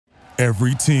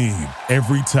Every team,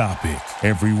 every topic,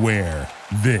 everywhere.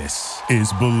 This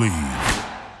is Believe.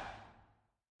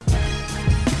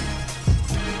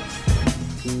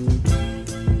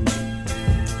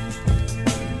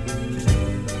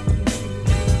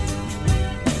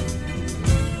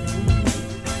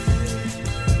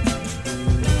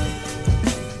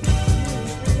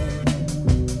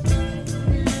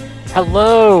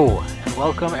 Hello, and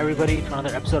welcome everybody to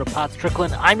another episode of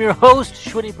Strickland. I'm your host,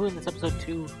 Shwinny Boone. This episode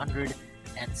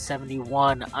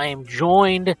 271. I am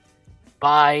joined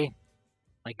by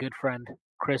my good friend,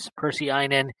 Kris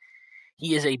Pursiainen.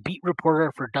 He is a beat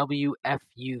reporter for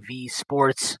WFUV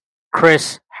Sports.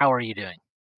 Kris, how are you doing?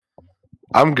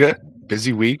 I'm good.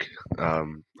 Busy week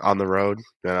on the road,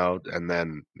 and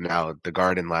then now at the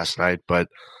Garden last night, but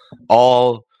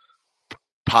all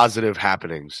positive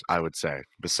happenings, I would say,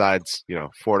 besides,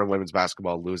 Florida women's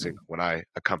basketball losing when I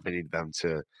accompanied them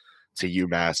to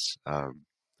UMass.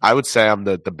 I would say I'm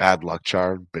the bad luck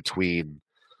charm between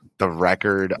the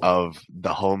record of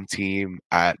the home team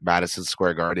at Madison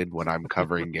Square Garden when I'm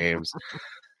covering games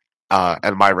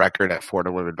and my record at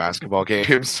Florida women basketball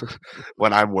games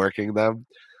when I'm working them.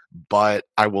 But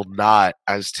I will not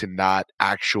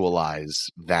actualize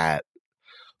that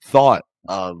thought.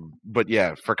 But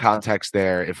yeah, for context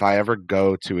there, if I ever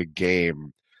go to a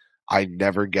game, I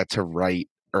never get to write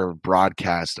or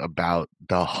broadcast about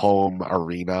the home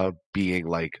arena being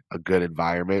like a good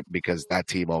environment because that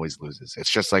team always loses.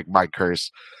 It's just like my curse.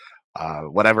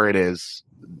 Whatever it is,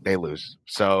 they lose.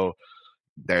 So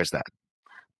there's that.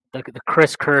 The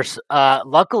Kris curse.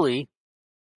 Luckily,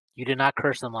 you did not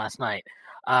curse them last night.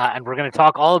 And we're going to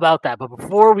talk all about that. But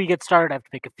before we get started, I have to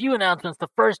make a few announcements. The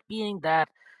first being that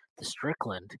the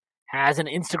Strickland has an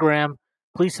Instagram.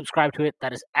 Please subscribe to it.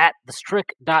 That is at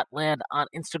thestrick.land on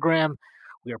Instagram.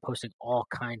 We are posting all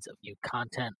kinds of new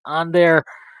content on there.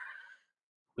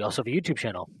 We also have a YouTube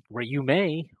channel where you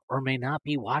may or may not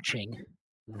be watching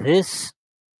this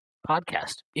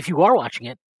podcast. If you are watching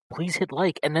it, please hit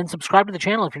like and then subscribe to the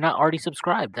channel if you're not already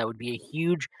subscribed. That would be a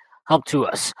huge help to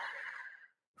us.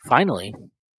 Finally,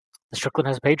 the Strickland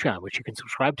has a Patreon, which you can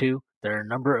subscribe to. There are a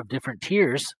number of different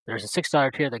tiers. There's a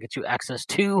 $6 tier that gets you access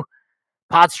to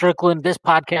Pod Strickland, this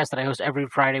podcast that I host every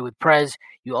Friday with Prez.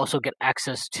 You also get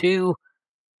access to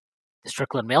the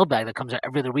Strickland mailbag that comes out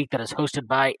every other week that is hosted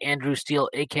by Andrew Steele,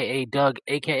 a.k.a. Doug,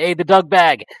 a.k.a. the Doug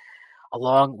Bag,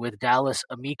 along with Dallas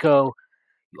Amico.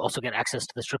 You also get access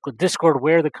to the Strickland Discord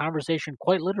where the conversation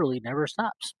quite literally never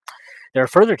stops. There are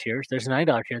further tiers. There's a $9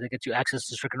 tier that gets you access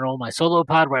to Strickland Roll, my solo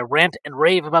pod, where I rant and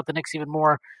rave about the Knicks even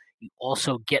more. You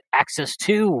also get access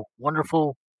to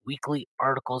wonderful weekly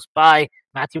articles by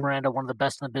Matthew Miranda, one of the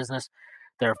best in the business.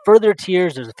 There are further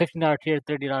tiers. There's a $15 tier,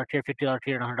 $30 tier, $50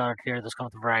 tier, and $100 tier. Those come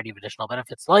with a variety of additional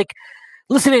benefits like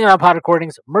listening on pod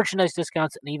recordings, merchandise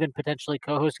discounts, and even potentially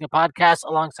co-hosting a podcast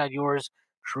alongside yours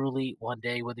truly one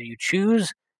day. Whether you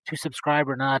choose to subscribe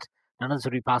or not, none of this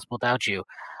would be possible without you.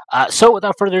 So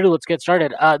without further ado, let's get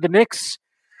started. The Knicks,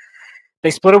 they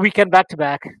split a weekend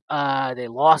back-to-back. They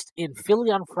lost in Philly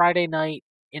on Friday night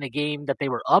in a game that they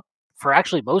were up for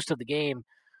actually most of the game,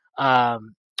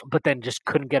 but then just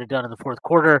couldn't get it done in the fourth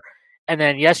quarter. And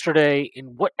then yesterday,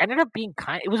 in what ended up being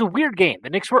it was a weird game. The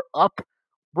Knicks were up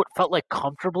what felt like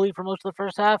comfortably for most of the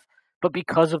first half, but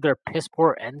because of their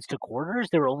piss-poor ends to quarters,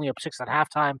 they were only up 6 at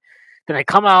halftime. Then they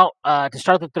come out to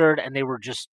start the third, and they were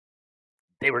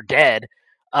dead.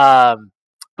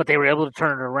 But they were able to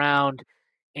turn it around,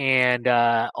 and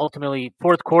ultimately,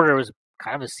 fourth quarter was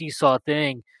kind of a seesaw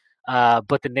thing.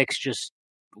 But the Knicks just,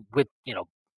 with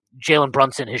Jalen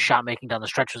Brunson, his shot making down the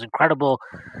stretch was incredible.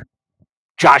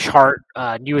 Josh Hart,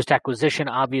 newest acquisition,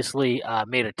 obviously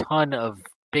made a ton of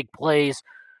big plays.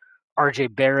 R.J.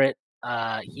 Barrett,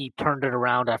 he turned it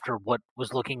around after what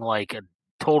was looking like a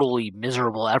totally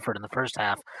miserable effort in the first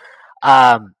half.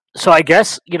 So I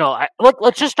guess,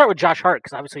 let's just start with Josh Hart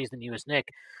because obviously he's the newest Knick.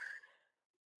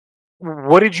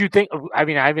 What did you think? I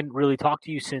mean, I haven't really talked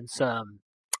to you since the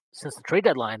trade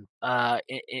deadline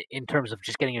in terms of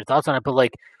just getting your thoughts on it. But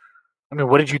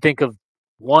what did you think of,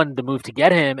 one, the move to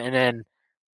get him, and then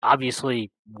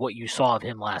obviously what you saw of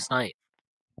him last night?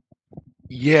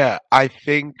 Yeah, I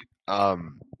think,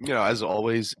 as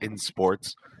always in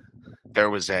sports, there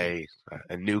was a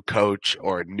new coach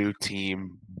or a new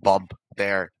team bump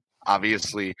there.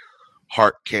 Obviously,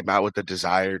 Hart came out with the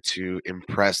desire to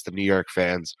impress the New York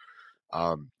fans.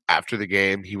 After the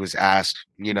game, he was asked,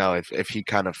 if he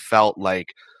kind of felt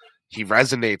like he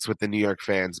resonates with the New York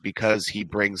fans because he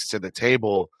brings to the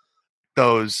table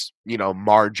those,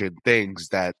 margin things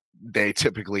that they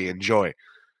typically enjoy.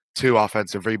 2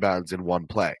 offensive rebounds in 1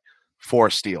 play,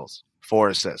 4 steals, 4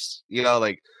 assists.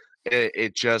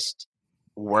 It just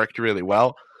worked really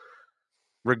well.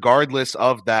 Regardless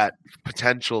of that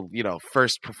potential,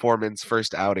 first performance,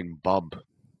 first outing bump,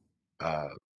 uh,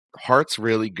 Hart's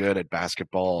really good at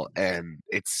basketball, and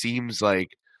it seems like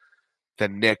the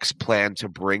Knicks plan to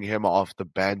bring him off the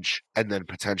bench and then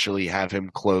potentially have him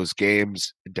close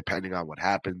games, depending on what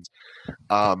happens.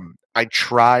 I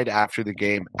tried after the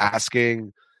game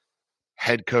asking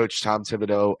head coach Tom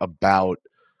Thibodeau about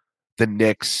the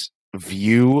Knicks'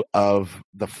 view of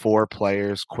the four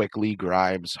players, Quickly,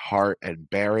 Grimes, Hart, and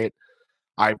Barrett.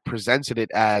 I presented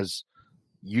it as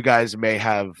you guys may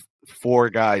have four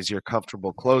guys you're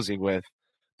comfortable closing with.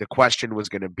 The question was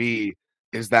going to be,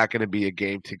 is that going to be a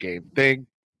game-to-game thing?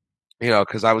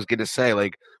 Because I was going to say,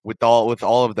 like, with all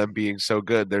of them being so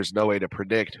good, there's no way to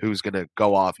predict who's going to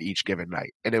go off each given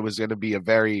night. And it was going to be a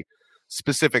very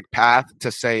specific path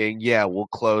to saying, yeah, we'll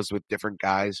close with different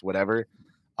guys, whatever.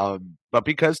 But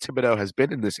because Thibodeau has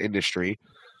been in this industry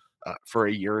for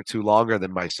a year or two longer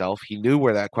than myself, he knew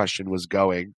where that question was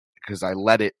going because I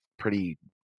led it pretty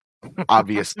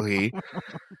obviously.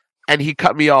 And he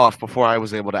cut me off before I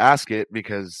was able to ask it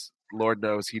because Lord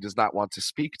knows he does not want to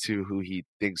speak to who he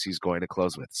thinks he's going to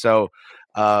close with. So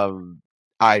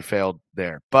I failed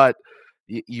there. But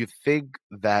you think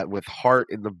that with Hart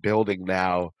in the building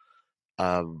now,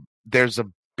 there's a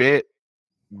bit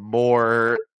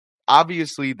more.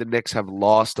 Obviously, the Knicks have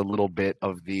lost a little bit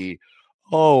of the,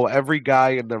 every guy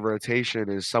in the rotation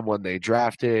is someone they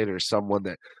drafted or someone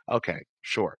that, okay,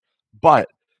 sure. But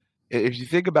if you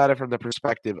think about it from the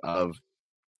perspective of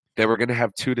they were going to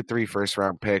have 2 to 3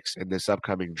 first-round picks in this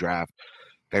upcoming draft,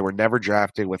 they were never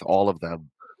drafting with all of them.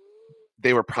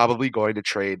 They were probably going to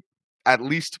trade at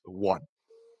least one.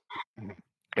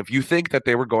 If you think that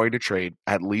they were going to trade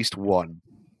at least one,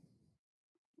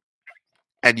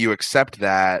 and you accept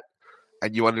that,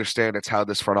 and you understand it's how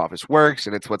this front office works,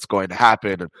 and it's what's going to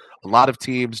happen, and a lot of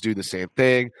teams do the same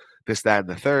thing, this, that, and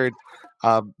the third,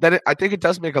 then I think it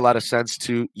does make a lot of sense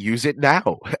to use it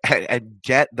now and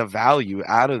get the value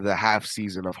out of the half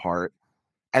season of Hart,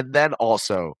 and then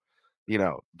also,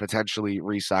 potentially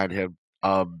re-sign him.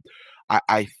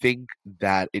 I think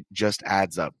that it just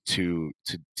adds up to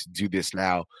do this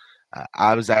now.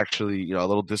 I was actually, a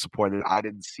little disappointed. I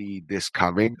didn't see this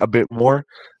coming a bit more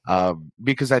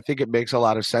because I think it makes a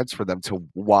lot of sense for them to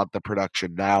want the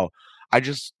production now. I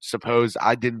just suppose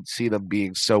I didn't see them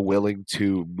being so willing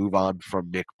to move on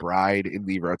from McBride in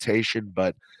the rotation.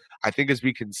 But I think, as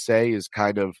we can say, is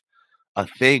kind of a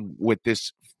thing with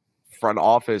this front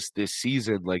office this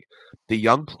season. Like, the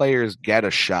young players get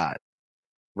a shot,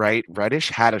 right? Reddish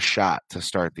had a shot to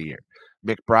start the year.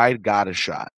 McBride got a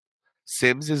shot.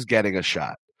 Sims is getting a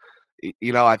shot.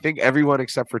 I think everyone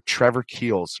except for Trevor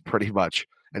Keels, pretty much,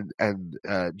 and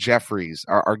Jeffries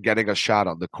are getting a shot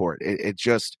on the court. It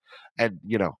just, and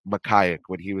Makayak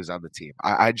when he was on the team.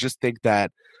 I just think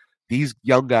that these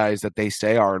young guys that they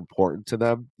say are important to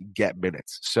them get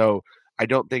minutes. So I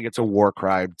don't think it's a war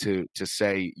crime to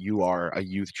say you are a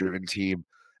youth-driven team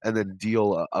and then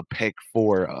deal a pick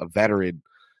for a veteran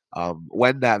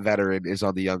when that veteran is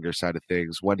on the younger side of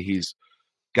things, when he's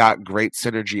got great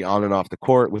synergy on and off the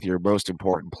court with your most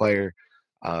important player.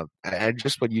 And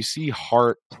just when you see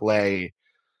Hart play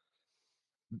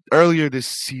earlier this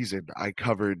season, I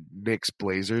covered Knicks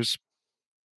Blazers.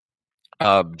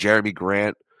 Jeremy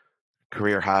Grant,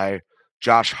 career high.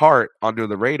 Josh Hart, under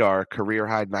the radar, career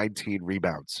high 19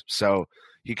 rebounds. So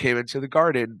he came into the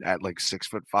Garden at like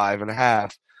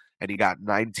 6'5.5", and he got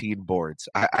 19 boards.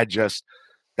 I just,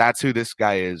 that's who this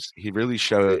guy is. He really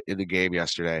showed it in the game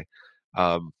yesterday.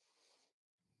 And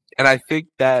I think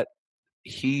that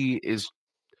he is,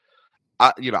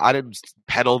 I didn't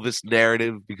peddle this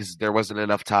narrative because there wasn't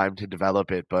enough time to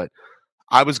develop it, but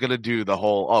I was going to do the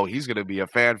whole, he's going to be a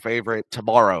fan favorite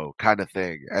tomorrow kind of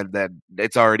thing. And then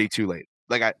it's already too late.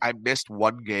 Like, I missed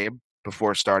one game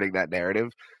before starting that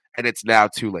narrative, and it's now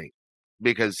too late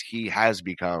because he has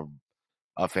become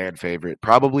a fan favorite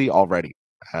probably already.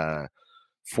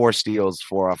 4 steals,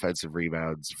 4 offensive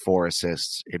rebounds, 4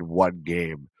 assists in one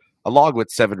game, along with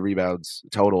 7 rebounds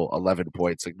total, 11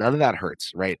 points. Like, none of that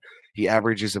hurts, right? He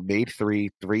averages a made 3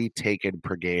 taken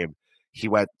per game. He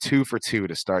went 2 for 2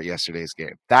 to start yesterday's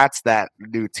game. That's that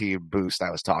new team boost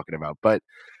I was talking about. But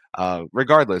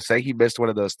regardless, say he missed one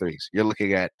of those threes, you're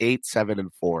looking at 8, 7,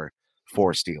 and 4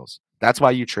 steals. That's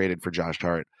why you traded for Josh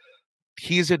Hart.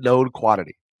 He's a known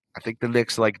quantity. I think the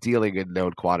Knicks like dealing in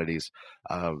known quantities,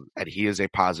 and he is a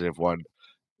positive one.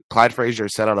 Clyde Frazier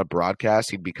said on a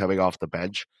broadcast he'd be coming off the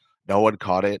bench. No one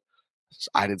caught it.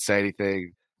 I didn't say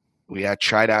anything. We had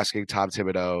tried asking Tom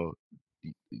Thibodeau.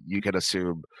 You can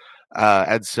assume.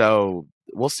 And so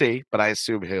we'll see, but I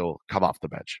assume he'll come off the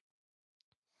bench.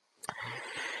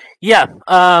 Yeah.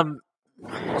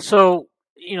 So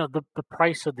the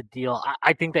price of the deal,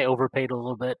 I think they overpaid a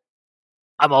little bit.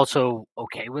 I'm also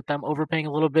okay with them overpaying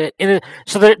a little bit.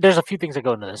 So there's a few things that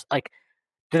go into this. Like,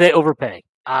 do they overpay?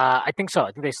 I think so.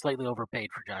 I think they slightly overpaid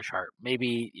for Josh Hart.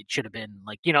 Maybe it should have been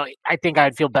I think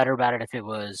I'd feel better about it if it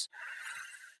was,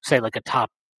 say, like a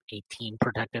top 18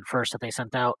 protected first that they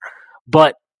sent out.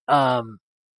 But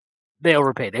they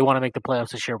overpaid. They want to make the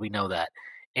playoffs this year. We know that.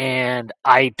 And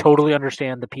I totally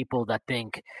understand the people that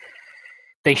think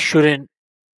they shouldn't,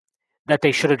 that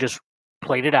they should have just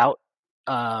played it out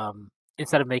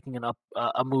instead of making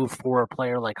a move for a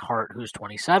player like Hart, who's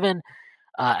 27,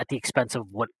 at the expense of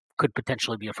what could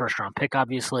potentially be a first round pick.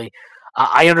 Obviously,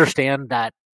 I understand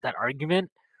that argument.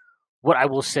 What I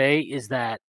will say is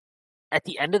that at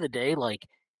the end of the day, like,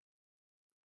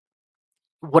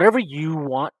 whatever you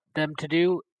want them to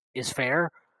do is fair,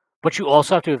 but you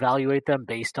also have to evaluate them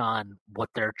based on what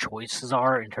their choices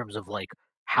are in terms of like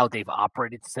how they've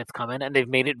operated since they've come in, and they've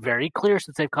made it very clear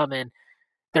since they've come in.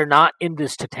 They're not in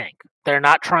this to tank. They're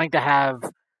not trying to have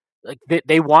like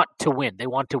they want to win. They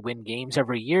want to win games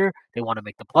every year. They want to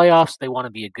make the playoffs. They want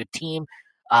to be a good team,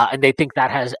 and they think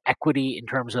that has equity in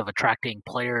terms of attracting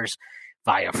players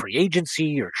via free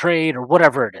agency or trade or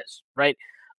whatever it is, right?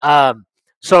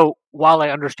 So while I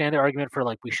understand the argument for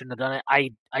like we shouldn't have done it, I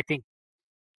think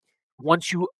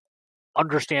once you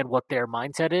understand what their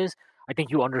mindset is, I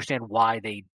think you understand why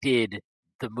they did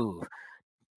the move.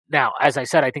 Now, as I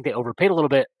said, I think they overpaid a little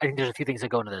bit. I think there's a few things that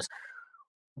go into this.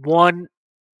 One,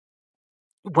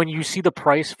 when you see the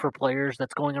price for players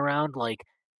that's going around, like,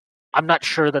 I'm not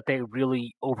sure that they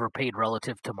really overpaid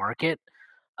relative to market.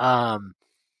 To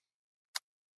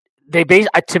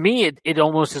me, it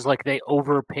almost is like they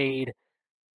overpaid.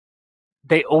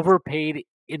 They overpaid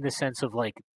in the sense of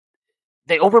like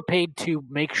they overpaid to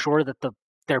make sure that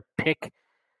their pick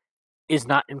is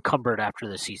not encumbered after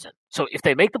the season. So if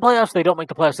they make the playoffs, they don't make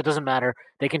the playoffs, it doesn't matter.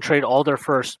 They can trade all their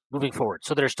first moving forward.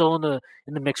 So they're still in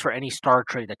the mix for any star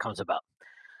trade that comes about.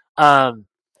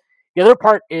 The other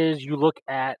part is you look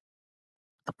at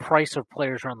the price of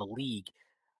players around the league.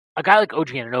 A guy like OG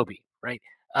Anunoby, right?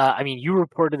 I mean, you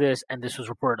reported this, and this was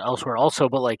reported elsewhere also,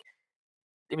 but like,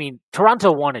 I mean,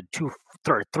 Toronto wanted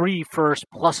three first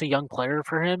plus a young player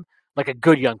for him, like a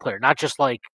good young player, not just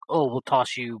like, oh, we'll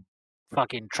toss you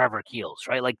fucking Trevor Keels,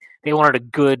 right? Like they wanted a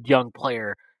good young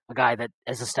player, a guy that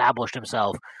has established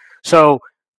himself. So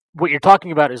what you're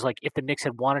talking about is like if the Knicks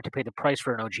had wanted to pay the price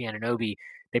for an OG Anunoby,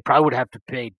 they probably would have to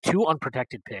pay 2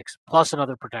 unprotected picks plus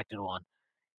another protected one,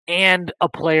 and a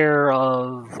player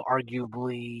of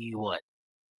arguably what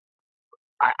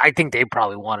I think they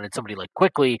probably wanted somebody like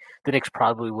Quickly. The Knicks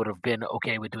probably would have been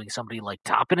okay with doing somebody like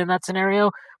Toppin in that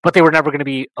scenario, but they were never going to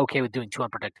be okay with doing 2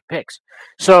 unprotected picks.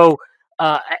 So,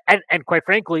 and quite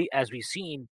frankly, as we've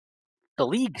seen, the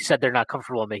league said they're not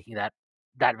comfortable making that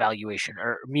valuation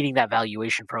or meeting that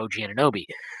valuation for OG Anunoby.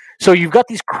 So you've got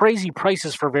these crazy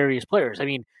prices for various players. I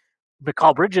mean,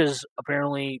 Mikal Bridges,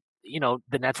 apparently,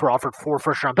 the Nets were offered 4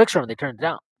 first-round picks from him. They turned it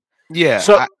down. Yeah,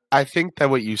 So I think that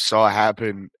what you saw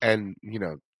happen, and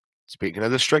speaking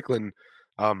of the Strickland,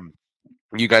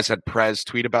 you guys had Prez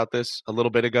tweet about this a little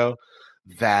bit ago,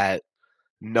 that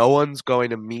no one's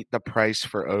going to meet the price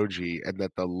for OG, and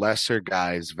that the lesser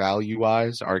guys,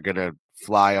 value-wise, are going to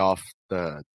fly off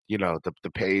the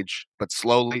page, but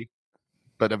slowly.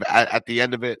 But at the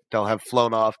end of it, they'll have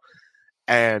flown off,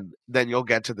 and then you'll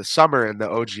get to the summer, and the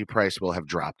OG price will have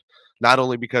dropped. Not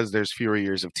only because there's fewer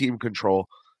years of team control,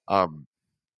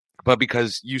 but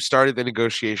because you started the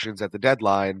negotiations at the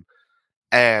deadline,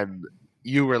 and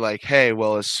you were like, hey,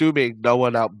 well, assuming no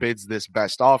one outbids this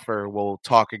best offer, we'll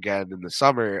talk again in the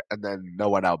summer, and then no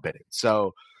one outbid it.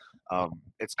 So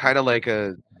it's kind of like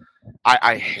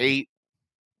I hate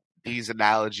these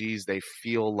analogies. They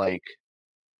feel like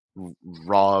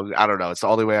wrong. I don't know. It's the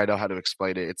only way I know how to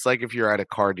explain it. It's like if you're at a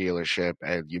car dealership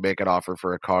and you make an offer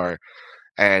for a car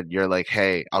and you're like,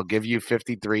 hey, I'll give you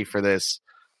 53 for this,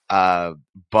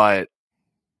 but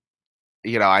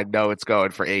I know it's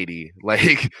going for 80.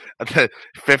 Like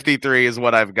 53 is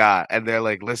what I've got. And they're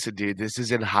like, listen, dude, this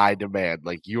is in high demand.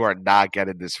 Like you are not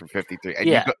getting this for 53. And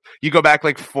yeah, you go back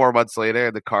like 4 months later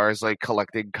and the car is like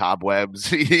collecting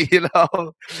cobwebs,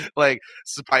 like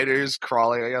spiders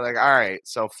crawling. You're like, all right,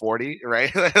 so 40,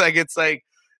 right? Like it's like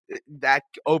that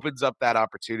opens up that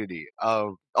opportunity.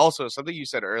 Also, something you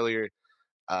said earlier,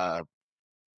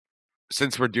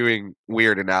 since we're doing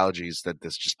weird analogies, that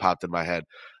this just popped in my head.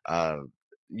 The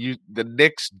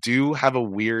Knicks do have a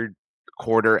weird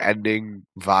quarter ending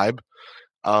vibe.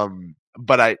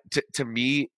 But to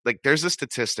me, like there's a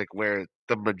statistic where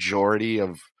the majority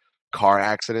of car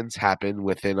accidents happen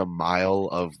within a mile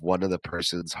of one of the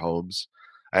person's homes,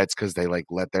 it's because they like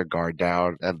let their guard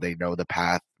down and they know the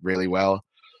path really well.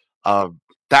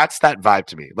 That's that vibe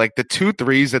to me. Like the 2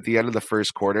 threes at the end of the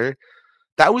first quarter,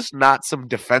 that was not some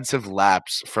defensive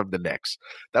lapse from the Knicks.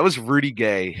 That was Rudy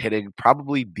Gay hitting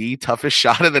probably the toughest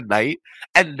shot of the night,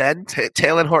 and then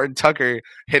Talen Horton-Tucker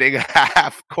hitting a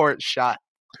half-court shot.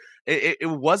 It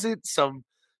wasn't some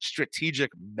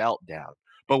strategic meltdown,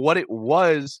 but what it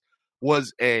was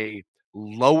a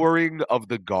lowering of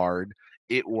the guard.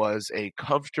 It was a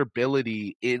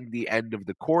comfortability in the end of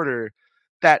the quarter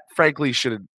that, frankly,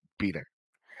 shouldn't be there.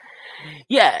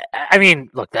 Yeah, I mean,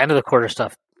 look, the end of the quarter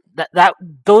stuff. That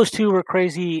those two were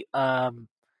crazy. I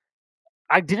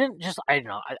don't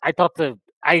know. I thought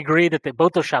I agree that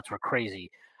both those shots were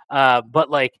crazy. But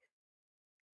like,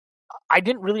 I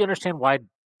didn't really understand why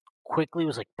Quickly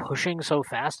was like pushing so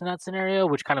fast in that scenario,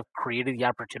 which kind of created the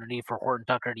opportunity for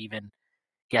Horton-Tucker to even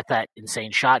get that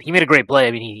insane shot. He made a great play.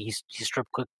 I mean, he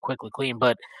stripped Quickly clean,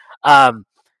 but yeah,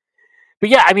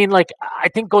 I mean, like, I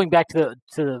think going back to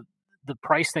the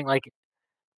price thing, like,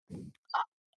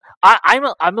 I'm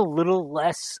a little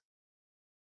less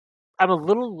of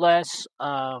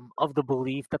the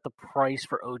belief that the price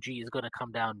for OG is going to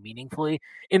come down meaningfully,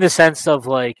 in the sense of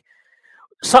like,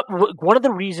 one of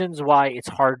the reasons why it's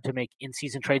hard to make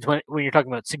in-season trades when you're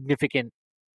talking about significant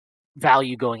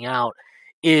value going out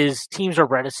is teams are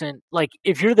reticent. Like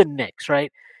if you're the Knicks,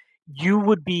 right, you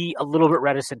would be a little bit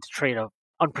reticent to trade a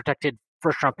unprotected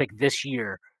first-round pick this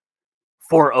year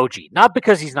for OG, not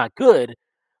because he's not good,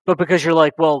 but because you're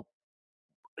like, well,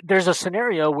 there's a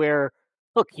scenario where,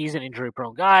 look, he's an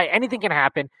injury-prone guy. Anything can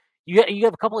happen. You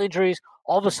have a couple injuries.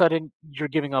 All of a sudden, you're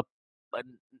giving up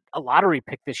a lottery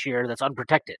pick this year that's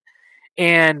unprotected,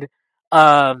 and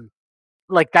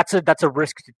like that's a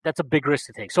risk. That's a big risk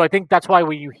to take. So I think that's why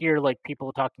when you hear like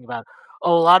people talking about,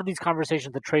 oh, a lot of these conversations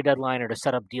at the trade deadline are to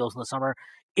set up deals in the summer,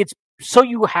 it's so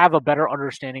you have a better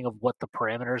understanding of what the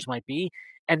parameters might be,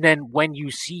 and then when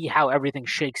you see how everything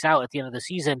shakes out at the end of the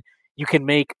season, you can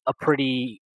make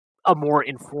a more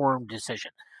informed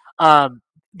decision.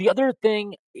 The other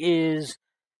thing is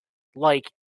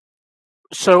like,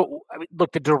 so I mean,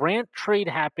 look, the Durant trade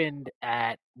happened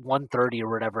at 1:30 or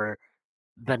whatever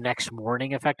the next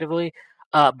morning, effectively.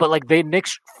 But like the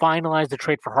Knicks finalized the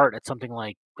trade for Hart at something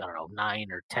like, I don't know, 9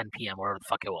 or 10 p.m., whatever the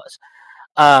fuck it was.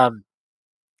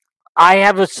 I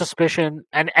have a suspicion,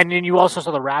 and then you also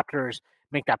saw the Raptors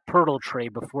make that Pirtle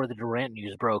trade before the Durant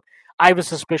news broke. I have a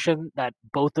suspicion that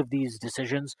both of these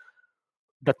decisions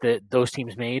that those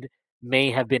teams made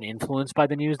may have been influenced by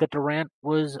the news that Durant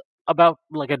was about,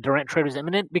 like a Durant trade was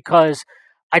imminent, because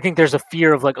I think there's a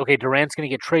fear of like, okay, Durant's going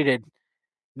to get traded.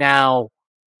 Now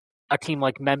a team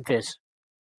like Memphis,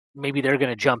 maybe they're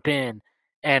going to jump in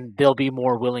and they'll be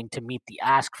more willing to meet the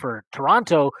ask for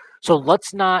Toronto. So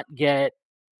let's not get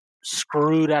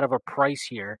screwed out of a price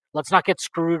here. Let's not get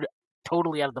screwed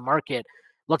totally out of the market.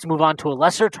 Let's move on to a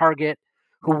lesser target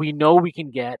who we know we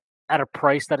can get at a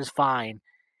price that is fine,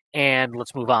 and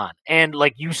let's move on. And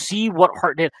like, you see what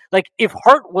Hart did. Like if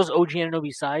Hart was OG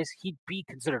Anunoby's size, he'd be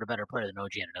considered a better player than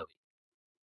OG Anunoby.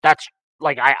 That's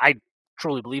like, I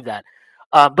truly believe that.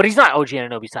 But he's not OG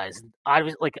Anunoby size.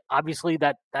 Obviously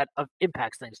that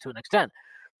impacts things to an extent.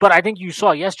 But I think you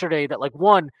saw yesterday that, like,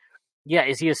 one, yeah,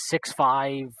 is he a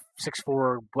 6'5",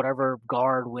 6'4", whatever,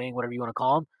 guard, wing, whatever you want to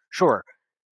call him? Sure.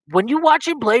 When you watch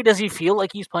him play, does he feel like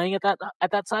he's playing at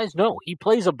that size? No, he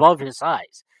plays above his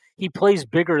size. He plays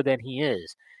bigger than he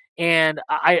is. And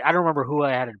I don't remember who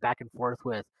I had it back and forth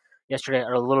with yesterday,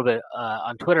 or a little bit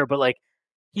on Twitter, but like,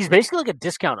 he's basically like a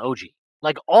discount OG.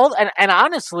 Like and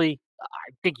honestly,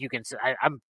 I think you can say,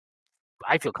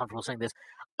 I feel comfortable saying this.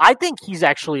 I think he's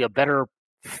actually a better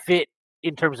fit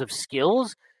in terms of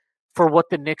skills for what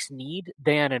the Knicks need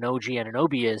than an OG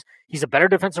Anunoby is. He's a better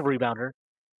defensive rebounder.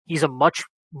 He's a much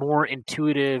more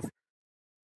intuitive,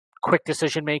 quick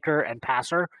decision maker and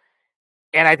passer.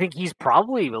 And I think he's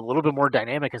probably a little bit more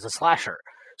dynamic as a slasher.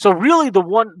 So really the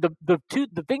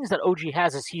things that OG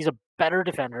has is he's a better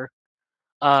defender.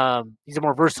 He's a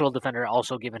more versatile defender,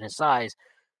 also given his size,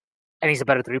 and he's a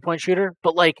better 3-point shooter.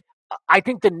 But like, I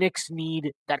think the Knicks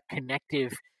need that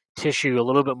connective tissue a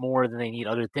little bit more than they need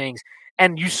other things.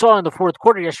 And you saw in the fourth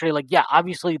quarter yesterday, like, yeah,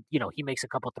 obviously, he makes a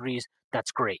couple threes.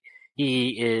 That's great.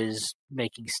 He is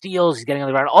making steals. He's getting on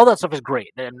the ground. All that stuff is great.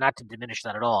 And not to diminish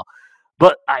that at all.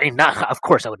 But I mean, of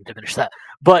course I wouldn't diminish that.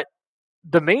 But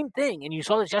the main thing, and you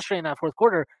saw this yesterday in that fourth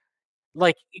quarter,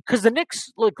 like, because the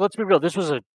Knicks, like, let's be real, this was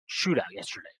a shootout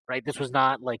yesterday, right? This was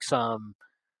not like some,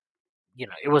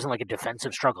 it wasn't like a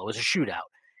defensive struggle. It was a shootout.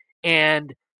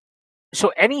 And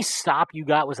so any stop you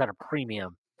got was at a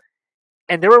premium.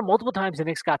 And there were multiple times the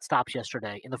Knicks got stops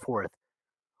yesterday in the fourth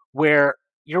where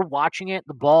you're watching it,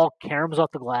 the ball caroms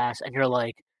off the glass, and you're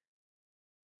like,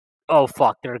 oh,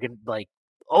 fuck, they're going to, like,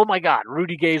 oh, my God,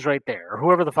 Rudy Gay's right there, or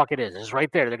whoever the fuck it is right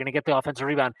there. They're going to get the offensive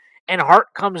rebound. And Hart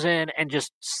comes in and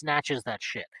just snatches that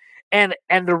shit. And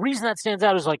the reason that stands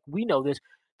out is, like, we know this.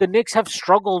 The Knicks have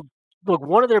struggled. Look,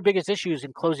 one of their biggest issues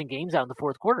in closing games out in the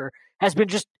fourth quarter has been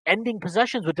just ending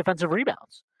possessions with defensive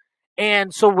rebounds.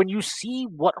 And so when you see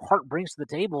what Hart brings to the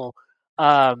table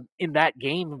in that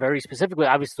game very specifically,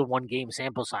 obviously the one game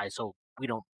sample size, so we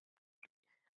don't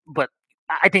 – but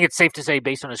I think it's safe to say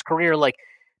based on his career, like,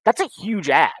 that's a huge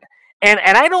add. And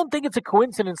I don't think it's a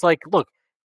coincidence. Like, look,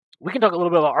 we can talk a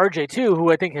little bit about RJ too,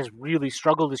 who I think has really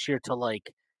struggled this year to,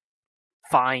 like,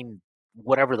 find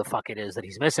whatever the fuck it is that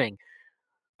he's missing.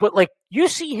 But, like, you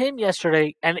see him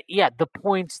yesterday, and, yeah, the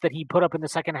points that he put up in the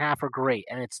second half are great,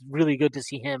 and it's really good to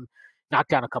see him knock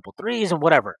down a couple threes and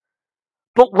whatever.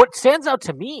 But what stands out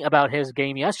to me about his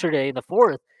game yesterday in the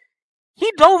fourth,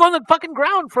 he dove on the fucking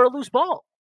ground for a loose ball.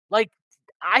 Like,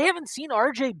 I haven't seen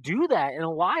RJ do that in a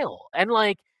while. And,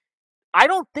 like, I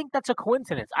don't think that's a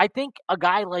coincidence. I think a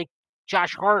guy like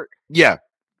Josh Hart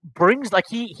brings, like,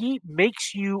 he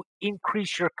makes you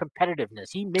increase your competitiveness.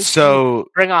 He makes you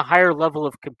bring a higher level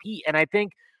of compete. And I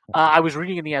think I was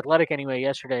reading in The Athletic anyway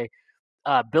yesterday,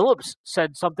 Billups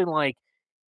said something like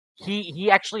he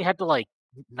actually had to, like,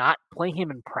 not play him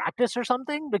in practice or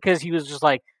something because he was just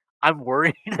like, I'm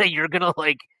worried that you're going to,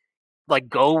 like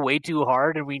go way too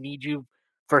hard and we need you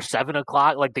for 7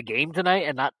 o'clock, like the game tonight,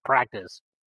 and not practice.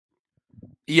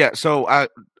 Yeah, so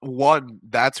one,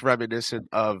 that's reminiscent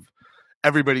of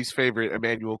everybody's favorite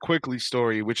Emmanuel Quickley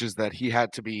story, which is that he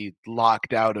had to be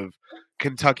locked out of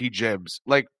Kentucky gyms.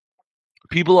 Like,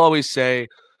 people always say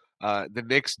the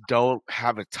Knicks don't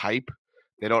have a type.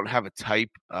 They don't have a type.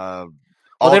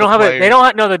 Well, they don't have they don't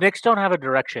have, no, the Knicks don't have a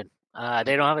direction.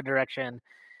 They don't have a direction.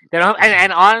 They don't have,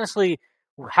 and honestly,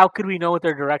 how could we know what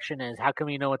their direction is? How can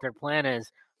we know what their plan is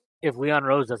if Leon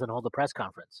Rose doesn't hold a press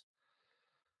conference?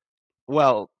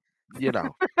 Well, you know,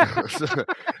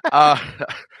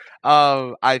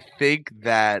 I think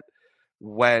that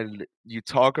when you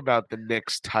talk about the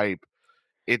Knicks type,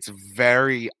 it's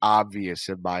very obvious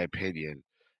in my opinion.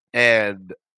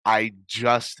 And I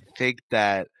just think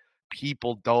that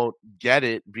people don't get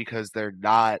it because they're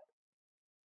not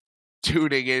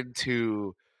tuning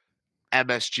into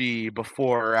MSG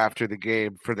before or after the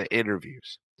game for the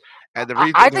interviews. And the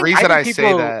reason I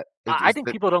say that is I think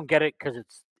people don't get it because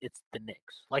it's the Knicks.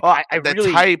 Like,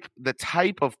 the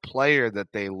type of player that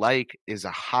they like is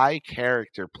a high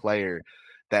character player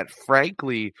that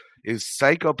frankly is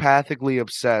psychopathically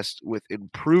obsessed with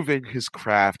improving his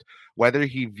craft, whether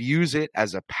he views it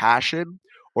as a passion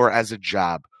or as a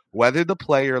job. Whether the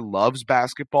player loves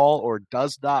basketball or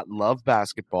does not love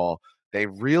basketball, they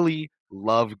really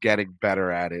love getting better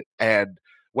at it. And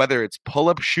whether it's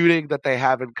pull-up shooting that they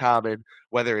have in common,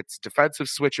 whether it's defensive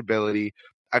switchability,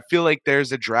 I feel like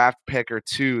there's a draft pick or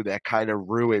two that kind of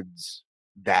ruins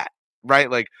that,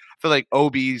 right? Like, I feel like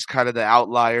Obi's kind of the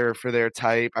outlier for their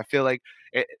type. I feel like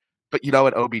it, but you know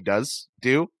what Obi does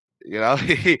do? You know,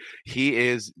 he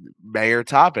is Mayor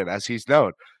Toppin, as he's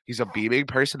known. He's a beaming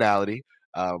personality,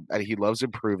 and he loves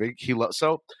improving.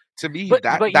 So to me,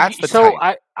 that's the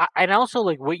type. And also,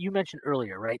 like what you mentioned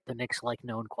earlier, right? The Knicks like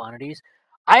known quantities.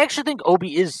 I actually think Obi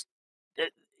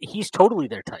he's totally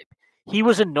their type. He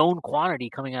was a known quantity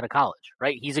coming out of college,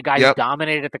 right? He's a guy who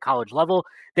dominated at the college level.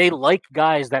 They like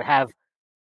guys that have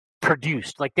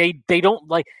produced. Like they don't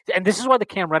like, and this is why the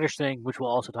Cam Reddish thing, which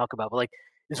we'll also talk about, but like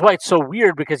this is why it's so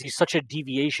weird because he's such a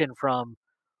deviation from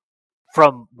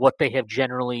what they have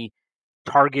generally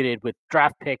targeted with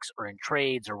draft picks or in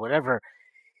trades or whatever.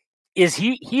 Is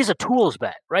he's a tools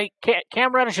bet, right?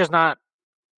 Cam Reddish is not.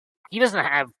 He doesn't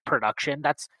have production.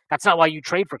 That's not why you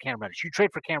trade for Cam Reddish. You trade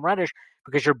for Cam Reddish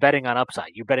because you're betting on upside.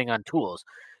 You're betting on tools.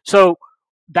 So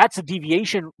that's a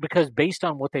deviation because based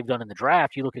on what they've done in the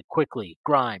draft, you look at Quickley,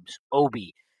 Grimes,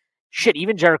 Obi,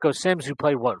 even Jericho Sims, who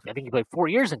played I think he played 4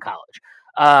 years in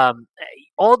college.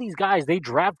 All these guys, they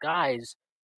draft guys,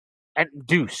 and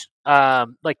Deuce,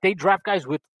 like they draft guys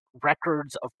with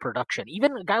records of production.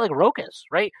 Even a guy like Rokas,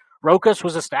 right? Rokas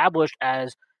was established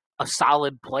as a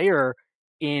solid player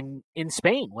in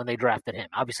Spain when they drafted him.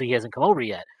 Obviously, he hasn't come over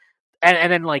yet.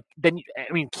 And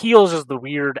then Keels is the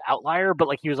weird outlier, but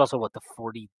like he was also the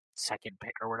 42nd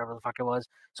pick or whatever the fuck it was.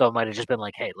 So it might have just been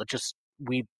like, hey, this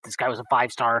guy was a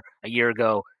 5-star a year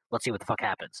ago. Let's see what the fuck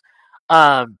happens.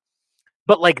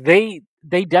 But like they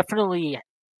definitely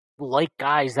like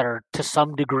guys that are to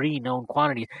some degree known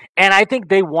quantities, and I think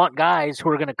they want guys who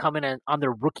are going to come in on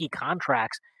their rookie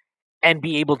contracts and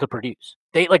be able to produce.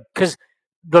 Because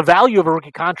the value of a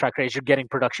rookie contract, right, is you're getting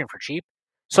production for cheap.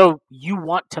 So you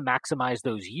want to maximize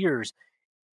those years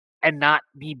and not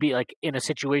be like in a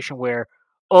situation where,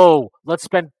 oh, let's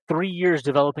spend 3 years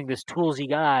developing this toolsy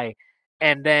guy,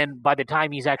 and then by the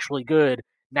time he's actually good,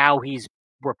 now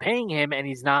we're paying him, and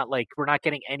he's not like we're not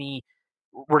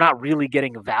really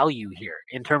getting value here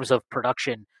in terms of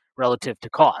production relative to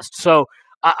cost. So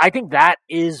I think that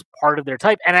is part of their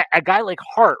type, and a guy like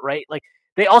Hart, right? Like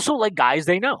they also like guys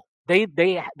they know. They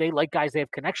like guys they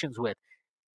have connections with.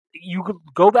 You could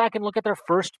go back and look at their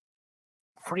first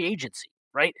free agency,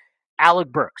 right? Alec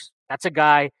Burks. That's a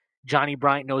guy Johnny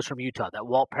Bryant knows from Utah, that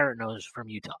Walt Parrott knows from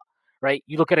Utah, right?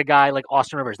 You look at a guy like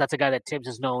Austin Rivers. That's a guy that Tibbs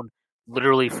has known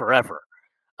literally forever.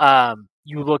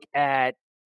 You look at,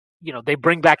 they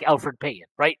bring back Alfred Payton,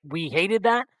 right? We hated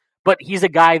that, but he's a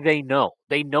guy they know.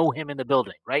 They know him in the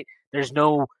building, right?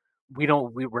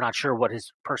 We're not sure what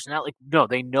his personality. No,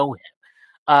 they know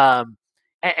him.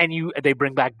 They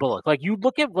bring back Bullock. Like you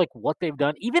look at like what they've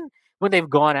done, even when they've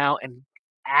gone out and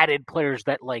added players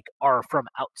that like are from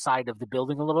outside of the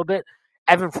building a little bit.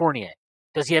 Evan Fournier,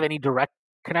 does he have any direct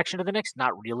connection to the Knicks?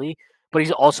 Not really, but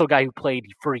he's also a guy who played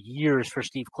for years for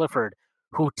Steve Clifford,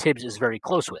 who Tibbs is very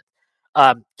close with.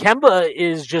 Kemba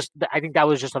is just, I think that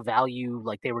was just a value.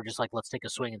 Like they were just like, let's take a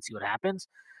swing and see what happens.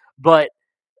 But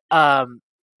Kemba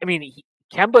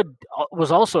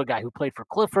was also a guy who played for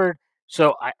Clifford.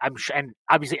 So I'm sure, and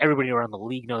obviously everybody around the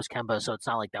league knows Kemba, so it's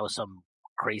not like that was some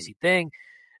crazy thing.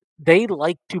 They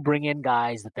like to bring in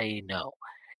guys that they know.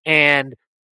 And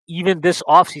even this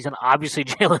offseason, obviously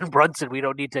Jalen Brunson, we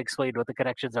don't need to explain what the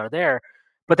connections are there.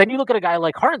 But then you look at a guy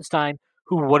like Hartenstein,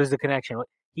 who, what is the connection?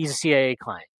 He's a CIA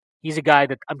client. He's a guy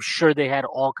that I'm sure they had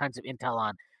all kinds of intel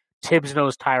on. Tibbs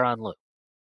knows Tyronn Lue.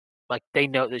 Like they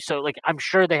know. So like I'm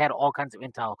sure they had all kinds of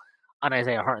intel on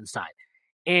Isaiah Hartenstein.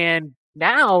 And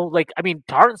now, to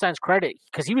Hartenstein's credit,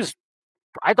 because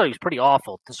I thought he was pretty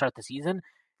awful to start the season.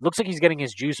 Looks like he's getting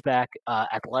his juice back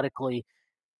athletically.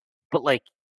 But,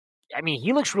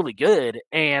 he looks really good.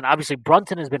 And obviously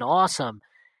Brunson has been awesome.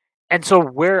 And so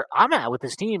where I'm at with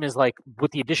this team is,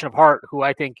 with the addition of Hart, who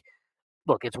I think,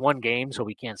 look, it's one game, so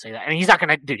we can't say that. And he's not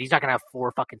going to have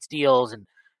 4 fucking steals and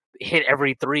hit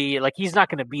every 3. He's not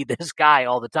going to be this guy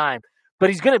all the time. But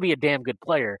he's going to be a damn good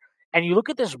player. And you look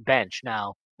at this bench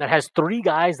now that has 3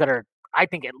 guys that are, I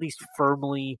think, at least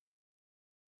firmly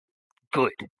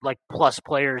good, plus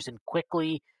players, and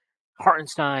quickly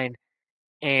Hartenstein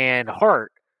and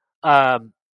Hart.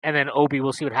 And then Obi,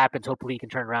 we'll see what happens. Hopefully he can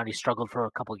turn around. He struggled for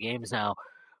a couple of games now.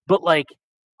 But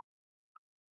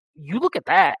you look at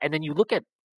that, and then you look at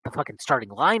the fucking starting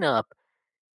lineup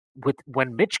with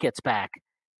when Mitch gets back,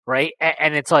 right?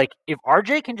 And it's if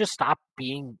RJ can just stop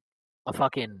being a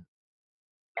fucking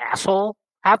asshole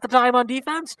half the time on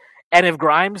defense, and if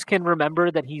Grimes can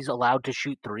remember that he's allowed to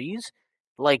shoot threes,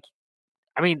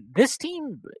 this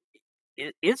team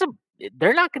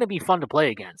they're not going to be fun to play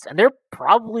against. And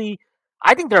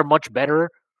I think they're much better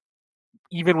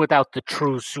even without the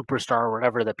true superstar or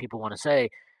whatever that people want to say.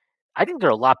 I think they're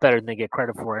a lot better than they get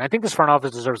credit for. And I think this front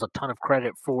office deserves a ton of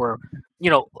credit for,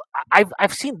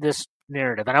 I've seen this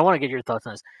narrative, and I want to get your thoughts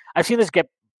on this. I've seen this get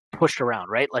pushed around,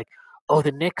 right?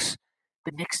 The Knicks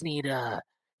need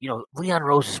Leon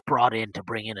Rose is brought in to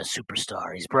bring in a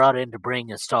superstar. He's brought in to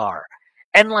bring a star.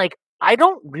 And I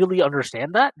don't really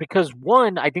understand that because,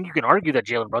 one, I think you can argue that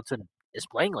Jalen Brunson is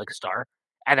playing like a star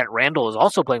and that Randall is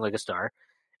also playing like a star.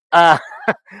 But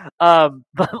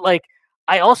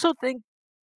I also think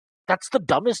that's the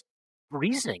dumbest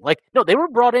reasoning. No, they were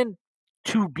brought in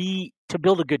to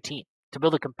build a good team, to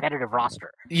build a competitive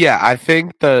roster. Yeah, I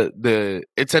think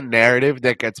it's a narrative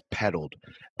that gets peddled.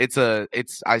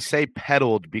 I say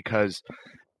peddled because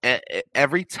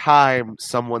every time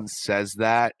someone says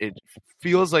that, it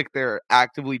feels like they're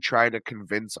actively trying to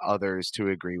convince others to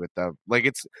agree with them.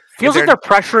 It feels like they're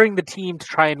pressuring the team to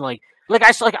try and I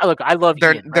love.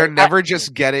 They're never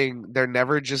just getting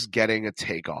a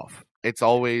takeoff. It's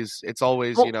always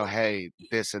hey,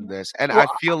 this and this, and I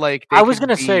feel like I was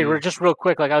gonna say, just real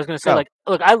quick, I was gonna say,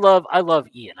 I love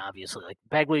Ian, obviously,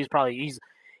 Bagley's probably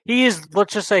he is.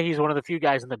 Let's just say he's one of the few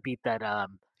guys in the beat that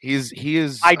he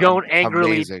is. I don't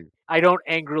amazing. I don't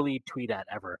angrily tweet at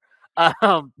ever,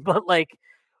 but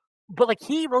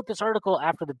he wrote this article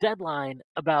after the deadline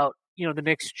about the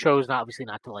Knicks chose obviously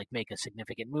not to make a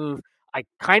significant move. I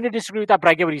kind of disagree with that, but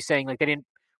I get what he's saying. They didn't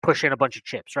push in a bunch of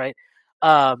chips, right?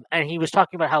 And he was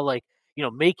talking about how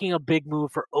making a big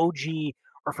move for OG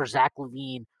or for Zach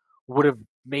LaVine would have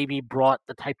maybe brought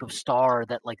the type of star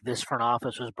that this front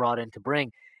office was brought in to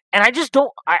bring. And I just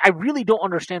don't. I really don't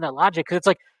understand that logic because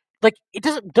it's it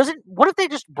doesn't. What if they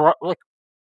just brought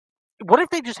what if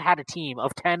they just had a team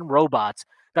of 10 robots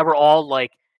that were all like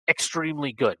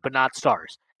extremely good but not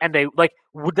stars? And they like,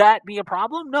 would that be a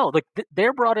problem? No, like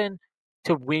they're brought in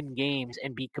to win games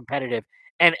and be competitive,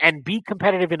 and be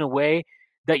competitive in a way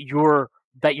that you're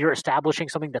establishing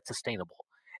something that's sustainable.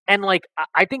 And like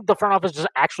I think the front office just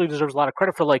actually deserves a lot of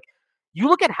credit for like, you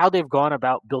look at how they've gone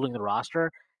about building the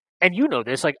roster, and you know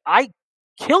this, like I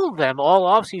killed them all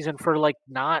offseason for like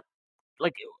not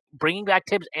like bringing back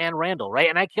Tibbs and Randall, right?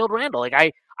 And I killed Randall. Like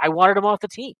I wanted him off the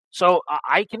team. So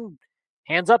I can,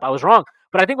 hands up, I was wrong.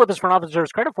 But I think what this front office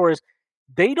deserves credit for is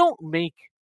they don't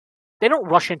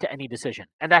rush into any decision.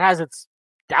 And that has its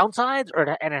downsides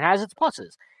and it has its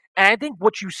pluses. And I think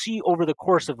what you see over the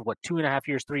course of 2.5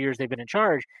 years, 3 years they've been in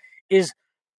charge is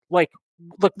like,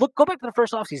 look, go back to the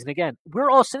first offseason again. We're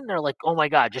all sitting there like, oh my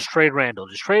God, just trade Randall.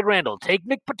 Take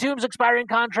Nick Batum's expiring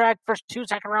contract for 2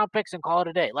 second-round picks and call it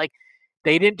a day. Like,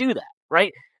 they didn't do that,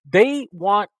 right? They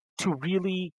want to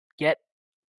really get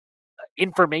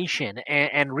information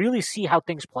and really see how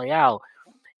things play out.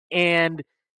 And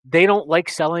they don't like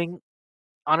selling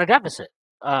on a deficit.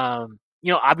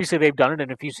 Obviously they've done it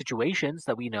in a few situations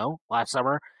that we know last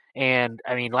summer. And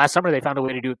I mean, last summer they found a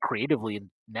way to do it creatively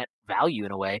and net value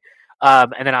in a way.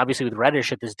 And then obviously with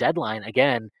Reddish at this deadline,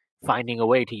 again, finding a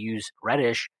way to use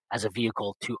Reddish as a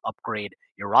vehicle to upgrade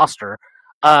your roster.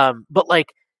 But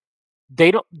like,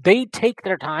 they take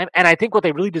their time. And I think what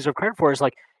they really deserve credit for is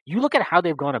like, you look at how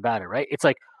they've gone about it, right? It's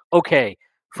like, okay,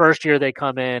 first year they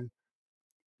come in,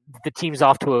 the team's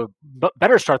off to a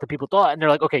better start than people thought. And they're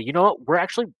like, okay, you know what? We're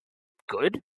actually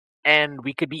good. And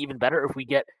we could be even better if we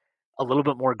get a little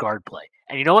bit more guard play.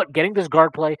 And you know what? Getting this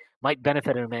guard play might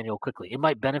benefit an Emmanuel quickly. It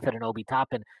might benefit an Obi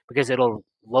Toppin because it'll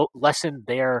lessen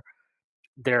their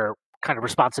kind of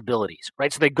responsibilities,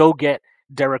 right? So they go get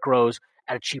Derrick Rose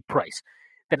at a cheap price.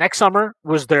 The next summer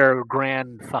was their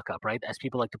grand fuck up, right? As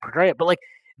people like to portray it. But like,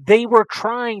 they were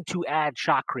trying to add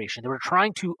shot creation. They were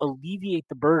trying to alleviate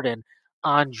the burden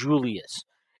on Julius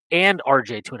and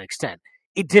RJ to an extent.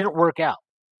 It didn't work out.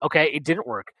 Okay, it didn't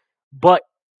work. But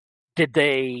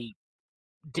they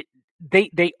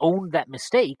owned that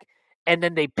mistake, and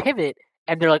then they pivot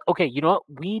and they're like, okay, you know what?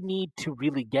 We need to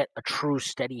really get a true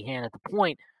steady hand at the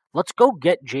point. Let's go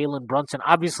get Jalen Brunson.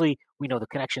 Obviously, we know the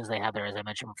connections they have there, as I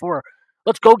mentioned before.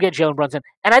 Let's go get Jalen Brunson.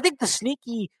 And I think the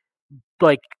sneaky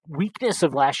like weakness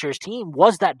of last year's team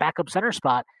was that backup center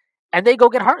spot, and they go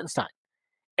get Hartenstein.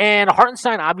 And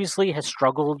Hartenstein obviously has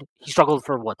struggled. He struggled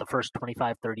for the first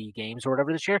 25, 30 games or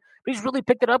whatever this year, but he's really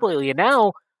picked it up lately. And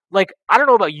now, like, I don't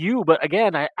know about you, but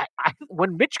again, I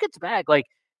when Mitch gets back, like,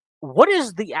 what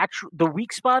is the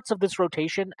weak spots of this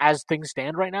rotation as things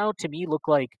stand right now? To me, look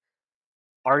like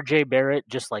RJ Barrett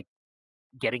just like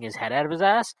getting his head out of his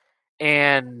ass,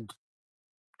 and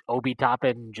Obi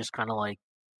Toppin just kind of like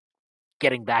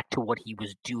getting back to what he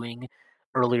was doing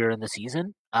earlier in the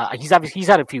season. He's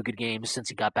had a few good games since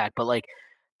he got back, but like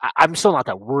I'm still not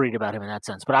that worried about him in that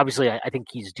sense. But obviously, I think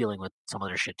he's dealing with some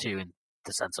other shit too, in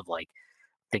the sense of like,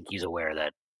 I think he's aware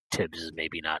that Tibbs is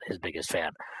maybe not his biggest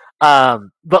fan.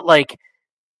 But like,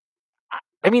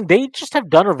 I mean, they just have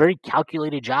done a very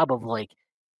calculated job of like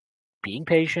being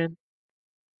patient,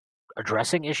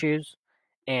 addressing issues,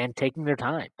 and taking their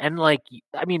time. And like,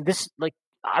 I mean, this, like,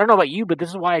 I don't know about you, but this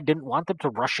is why I didn't want them to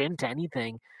rush into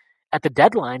anything at the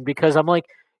deadline, because I'm like,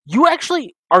 you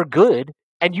actually are good,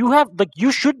 and you have, like,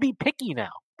 you should be picky now.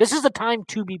 This is the time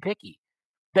to be picky.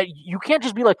 That you can't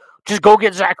just be like, just go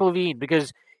get Zach LaVine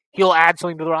because he'll add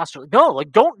something to the roster. No,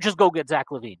 like, don't just go get Zach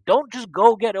LaVine. Don't just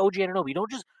go get OG Anunoby. Don't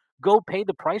just go pay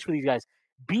the price for these guys.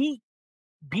 Be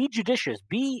judicious.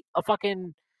 Be a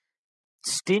fucking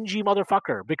stingy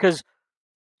motherfucker, because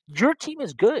your team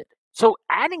is good. So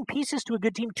adding pieces to a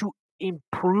good team to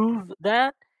improve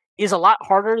that is a lot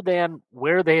harder than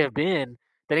where they have been,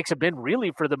 the Knicks have been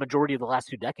really for the majority of the last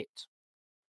 2 decades.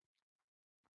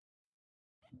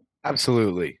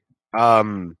 Absolutely.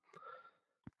 For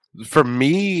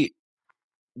me,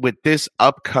 with this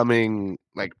upcoming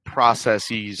like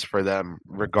processes for them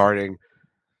regarding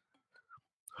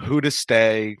who to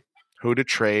stay, who to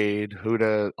trade, who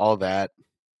to all that,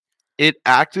 it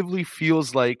actively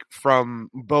feels like from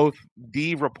both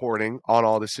the reporting on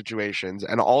all the situations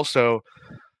and also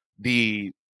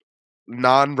the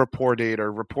non-reported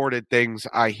or reported things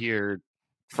I hear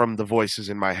from the voices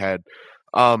in my head.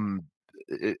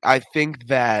 I think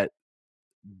that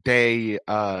they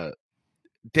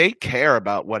care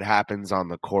about what happens on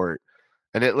the court,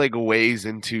 and it like weighs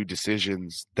into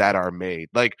decisions that are made.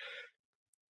 Like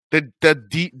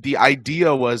the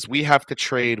idea was we have to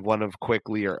trade one of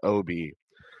Quickly or Obi,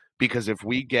 because if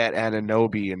we get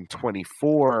Anunoby in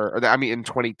 24, or I mean in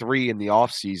 23 in the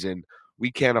offseason,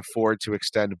 we can't afford to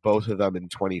extend both of them in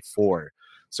 24.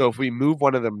 So if we move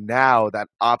one of them now, that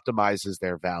optimizes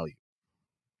their value.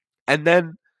 And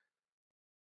then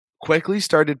quickly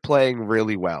started playing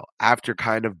really well after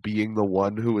kind of being the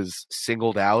one who was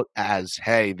singled out as,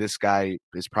 hey, this guy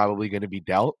is probably going to be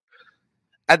dealt.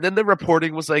 And then the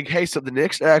reporting was like, hey, so the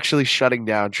Knicks are actually shutting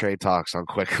down trade talks on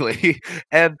Quickly.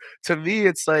 And to me,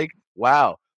 it's like,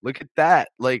 wow, look at that.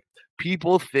 Like,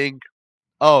 people think,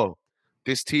 oh,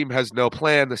 this team has no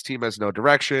plan. This team has no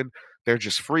direction. They're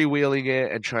just freewheeling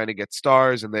it and trying to get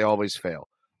stars, and they always fail.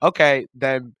 Okay,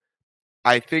 then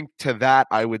I think to that,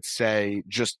 I would say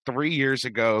just 3 years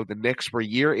ago, the Knicks were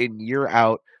year in, year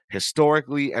out,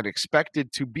 historically and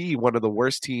expected to be one of the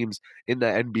worst teams in the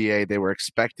NBA. They were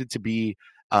expected to be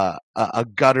a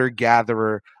gutter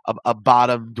gatherer, a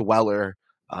bottom dweller,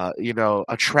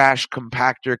 a trash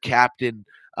compactor captain.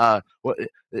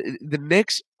 The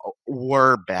Knicks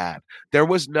were bad. There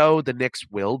was no the Knicks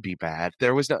will be bad.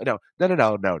 There was no.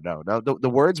 The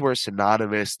words were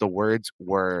synonymous. The words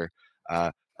were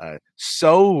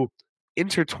so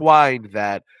intertwined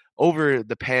that over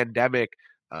the pandemic,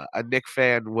 a Knick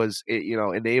fan was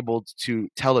enabled to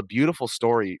tell a beautiful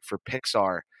story for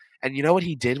Pixar. And you know what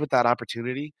he did with that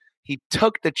opportunity? He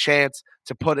took the chance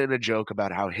to put in a joke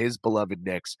about how his beloved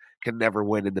Knicks can never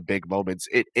win in the big moments.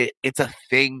 It's a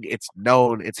thing. It's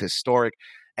known. It's historic.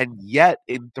 And yet,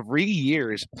 in 3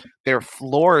 years, their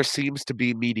floor seems to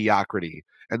be mediocrity,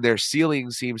 and their ceiling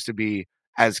seems to be,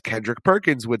 as Kendrick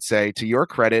Perkins would say, to your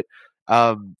credit,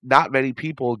 not many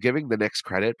people giving the Knicks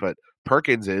credit, but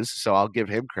Perkins is, so I'll give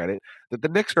him credit, that the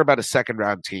Knicks are about a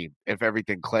second-round team if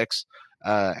everything clicks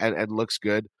and looks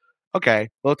good. Okay,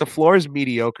 well, if the floor is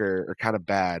mediocre or kind of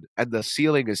bad, and the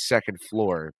ceiling is second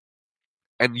floor,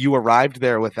 and you arrived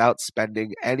there without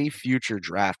spending any future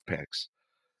draft picks,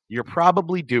 you're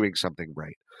probably doing something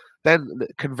right. Then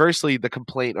conversely, the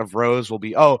complaint of Rose will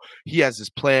be, oh, he has his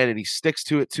plan and he sticks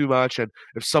to it too much. And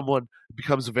if someone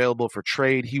becomes available for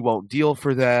trade, he won't deal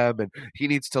for them. And he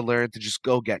needs to learn to just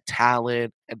go get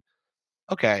talent. And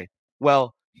okay,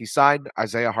 well, he signed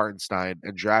Isaiah Hartenstein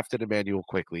and drafted Emmanuel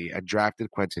Quickly and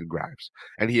drafted Quentin Grimes.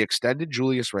 And he extended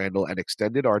Julius Randle and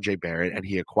extended RJ Barrett, and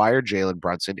he acquired Jalen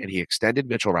Brunson and he extended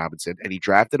Mitchell Robinson and he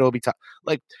drafted Obi Toppin.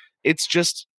 Like, it's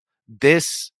just,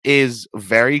 this is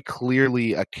very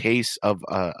clearly a case of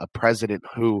a president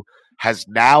who has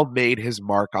now made his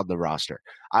mark on the roster.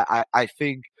 I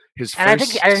think his and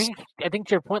first... I think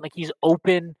to your point, like, he's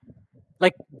open.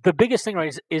 Like, the biggest thing,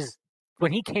 right, is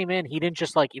when he came in, he didn't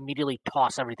just like immediately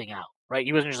toss everything out, right?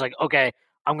 He wasn't just like, okay,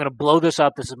 I'm going to blow this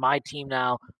up. This is my team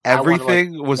now.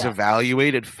 Everything was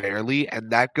evaluated fairly, and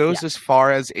that goes as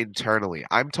far as internally.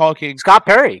 I'm talking Scott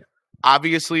Perry.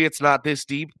 Obviously, it's not this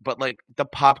deep, but like the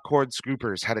popcorn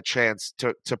scoopers had a chance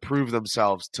to prove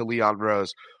themselves to Leon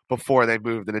Rose before they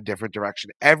moved in a different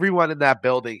direction. Everyone in that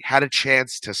building had a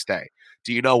chance to stay.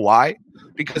 Do you know why?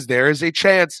 Because there is a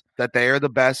chance that they are the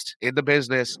best in the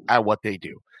business at what they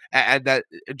do. And that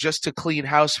just to clean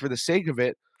house for the sake of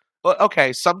it,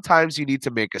 okay, sometimes you need to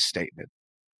make a statement.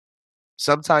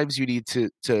 Sometimes you need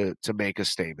to make a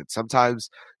statement. Sometimes,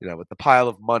 with the pile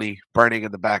of money burning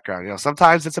in the background,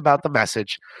 sometimes it's about the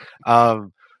message.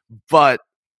 But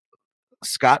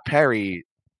Scott Perry,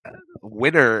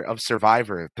 winner of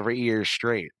Survivor 3 years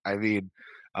straight. I mean,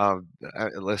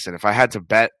 listen, if I had to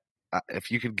bet, if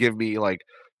you could give me like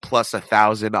plus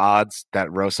 1,000 odds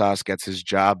that Rosas gets his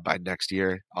job by next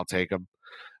year, I'll take him.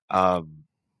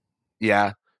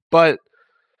 Yeah, but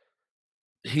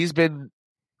he's been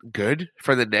good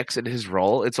for the Knicks in his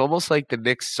role. It's almost like the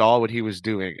Knicks saw what he was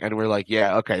doing and we're like,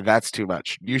 yeah, okay, that's too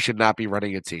much. You should not be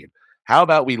running a team. How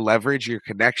about we leverage your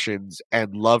connections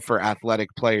and love for athletic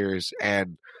players,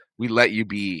 and we let you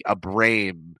be a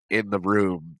brain in the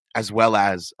room, as well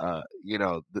as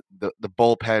the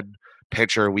bullpen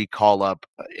pitcher we call up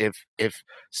if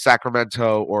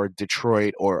Sacramento or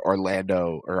Detroit or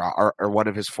Orlando or one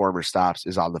of his former stops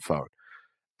is on the phone.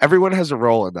 Everyone has a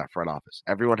role in that front office.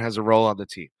 Everyone has a role on the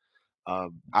team. I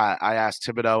asked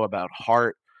Thibodeau about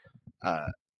I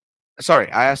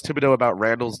asked Thibodeau about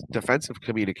Randall's defensive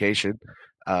communication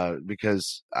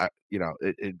because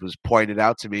it was pointed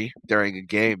out to me during a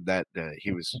game that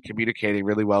he was communicating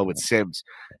really well with Sims,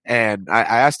 and I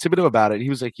asked Thibodeau about it. And he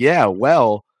was like, "Yeah,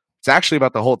 well, it's actually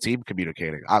about the whole team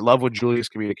communicating. I love when Julius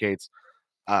communicates."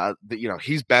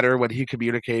 He's better when he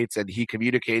communicates, and he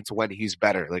communicates when he's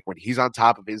better. Like when he's on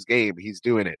top of his game, he's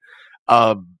doing it.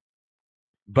 But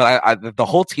the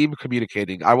whole team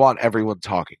communicating, I want everyone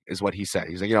talking, is what he said.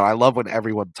 He's like, I love when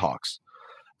everyone talks.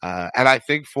 And I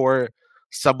think for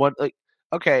someone like,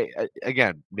 okay,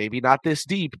 again, maybe not this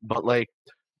deep, but like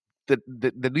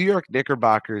the New York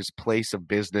Knickerbockers' place of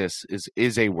business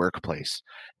is a workplace,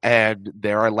 and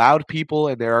there are loud people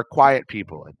and there are quiet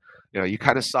people. And you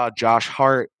kind of saw Josh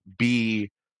Hart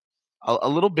be a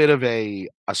little bit of a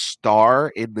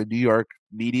star in the New York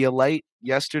media light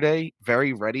yesterday.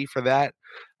 Very ready for that.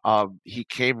 He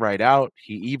came right out.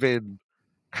 He even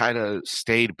kind of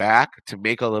stayed back to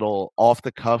make a little off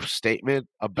the cuff statement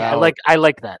about. I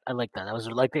like that. That was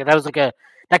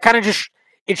that kind of just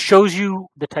it shows you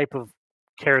the type of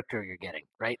character you're getting,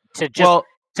 right?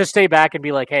 To stay back and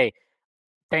be like, hey,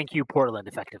 thank you, Portland,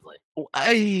 effectively.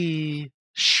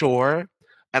 Sure,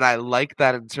 and I like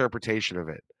that interpretation of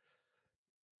it.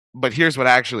 But here's what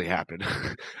actually happened.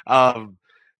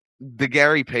 The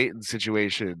Gary Payton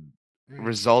situation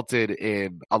resulted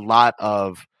in a lot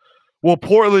of, well,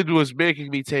 Portland was making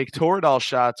me take Toradol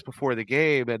shots before the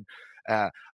game, and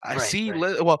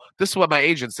well, this is what my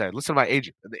agent said. Listen to my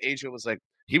agent. And the agent was like,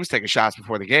 he was taking shots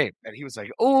before the game, and he was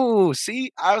like, "Oh,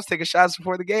 see, I was taking shots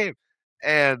before the game,"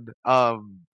 and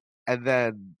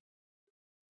then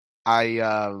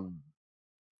I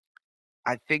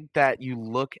think that you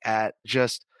look at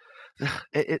just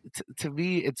to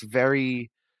me, it's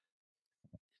very.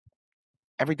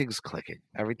 Everything's clicking.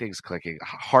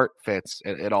 Hart fits.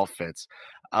 It all fits.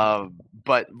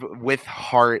 But with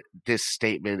Hart, this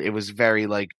statement, it was very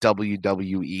like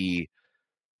WWE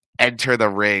enter the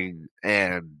ring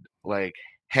and like,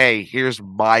 hey, here's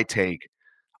my take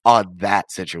on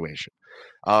that situation.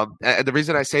 And the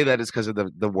reason I say that is because of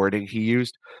the wording he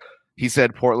used. He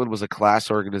said Portland was a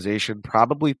class organization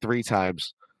probably 3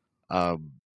 times.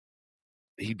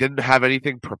 He didn't have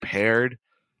anything prepared.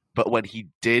 But when he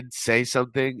did say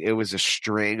something, it was a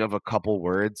string of a couple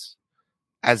words,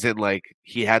 as in like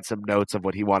he had some notes of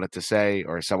what he wanted to say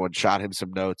or someone shot him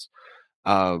some notes.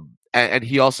 And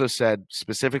he also said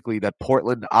specifically that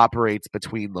Portland operates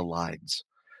between the lines.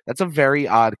 That's a very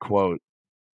odd quote.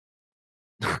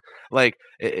 Like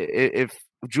if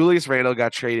Julius Randle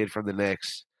got traded from the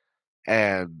Knicks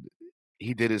and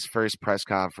he did his first press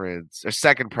conference or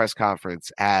second press conference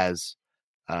as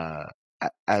a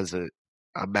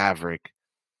Maverick,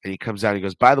 and he comes out and he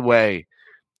goes, by the way,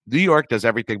 New York does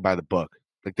everything by the book.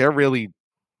 Like they're really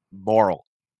moral.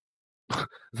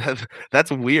 That's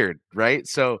weird, right?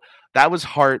 So that was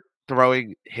Hart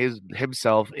throwing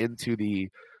himself into the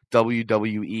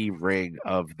WWE ring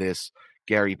of this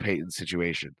Gary Payton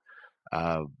situation.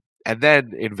 And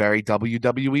then in very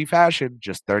WWE fashion,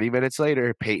 just 30 minutes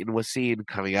later, Payton was seen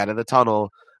coming out of the tunnel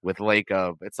with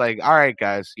Lacob. It's like, all right,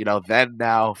 guys, then,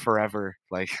 now, forever.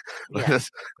 Like, yeah.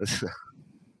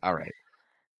 All right.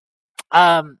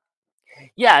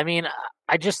 Yeah, I mean,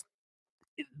 I just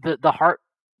the Hart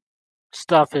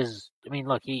stuff is. I mean,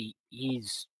 look, he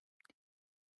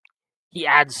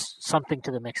adds something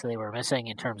to the mix that they were missing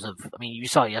in terms of. I mean, you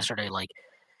saw yesterday, like,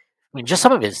 I mean, just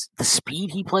some of the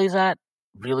speed he plays at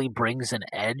really brings an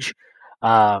edge.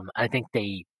 I think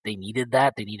they needed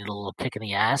that. They needed a little kick in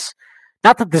the ass.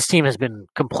 Not that this team has been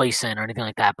complacent or anything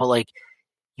like that, but like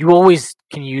you always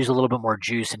can use a little bit more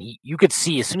juice. And you could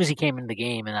see as soon as he came into the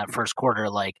game in that first quarter,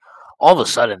 like all of a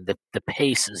sudden the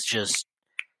pace is just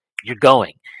you're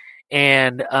going.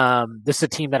 And this is a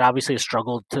team that obviously has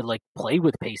struggled to like play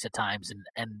with pace at times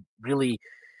and really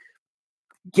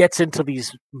gets into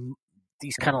these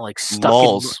kind of like stuck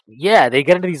lulls. Yeah, they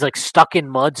get into these like stuck in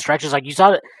mud stretches. Like you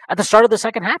saw it at the start of the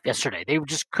second half yesterday. They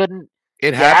just couldn't.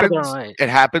 It happens. It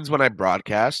happens when I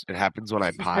broadcast. It happens when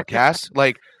I podcast.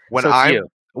 Like when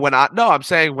I'm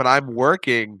saying when I'm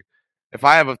working, if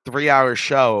I have a 3-hour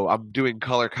show, I'm doing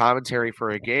color commentary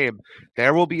for a game.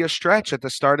 There will be a stretch at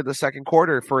the start of the second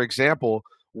quarter, for example,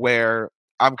 where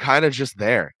I'm kind of just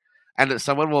there, and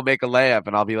someone will make a layup,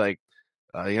 and I'll be like,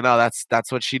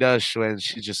 that's what she does when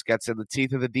she just gets in the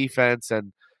teeth of the defense,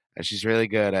 and she's really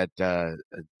good at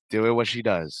doing what she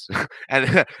does.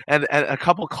 and a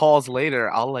couple calls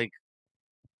later, I'll like,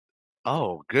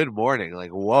 oh, good morning.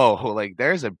 Like, whoa, like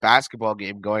there's a basketball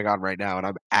game going on right now and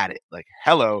I'm at it. Like,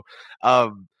 hello.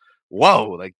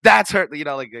 Whoa, like that's hurt,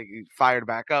 like fired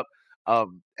back up.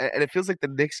 And it feels like the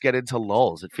Knicks get into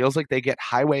lulls. It feels like they get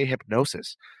highway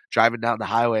hypnosis driving down the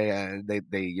highway and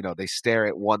they stare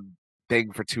at one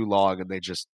thing for too long and they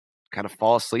just kind of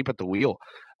fall asleep at the wheel.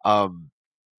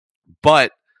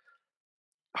 But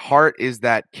Hart is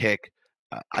that kick.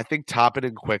 I think Toppin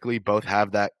and Quickly both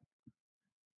have that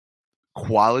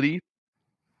quality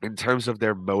in terms of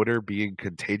their motor being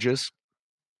contagious.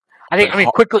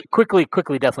 Quickly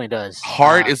definitely does.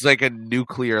 Hart is like a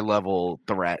nuclear level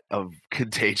threat of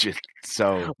contagion.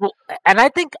 So, well, and I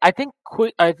think not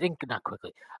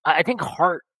Quickly. I think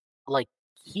Hart, like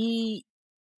he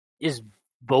is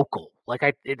vocal.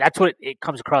 That's what it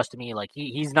comes across to me. Like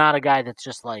he's not a guy that's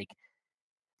just like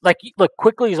look,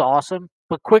 Quickly's awesome,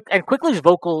 but Quickly's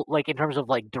vocal like in terms of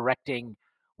like directing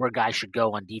where guys should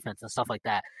go on defense and stuff like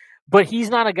that. But he's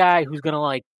not a guy who's gonna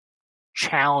like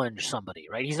challenge somebody,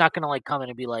 right? He's not gonna like come in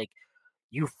and be like,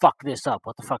 "You fuck this up.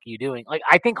 What the fuck are you doing?" Like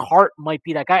I think Hart might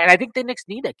be that guy, and I think the Knicks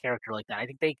need a character like that. I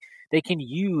think they can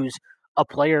use a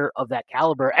player of that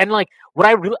caliber. And like what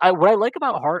I like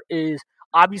about Hart is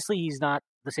obviously he's not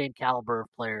the same caliber of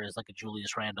player as like a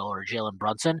Julius Randle or Jalen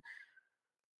Brunson,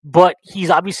 but he's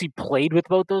obviously played with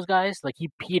both those guys. Like he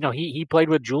played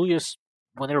with Julius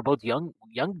when they were both young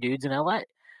dudes in LA,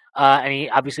 and he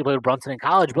obviously played with Brunson in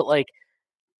college. But like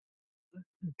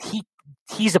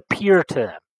he's a peer to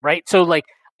them, right? So like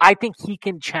I think he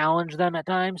can challenge them at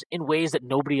times in ways that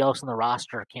nobody else on the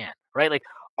roster can, right? Like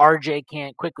RJ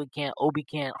can't, Quickly can't, Obi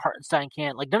can't, Hartenstein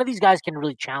can't. Like none of these guys can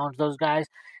really challenge those guys.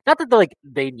 Not that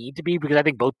they need to be, because I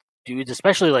think both dudes,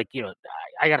 especially like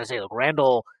I gotta say, like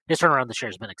Randall, his turnaround this year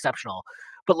has been exceptional.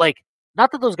 But like,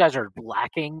 not that those guys are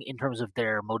lacking in terms of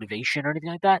their motivation or anything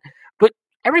like that. But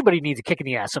everybody needs a kick in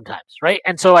the ass sometimes, right?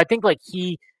 And so I think like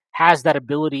he has that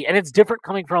ability, and it's different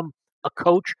coming from a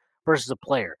coach versus a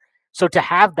player. So to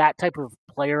have that type of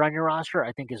player on your roster,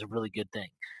 I think is a really good thing.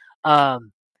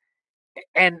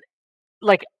 And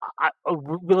like,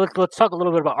 let's talk a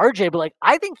little bit about RJ, but like,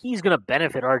 I think he's going to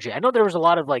benefit RJ. I know there's a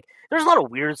lot of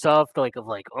weird stuff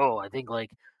oh, I think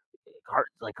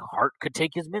Hart could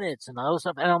take his minutes and all this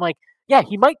stuff. And I'm like, yeah,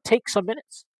 he might take some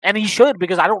minutes, and he should,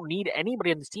 because I don't need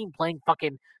anybody on this team playing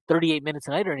fucking 38 minutes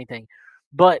a night or anything.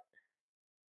 But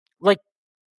like,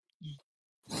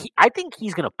 I think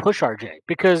he's going to push RJ,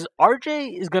 because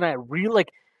RJ is going to really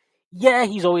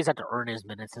he's always had to earn his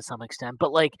minutes to some extent,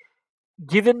 but like,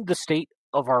 given the state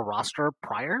of our roster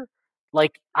prior,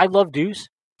 like I love Deuce.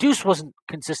 Deuce wasn't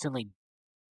consistently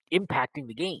impacting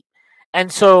the game.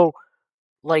 And so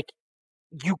like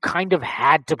you kind of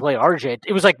had to play RJ.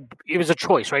 It was a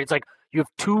choice, right? It's like you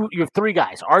have three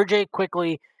guys, RJ,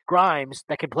 Quickly, Grimes,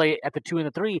 that can play at the 2 and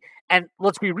the 3. And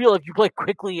let's be real, if you play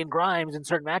Quickly and Grimes in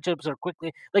certain matchups, or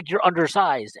Quickly, like you're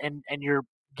undersized and you're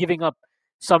giving up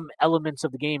some elements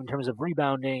of the game in terms of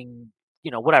rebounding,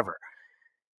 whatever.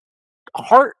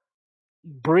 Hart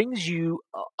brings you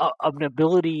an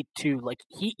ability to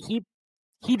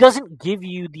he doesn't give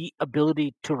you the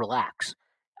ability to relax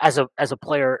as a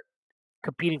player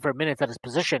competing for minutes at his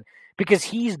position, because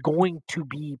he's going to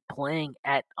be playing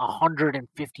at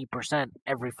 150%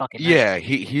 every fucking night. Yeah,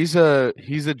 he's a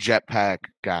jetpack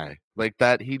guy like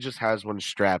that. He just has one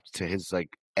strapped to his like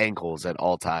ankles at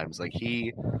all times. Like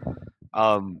he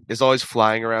is always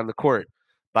flying around the court.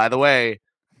 By the way,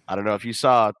 I don't know if you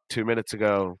saw 2 minutes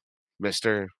ago,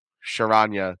 Mr.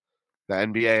 Sharanya, the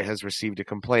NBA has received a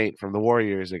complaint from the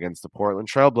Warriors against the Portland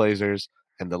Trail Blazers,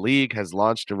 and the league has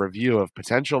launched a review of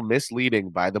potential misleading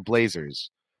by the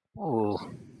Blazers. Ooh.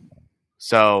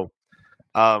 So,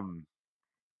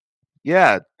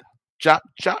 yeah,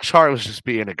 Josh Hart was just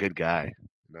being a good guy.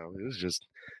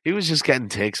 He was just getting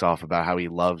takes off about how he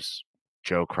loves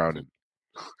Joe Cronin.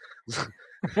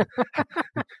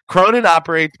 Cronin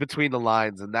operates between the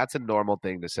lines, and that's a normal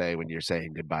thing to say when you're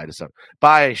saying goodbye to someone.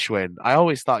 Bye, Schwinn. I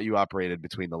always thought you operated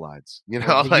between the lines.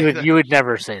 You would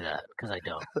never say that, because I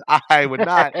don't. I would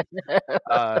not,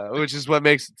 which is what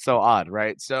makes it so odd,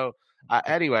 right? So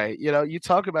anyway, you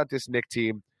talk about this Knick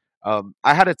team.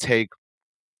 I had a take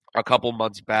a couple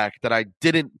months back that I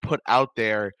didn't put out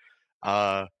there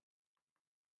because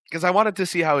I wanted to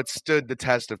see how it stood the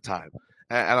test of time.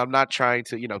 And I'm not trying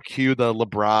to, cue the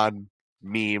LeBron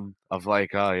meme of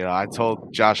like, I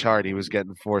told Josh Hart he was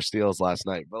getting 4 steals last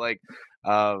night. But like,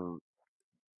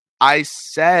 I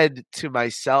said to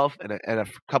myself and a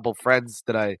couple friends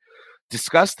that I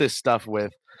discussed this stuff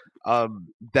with,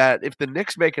 that if the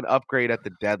Knicks make an upgrade at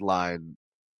the deadline,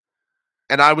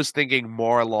 and I was thinking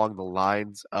more along the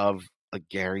lines of a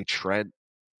Gary Trent,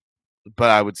 but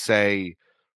I would say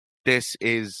this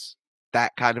is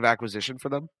that kind of acquisition for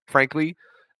them, frankly.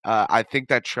 I think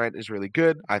that Trent is really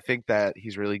good. I think that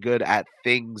he's really good at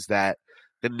things that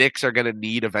the Knicks are going to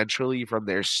need eventually from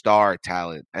their star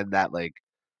talent. And that, like,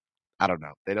 I don't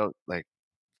know. They don't, like,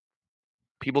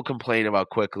 people complain about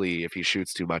Quickly if he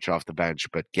shoots too much off the bench,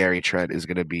 but Gary Trent is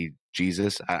going to be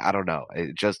Jesus. I don't know.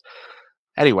 It just,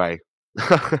 anyway.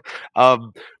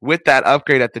 With that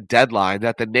upgrade at the deadline,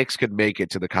 that the Knicks could make it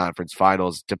to the conference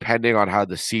finals depending on how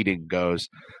the seeding goes.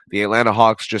 The Atlanta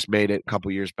Hawks just made it a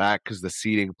couple years back because the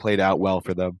seeding played out well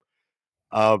for them.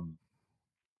 I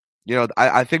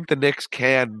think the Knicks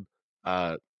can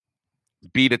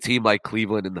beat a team like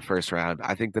Cleveland in the first round.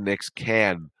 I think the Knicks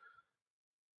can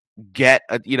get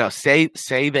say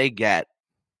they get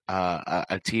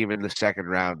a team in the second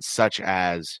round, such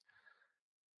as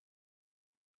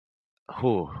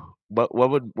what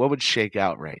would shake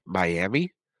out right?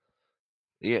 Miami?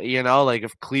 Like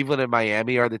if Cleveland and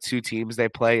Miami are the two teams they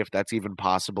play, if that's even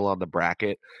possible on the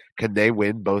bracket, can they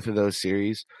win both of those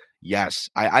series? Yes.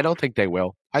 I don't think they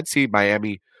will. I'd see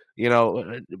Miami,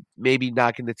 maybe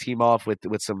knocking the team off with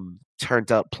some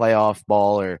turned up playoff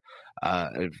ball, or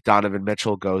if Donovan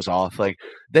Mitchell goes off, like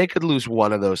they could lose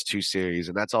one of those two series,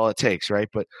 and that's all it takes, right?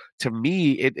 But to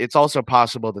me, it's also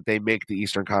possible that they make the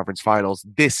Eastern Conference Finals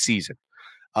this season.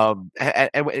 And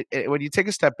when you take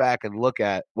a step back and look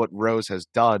at what Rose has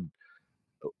done,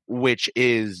 which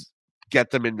is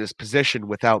get them in this position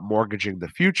without mortgaging the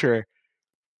future,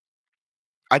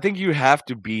 I think you have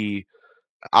to be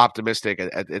optimistic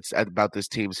about this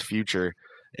team's future,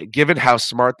 given how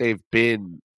smart they've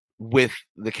been with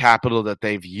the capital that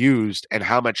they've used and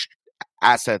how much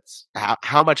asset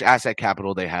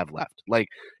capital they have left. Like,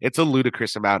 it's a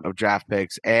ludicrous amount of draft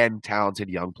picks and talented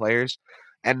young players.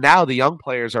 And now the young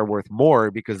players are worth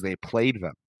more because they played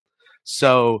them.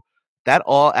 So that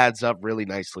all adds up really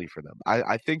nicely for them.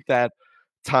 I think that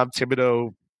Tom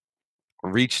Thibodeau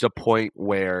reached a point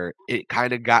where it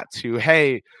kind of got to,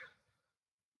 hey,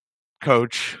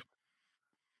 Coach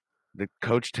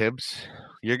Tibbs,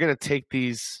 you're going to take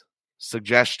these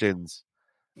suggestions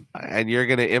and you're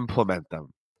going to implement them.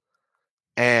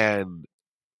 And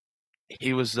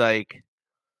he was like,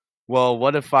 well,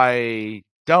 what if I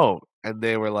don't? And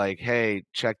they were like, hey,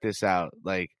 check this out.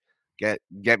 Like, get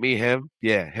me him.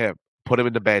 Yeah, him. Put him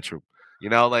in the bedroom.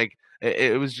 Like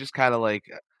it was just kind of like,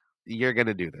 you're going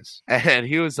to do this. And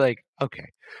he was like, okay.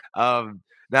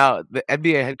 Now the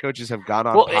NBA head coaches have gone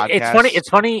on podcasts. It's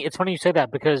funny you say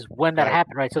that, because when that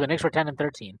happened, right? So the Knicks were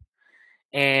 10-13,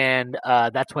 and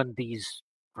that's when these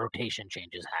rotation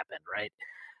changes happened, right?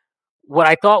 What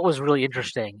I thought was really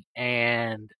interesting,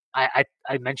 and I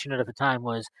mentioned it at the time,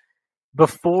 was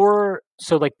before.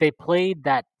 So like they played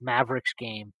that Mavericks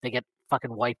game, they get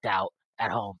fucking wiped out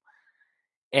at home,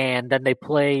 and then they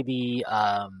play then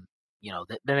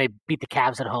they beat the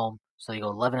Cavs at home, so they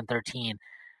go 11-13.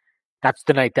 That's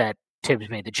the night that Tibbs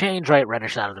made the change, right?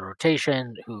 Reddish out of the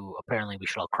rotation, who apparently we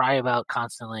should all cry about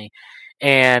constantly.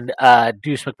 And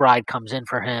Deuce McBride comes in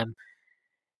for him.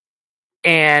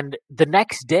 And the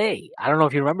next day, I don't know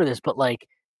if you remember this, but like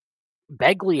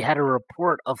Begley had a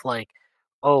report of like,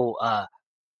 they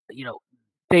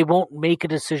won't make a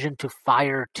decision to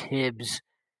fire Tibbs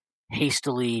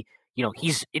hastily.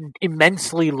 He's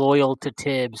immensely loyal to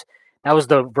Tibbs. That was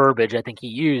the verbiage I think he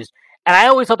used. And I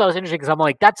always thought that was interesting, because I'm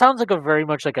like, that sounds like a very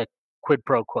much like a quid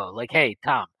pro quo. Like, hey,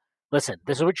 Tom, listen,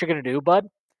 this is what you're going to do, bud.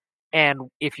 And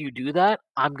if you do that,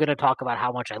 I'm going to talk about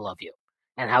how much I love you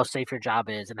and how safe your job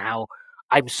is and how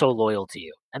I'm so loyal to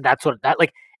you. And that's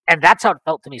and that's how it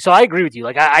felt to me. So I agree with you.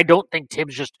 Like, I don't think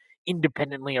Tibbs just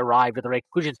independently arrived at the right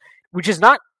conclusions, which is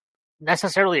not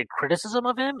necessarily a criticism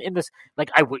of him in this. Like,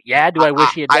 I wish he had done.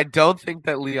 I don't think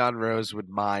that Leon Rose would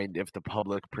mind if the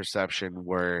public perception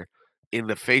were, in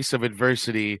the face of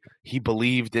adversity, he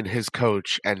believed in his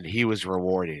coach and he was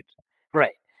rewarded.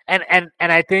 Right. And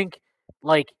I think,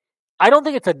 like, I don't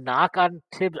think it's a knock on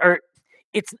Tibbs, or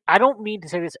I don't mean to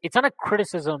say this, it's not a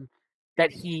criticism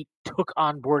that he took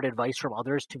on board advice from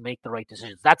others to make the right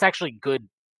decisions. That's actually good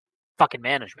fucking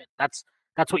management. That's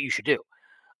what you should do.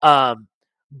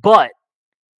 But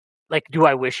like, do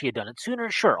I wish he had done it sooner?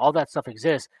 Sure, all that stuff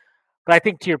exists. But I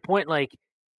think, to your point, like,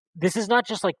 this is not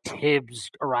just like Tibbs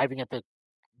arriving at the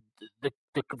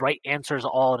right answers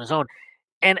all on his own.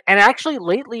 And actually,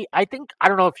 lately, I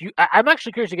don't know if I'm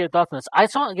actually curious to get your thoughts on this. I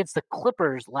saw it against the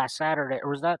Clippers last Saturday, or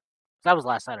was that was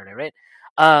last Saturday, right?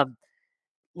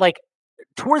 Like,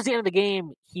 towards the end of the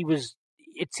game,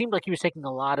 it seemed like he was taking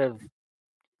a lot of,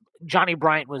 Johnny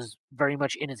Bryant was very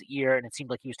much in his ear, and it seemed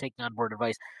like he was taking on board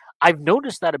advice. I've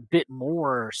noticed that a bit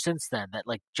more since then, that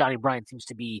like Johnny Bryant seems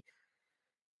to be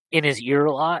in his ear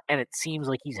a lot, and it seems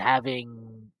like he's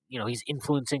having, he's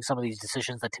influencing some of these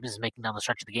decisions that Tibbs is making down the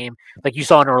stretch of the game. Like you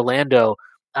saw in Orlando,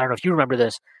 I don't know if you remember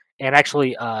this, and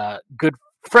actually, good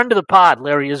friend of the pod,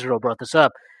 Larry Israel, brought this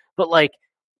up. But like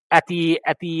at the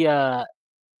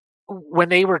when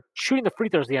they were shooting the free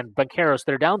throws at the end, Bancheros,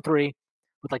 they're down 3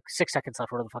 with like 6 seconds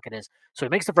left, whatever the fuck it is. So he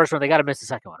makes the first one, they got to miss the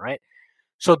second one, right?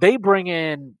 So they bring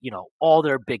in, all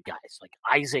their big guys. Like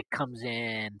Isaac comes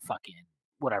in, fucking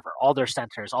whatever, all their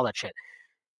centers, all that shit.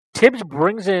 Tibbs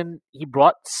he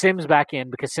brought Sims back in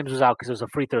because Sims was out because it was a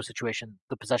free throw situation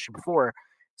the possession before.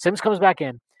 Sims comes back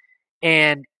in,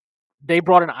 and they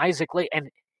brought in Isaac late, and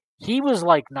he was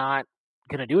like not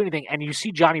going to do anything. And you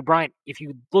see Johnny Bryant, if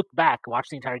you look back, watch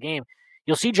the entire game,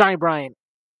 you'll see Johnny Bryant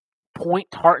point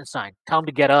to Hartenstein, tell him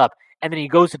to get up, and then he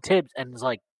goes to Tibbs and is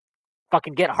like,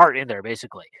 fucking get Hart in there,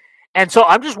 basically. And so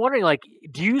I'm just wondering, like,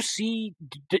 do you see,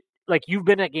 like, you've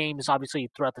been at games, obviously,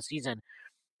 throughout the season.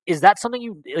 Is that something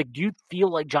you, like, do you feel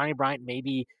like Johnny Bryant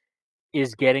maybe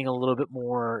is getting a little bit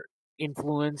more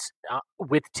influence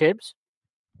with Tibbs?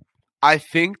 I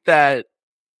think that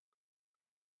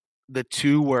the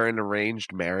two were an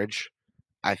arranged marriage.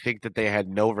 I think that they had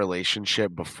no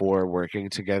relationship before working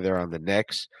together on the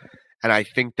Knicks. And I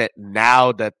think that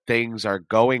now that things are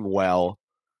going well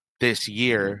this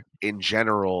year in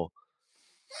general,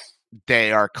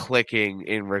 they are clicking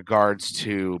in regards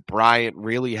to Bryant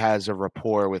really has a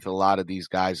rapport with a lot of these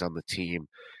guys on the team.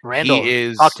 Randall, he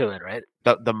is talk to it, right?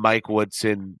 The Mike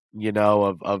Woodson,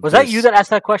 of was that you that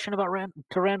asked that question about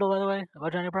Randall, by the way,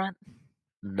 about Johnny Bryant?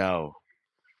 No,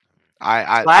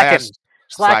 I asked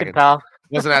slacking, pal.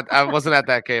 I wasn't at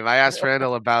that game. I asked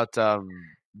Randall about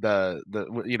the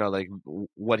like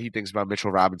what he thinks about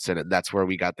Mitchell Robinson, and that's where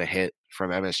we got the hit from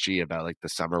MSG about like the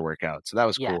summer workout. So that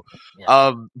was cool.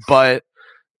 Yeah. But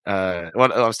I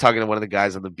was talking to one of the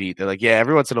guys on the beat. They're like, yeah,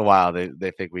 every once in a while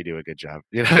they think we do a good job.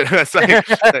 It's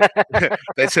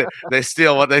like they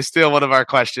steal one of our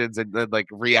questions and then like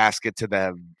re-ask it to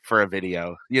them for a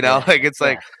video.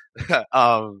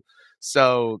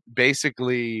 So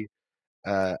basically,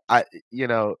 here I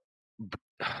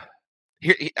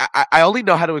only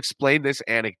know how to explain this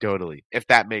anecdotally, if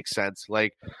that makes sense.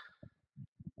 Like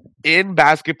in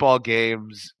basketball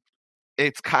games,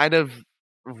 it's kind of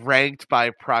ranked by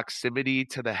proximity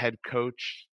to the head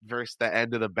coach versus the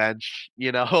end of the bench.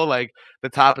 Like the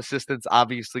top assistant's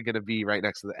obviously going to be right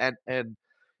next to the end, and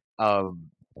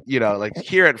like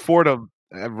here at Fordham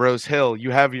and Rose Hill, you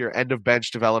have your end of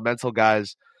bench developmental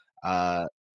guys.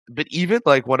 But even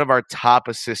like one of our top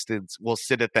assistants will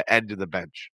sit at the end of the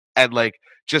bench and like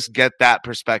just get that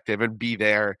perspective and be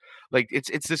there. Like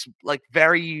it's this like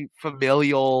very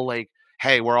familial, like,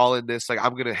 hey, we're all in this. Like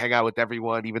I'm gonna hang out with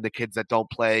everyone, even the kids that don't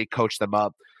play, coach them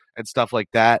up and stuff like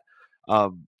that.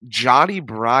 Johnny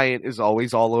Bryant is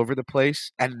always all over the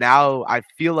place, and now I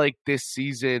feel like this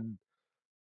season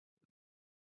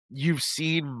you've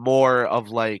seen more of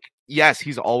like, yes,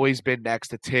 he's always been next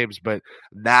to Tibbs, but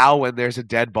now when there's a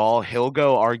dead ball, he'll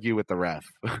go argue with the ref.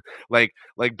 like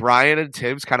Brian and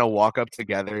Tibbs kind of walk up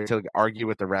together to argue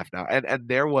with the ref now. And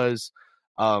there was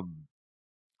a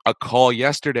call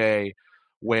yesterday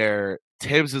where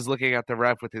Tibbs is looking at the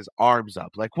ref with his arms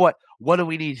up, like, what do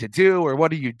we need to do, or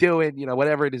what are you doing?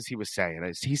 Whatever it is he was saying.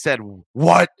 He said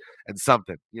what and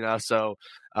something, so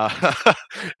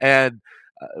and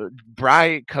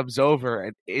Bryant comes over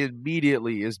and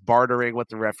immediately is bartering with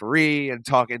the referee and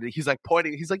talking. He's like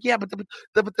pointing. He's like, yeah, but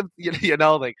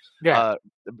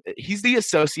he's the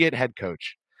associate head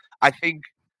coach. I think,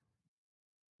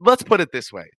 let's put it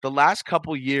this way. The last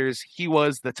couple years, he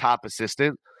was the top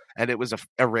assistant and it was a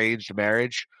arranged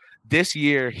marriage. This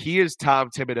year, he is Tom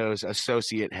Thibodeau's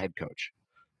associate head coach.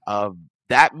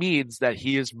 That means that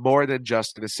he is more than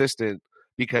just an assistant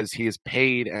because he is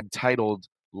paid and titled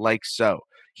like so.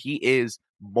 He is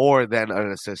more than an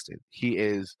assistant. He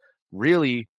is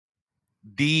really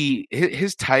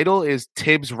his title is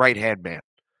Tibbs' right-hand man.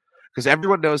 Because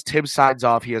everyone knows Tibbs signs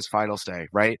off, he has final say,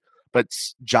 right? But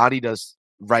Johnny does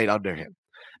right under him.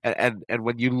 And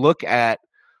when you look at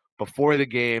before the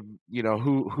game,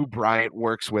 who Bryant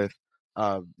works with,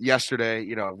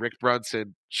 yesterday, Rick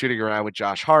Brunson shooting around with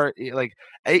Josh Hart. Like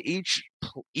each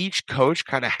coach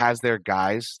kind of has their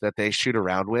guys that they shoot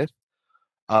around with.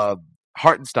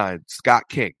 Hartenstein, Scott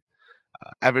King,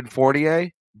 Evan Fournier,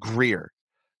 Greer,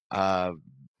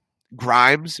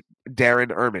 Grimes,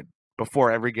 Darren Erman. Before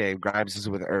every game, Grimes is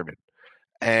with Erman.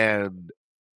 And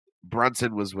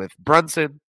Brunson was with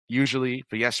Brunson, usually.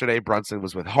 But yesterday, Brunson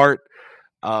was with Hart.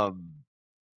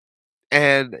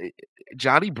 And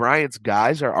Johnny Bryant's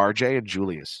guys are RJ and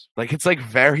Julius. Like it's like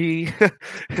very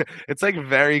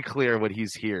clear what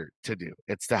he's here to do.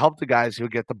 It's to help the guys who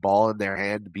get the ball in their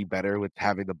hand to be better with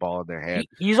having the ball in their hand.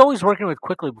 He's always working with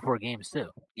quickly before games too.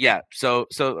 Yeah. So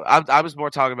I was more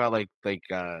talking about like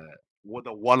with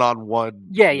a one-on-one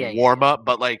warm up,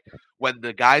 but like when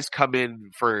the guys come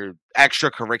in for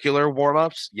extracurricular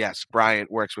warm-ups, yes, Bryant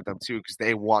works with them too because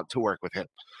they want to work with him.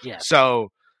 Yeah. So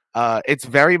it's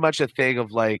very much a thing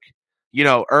of like,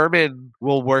 Erman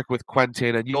will work with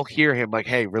Quentin and you'll hear him like,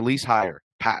 hey, release higher,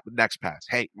 next pass.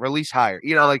 Hey, release higher.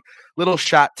 Like little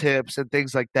shot tips and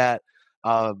things like that.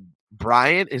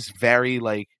 Bryant is very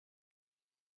like,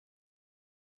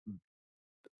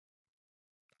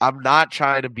 I'm not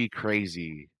trying to be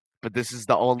crazy, but this is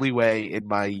the only way in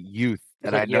my youth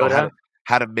that I know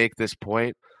how to make this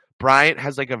point. Bryant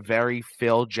has like a very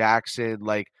Phil Jackson,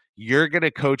 like you're going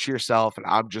to coach yourself and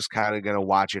I'm just kind of going to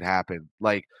watch it happen.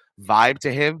 Like vibe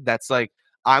to him. That's like,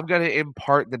 I'm going to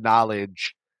impart the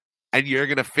knowledge and you're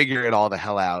going to figure it all the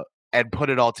hell out and put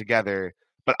it all together.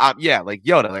 But like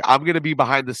Yoda, like I'm going to be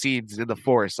behind the scenes in the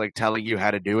force, like telling you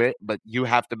how to do it, but you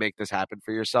have to make this happen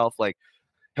for yourself. Like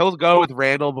he'll go with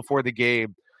Randall before the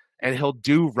game and he'll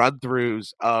do run throughs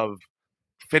of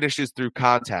finishes through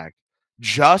contact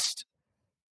just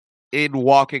in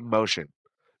walking motion,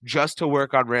 just to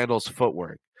work on Randall's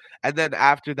footwork. And then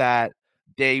after that,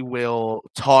 they will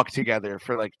talk together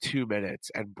for like 2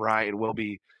 minutes and Brian will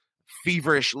be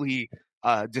feverishly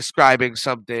describing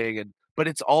something, but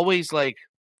it's always like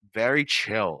very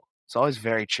chill. It's always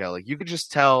very chill. Like you can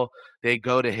just tell they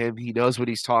go to him. He knows what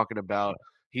he's talking about.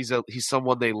 He's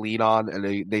someone they lean on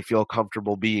and they feel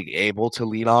comfortable being able to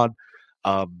lean on.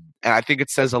 And I think it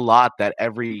says a lot that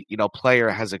every player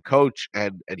has a coach,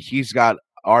 and he's got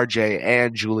RJ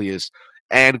and Julius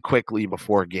and Quickly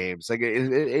before games. Like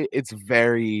it's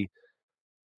very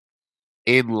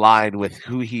in line with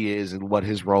who he is and what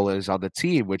his role is on the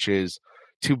team, which is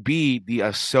to be the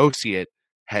associate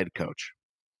head coach.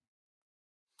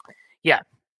 Yeah.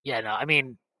 No, I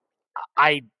mean,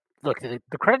 I look, the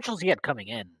credentials he had coming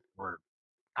in were,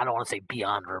 I don't want to say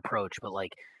beyond reproach, but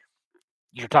like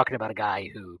you're talking about a guy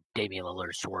who Damian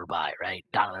Lillard swore by, right?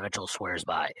 Donovan Mitchell swears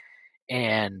by,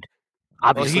 and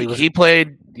obviously he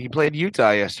played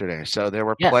Utah yesterday, so there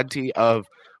were plenty of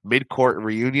mid-court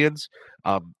reunions.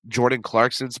 Jordan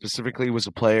Clarkson specifically was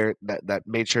a player that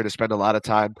made sure to spend a lot of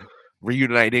time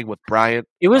reuniting with Bryant.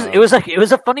 It was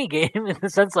a funny game in the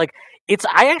sense like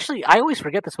I always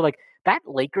forget this, but like that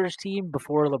Lakers team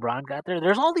before LeBron got there,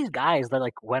 there's all these guys that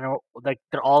like went like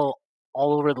they're all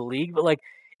over the league, but like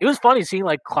it was funny seeing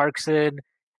like Clarkson,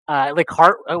 like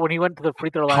Hart when he went to the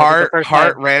free throw line.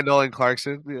 Hart, Randall, and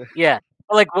Clarkson. Yeah.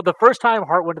 Like the first time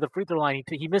Hart went to the free throw line,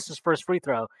 he missed his first free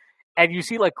throw. And you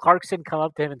see like Clarkson come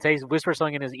up to him and whisper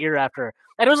something in his ear after,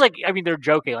 and it was like, I mean, they're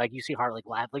joking. Like you see Hart like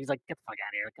laugh, like he's like, "Get the fuck out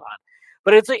of here, come on!"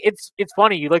 But it's like it's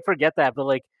funny. You like forget that, but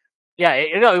like, yeah,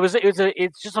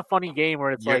 it's just a funny game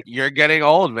where it's like you're getting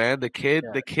old, man. The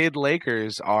kid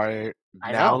Lakers are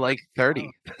now like 30.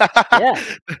 Yeah,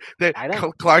 I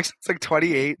know. Clarkson's like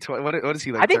 28. What is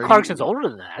he like? I think 30? Clarkson's older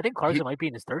than that. I think Clarkson might be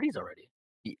in his 30s already.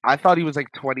 I thought he was like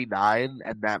 29,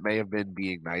 and that may have been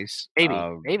being nice.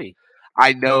 Maybe.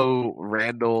 I know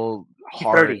Randall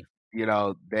Hart. 30.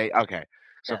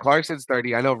 So Clarkson's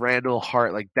 30. I know Randall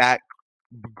Hart, like that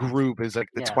group is like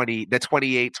the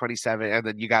 28, 27, and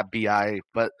then you got BI.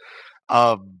 But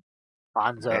Lonzo,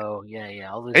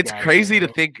 all those it's guys, crazy to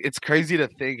think. It's crazy to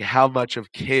think how much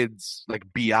of kids like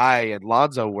BI and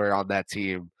Lonzo were on that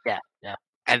team. Yeah.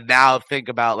 And now think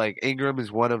about like Ingram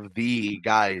is one of the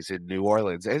guys in New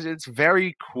Orleans. It's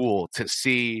very cool to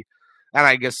see. And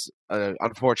I guess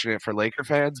unfortunate for Laker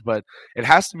fans, but it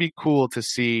has to be cool to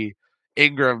see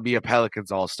Ingram be a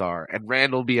Pelicans All-Star and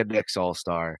Randall be a Knicks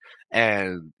All-Star,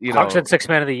 and Clarkson 6th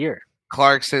Man of the Year.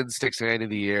 Clarkson's 6th Man of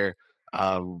the Year.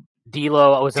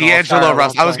 D'Lo was D'Angelo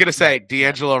Russell. I was gonna say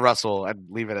D'Angelo Russell and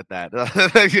leave it at that.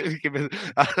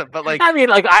 But like, I mean,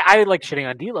 like I like shitting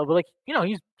on D'Lo, but like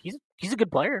he's a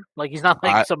good player. Like he's not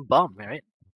like some bum, right?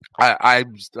 I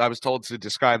was told to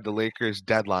describe the Lakers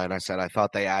deadline. I said I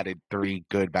thought they added 3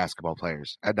 good basketball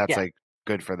players, and that's like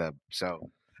good for them. So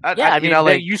I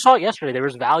mean, you saw it yesterday. There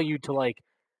was value to like,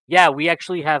 we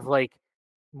actually have like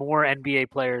more NBA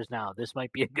players now. This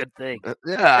might be a good thing.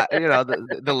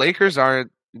 The Lakers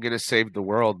aren't going to save the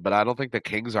world, but I don't think the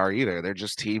Kings are either. They're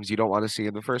just teams you don't want to see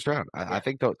in the first round. I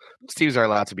think those teams are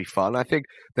allowed to be fun. I think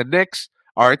the Knicks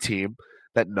are a team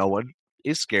that no one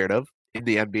is scared of in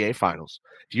the NBA Finals.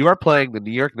 If you are playing the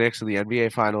New York Knicks in the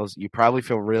NBA Finals, you probably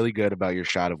feel really good about your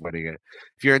shot of winning it.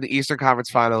 If you're in the Eastern Conference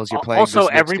Finals, you're playing. Also,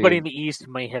 everybody in the East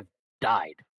may have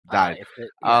died.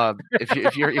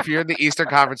 If you're in the Eastern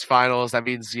Conference Finals, that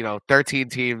means 13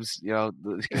 teams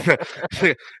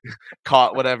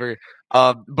caught whatever.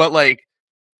 But like,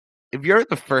 if you're in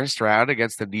the first round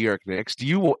against the New York Knicks,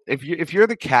 if you're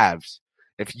the Cavs,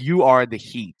 if you are the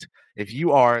Heat, if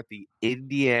you are the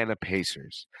Indiana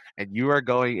Pacers, and you are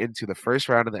going into the first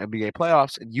round of the NBA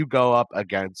playoffs, and you go up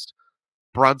against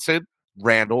Brunson,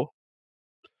 Randall,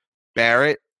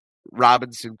 Barrett,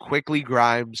 Robinson, Quickly,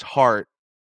 Grimes,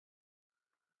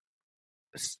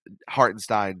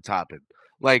 Hartenstein, Toppin,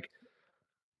 like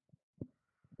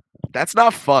that's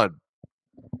not fun.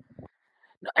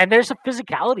 And there's a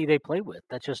physicality they play with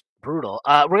that's just brutal.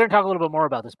 We're going to talk a little bit more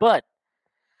about this, but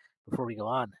before we go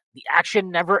on, the action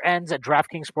never ends at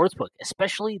DraftKings Sportsbook,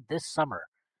 especially this summer.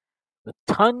 With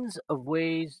tons of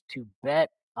ways to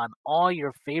bet on all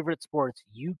your favorite sports,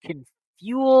 you can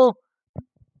fuel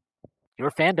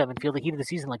your fandom and feel the heat of the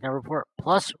season like never before.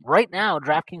 Plus, right now,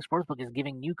 DraftKings Sportsbook is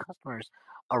giving new customers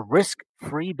a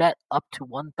risk-free bet up to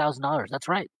 $1,000. That's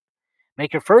right.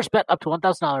 Make your first bet up to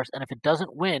 $1,000, and if it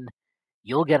doesn't win,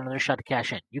 you'll get another shot to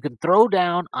cash in. You can throw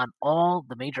down on all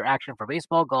the major action for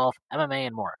baseball, golf, MMA,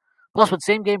 and more. Plus, with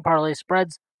same-game parlays,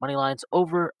 spreads, money lines,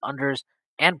 over, unders,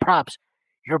 and props,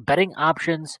 your betting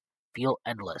options feel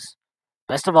endless.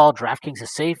 Best of all, DraftKings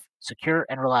is safe, secure,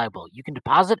 and reliable. You can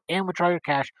deposit and withdraw your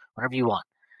cash whenever you want.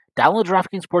 Download the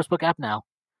DraftKings Sportsbook app now.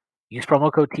 Use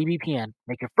promo code TBPN.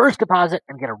 Make your first deposit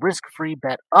and get a risk-free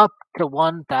bet up to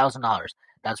 $1,000.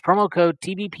 That's promo code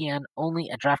TBPN only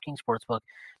at DraftKings Sportsbook.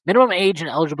 Minimum age and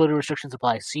eligibility restrictions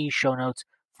apply. See show notes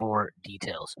for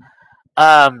details.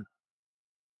 I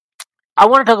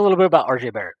want to talk a little bit about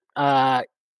RJ Barrett.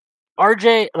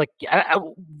 RJ,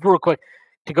 real quick,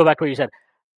 to go back to what you said.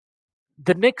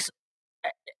 The Knicks,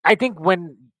 I think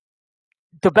when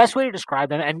the best way to describe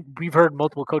them, and we've heard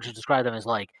multiple coaches describe them as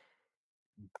like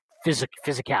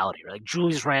physicality. Right? Like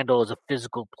Julius Randle is a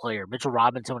physical player. Mitchell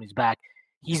Robinson, when he's back,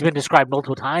 he's been described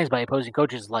multiple times by opposing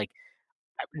coaches like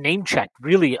name checked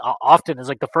really often as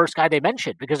like the first guy they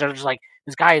mentioned because they're just like,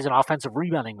 this guy is an offensive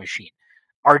rebounding machine.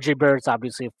 RJ Barrett's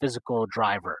obviously a physical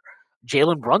driver.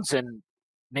 Jalen Brunson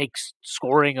makes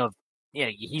scoring of,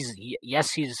 he's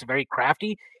very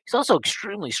crafty. He's also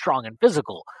extremely strong and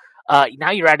physical. Now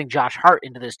you're adding Josh Hart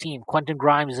into this team. Quentin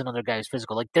Grimes is another guy who's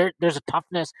physical. Like there's a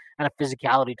toughness and a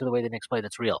physicality to the way the Knicks play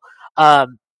that's real. I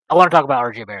want to talk about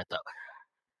RJ Barrett though.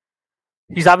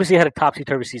 He's obviously had a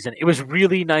topsy-turvy season. It was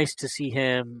really nice to see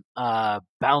him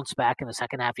bounce back in the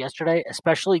second half yesterday,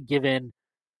 especially given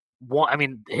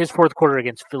his fourth quarter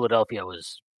against Philadelphia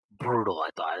was brutal,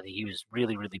 I thought. I think he was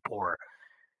really, really poor.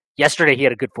 Yesterday, he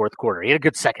had a good fourth quarter. He had a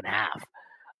good second half.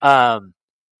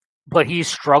 But he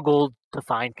struggled to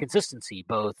find consistency,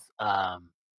 both,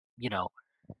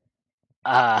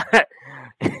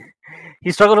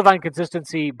 he struggled to find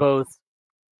consistency both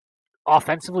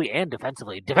offensively and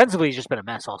defensively. Defensively, he's just been a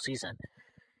mess all season.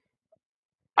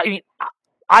 I mean,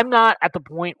 I'm not at the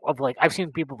point of like, I've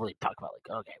seen people really talk about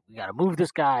like, okay, we got to move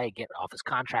this guy, get off his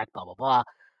contract, blah, blah, blah.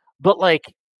 But like,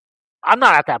 I'm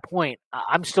not at that point.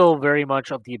 I'm still very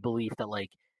much of the belief that like,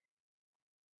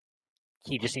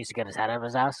 he just needs to get his head out of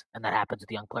his ass, and that happens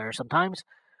with young players sometimes.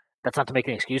 That's not to make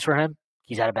an excuse for him.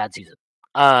 He's had a bad season.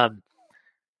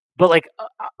 But like,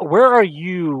 where are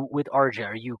you with RJ?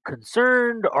 Are you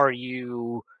concerned? Are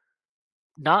you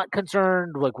not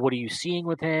concerned? Like, what are you seeing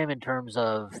with him in terms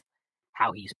of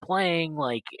how he's playing?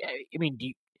 Like, I mean,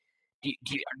 do you,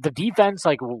 the defense?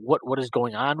 Like, what is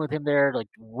going on with him there? Like,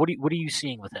 what are you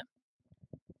seeing with him?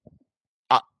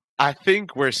 I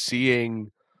think we're seeing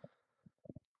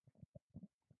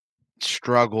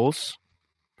struggles.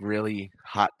 Really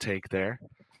hot take there.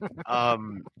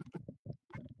 I'm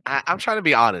trying to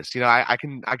be honest. I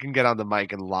can get on the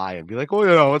mic and lie and be like,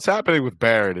 oh, what's happening with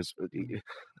Barrett is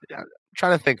I'm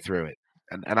trying to think through it.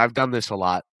 And I've done this a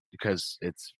lot because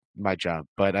it's my job.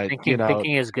 But thinking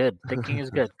is good. Thinking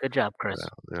is good. Good job, Kris.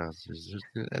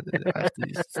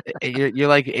 You're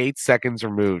like 8 seconds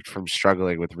removed from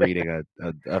struggling with reading a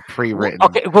pre-written.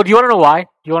 Okay. Well, do you want to know why?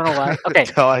 Okay.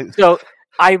 So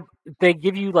they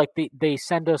give you like they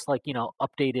send us like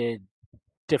updated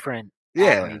different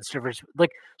servers.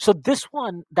 Like, so this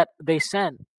one that they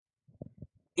sent,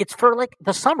 it's for like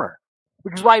the summer,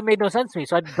 which is why it made no sense to me.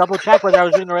 So I had to double check whether I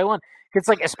was doing the right one. It's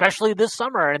like, especially this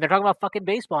summer, and they're talking about fucking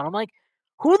baseball. And I'm like,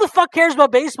 who the fuck cares about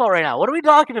baseball right now? What are we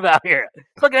talking about here?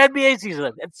 It's like an NBA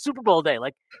season. It's Super Bowl day.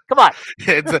 Like, come on.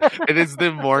 It is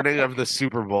the morning of the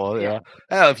Super Bowl. Yeah.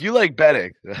 Hell, if you like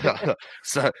betting,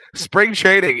 so spring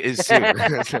trading is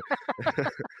soon. So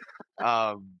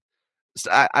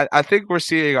I think we're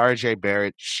seeing RJ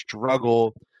Barrett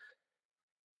struggle,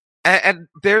 and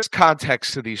there's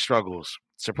context to these struggles.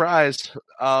 Surprise.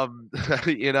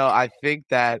 I think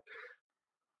that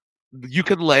you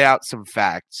can lay out some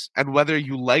facts, and whether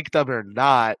you like them or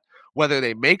not, whether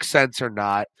they make sense or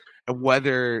not, and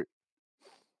whether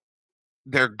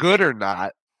they're good or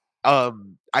not, I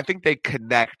think they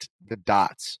connect the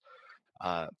dots.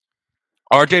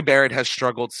 RJ Barrett has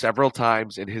struggled several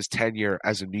times in his tenure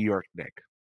as a New York Knick.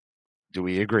 Do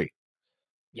we agree?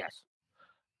 Yes.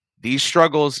 These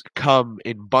struggles come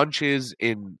in bunches,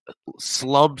 in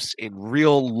slumps, in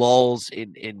real lulls,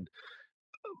 in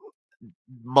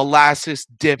molasses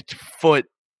dipped foot,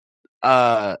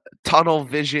 tunnel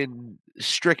vision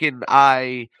stricken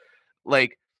eye,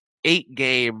 like 8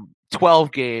 game,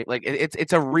 12 game, like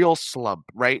it's a real slump,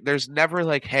 right? There's never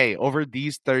like, hey, over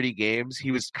these 30 games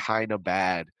he was kind of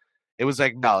bad. It was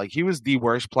like, no, like he was the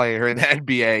worst player in the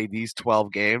NBA these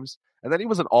 12 games, and then he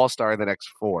was an all-star the next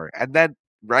 4, and then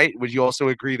right? Would you also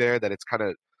agree there that it's kind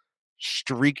of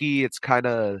streaky? It's kind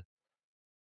of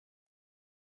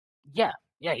Yeah,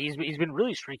 he's been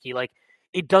really streaky. Like,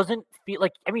 it doesn't feel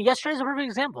like. I mean, yesterday's a perfect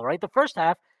example, right? The first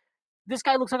half, this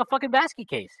guy looks like a fucking basket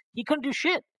case. He couldn't do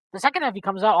shit. The second half, he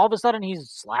comes out, all of a sudden, he's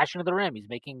slashing to the rim. He's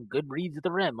making good reads at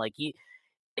the rim. Like,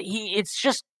 it's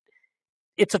just,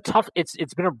 it's a tough.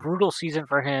 It's been a brutal season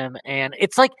for him, and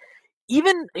it's like,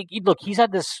 even look, he's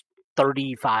had this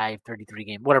 35, 33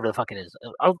 game, whatever the fuck it is,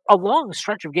 a long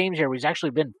stretch of games here where he's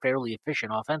actually been fairly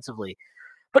efficient offensively.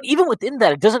 But even within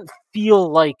that, it doesn't feel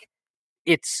like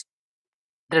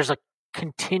there's a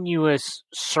continuous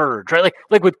surge, right?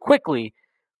 Like with quickly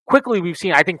we've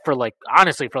seen, I think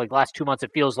honestly for the last 2 months,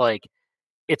 it feels like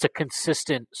it's a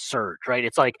consistent surge, right?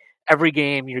 It's like every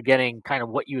game you're getting kind of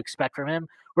what you expect from him.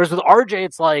 Whereas with RJ,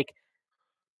 it's like,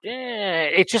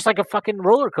 it's just like a fucking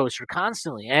roller coaster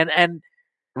constantly. And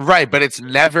right, but it's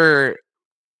never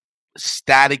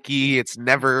staticky. It's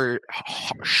never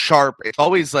sharp. It's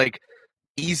always like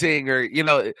easing, or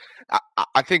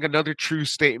I think another true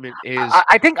statement is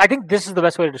I think this is the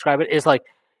best way to describe it, is like,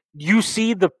 you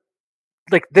see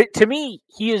to me,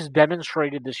 he has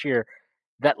demonstrated this year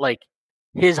that like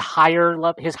his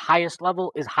highest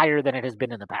level is higher than it has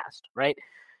been in the past, right?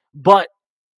 But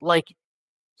like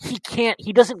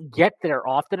he doesn't get there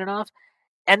often enough.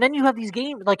 And then you have these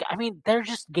games, like, I mean, they're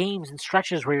just games and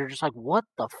stretches where you're just like, what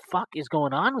the fuck is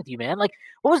going on with you, man? Like,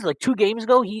 what was it, like 2 games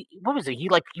ago? He was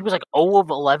like 0 of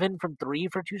 11 from 3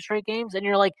 for 2 straight games. And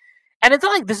you're like, and it's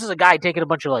not like this is a guy taking a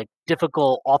bunch of like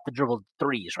difficult off the dribble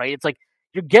threes, right? It's like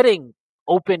you're getting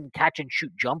open catch and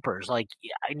shoot jumpers. Like,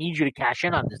 I need you to cash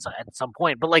in on this at some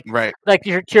point. But like, right. Like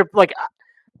you're like,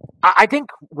 I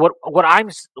think what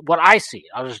I see,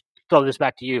 I'll just throw this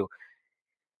back to you.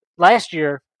 Last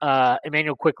year,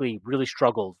 Emmanuel Quickly really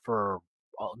struggled for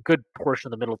a good portion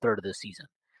of the middle third of this season.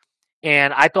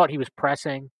 And I thought he was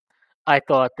pressing. I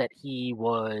thought that he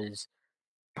was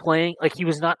playing, like, he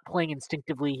was not playing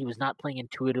instinctively. He was not playing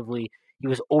intuitively. He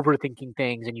was overthinking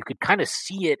things, and you could kind of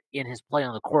see it in his play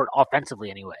on the court, offensively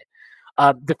anyway.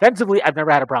 Defensively, I've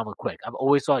never had a problem with Quick. I've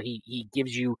always thought he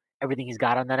gives you everything he's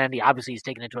got on that end. He's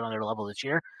taken it to another level this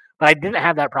year. But I didn't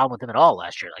have that problem with him at all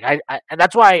last year. Like, and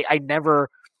that's why I never,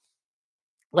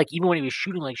 like, even when he was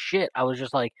shooting like shit, I was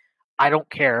just like, I don't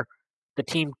care. The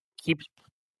team keeps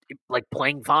like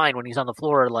playing fine when he's on the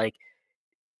floor. Like,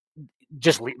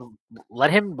 just let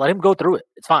him go through it.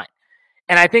 It's fine.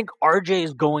 And I think RJ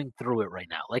is going through it right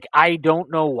now. Like, I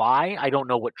don't know why. I don't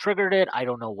know what triggered it. I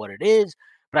don't know what it is.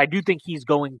 But I do think he's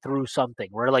going through something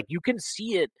where, like, you can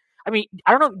see it. I mean,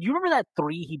 I don't know. Do you remember that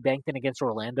 3 he banked in against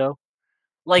Orlando?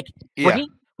 Like,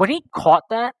 when he caught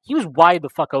that, he was wide the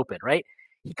fuck open, right?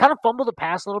 He kind of fumbled the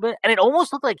pass a little bit, and it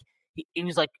almost looked like he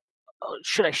was like, oh,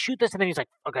 should I shoot this? And then he's like,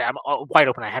 okay, I'm wide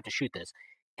open. I have to shoot this.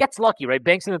 Gets lucky, right?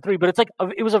 Banks in the 3, but it's like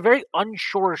it was a very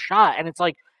unsure shot, and it's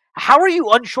like, how are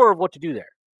you unsure of what to do there,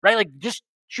 right? Like, just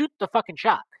shoot the fucking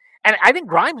shot. And I think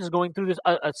Grimes is going through this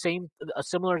a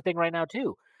similar thing right now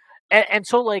too. And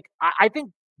so, like, I think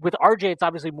with RJ, it's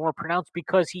obviously more pronounced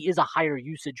because he is a higher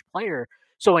usage player.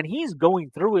 So when he's going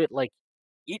through it, like,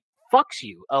 it fucks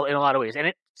you in a lot of ways, and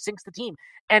it sinks the team.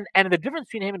 And the difference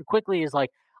between him and Quickly is, like,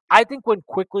 I think when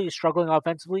Quickly is struggling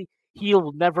offensively,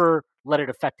 he'll never let it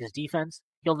affect his defense.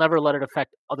 He'll never let it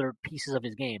affect other pieces of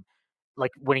his game, like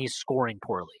when he's scoring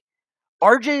poorly.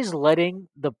 RJ's letting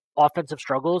the offensive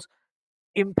struggles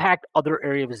impact other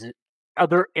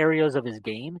areas of his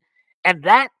game, and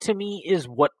that to me is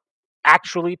what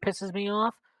actually pisses me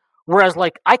off. Whereas,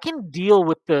 like, I can deal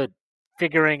with the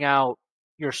figuring out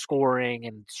your scoring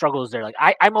and struggles there. Like,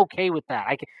 I'm okay with that.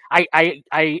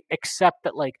 I accept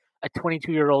that, like, a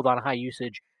 22-year-old on high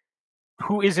usage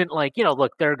who isn't, like,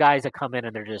 look, there are guys that come in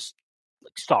and they're just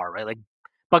like star, right? Like,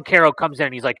 Banchero comes in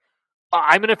and he's like,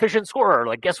 I'm an efficient scorer.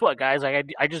 Like, guess what, guys? Like,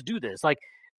 I just do this. Like,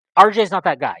 RJ's not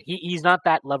that guy. He's not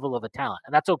that level of a talent,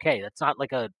 and that's okay. That's not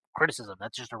like a criticism.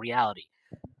 That's just a reality.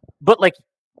 But, like,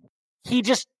 he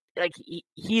just, like,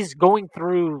 he's going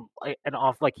through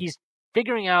like, he's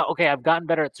figuring out, okay, I've gotten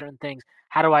better at certain things.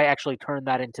 How do I actually turn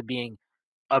that into being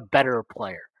a better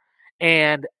player?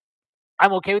 And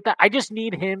I'm okay with that. I just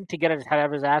need him to get his head out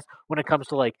of his ass when it comes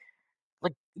to, like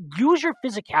use your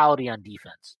physicality on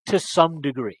defense to some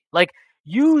degree. Like,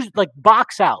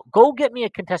 box out. Go get me a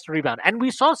contested rebound. And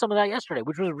we saw some of that yesterday,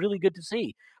 which was really good to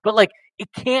see. But, like, it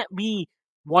can't be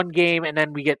one game and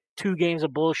then we get 2 games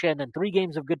of bullshit and then 3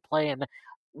 games of good play. And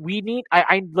we need,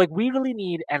 we really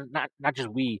need, and not just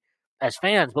we as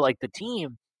fans, but, like, the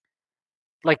team,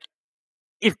 like,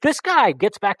 if this guy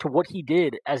gets back to what he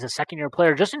did as a second-year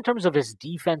player, just in terms of his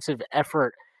defensive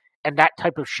effort and that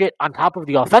type of shit on top of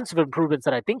the offensive improvements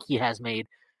that I think he has made,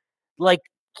 like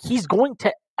he's going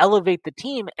to elevate the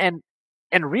team and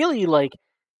really like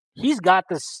he's got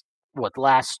this the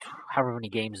last however many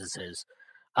games this is.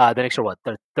 The Knicks are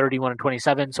they're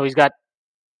 31-27, so he's got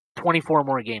 24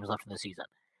 more games left in the season.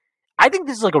 I think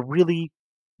this is like a really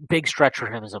big stretch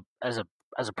for him as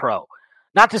a pro.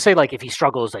 Not to say like if he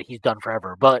struggles like he's done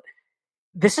forever, but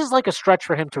this is like a stretch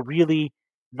for him to really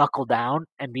knuckle down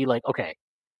and be like, okay,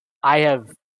 I have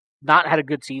not had a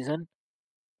good season.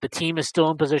 The team is still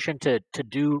in position to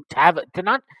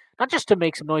not just to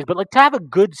make some noise, but like to have a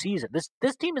good season.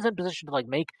 This team is in position to like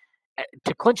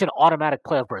to clinch an automatic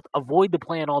playoff berth, avoid the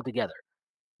play-in altogether.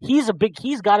 He's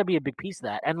got to be a big piece of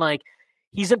that, and like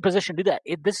he's in position to do that.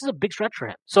 This is a big stretch for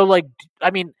him. So like,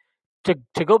 I mean,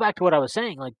 to go back to what I was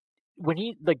saying, like when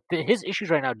his issues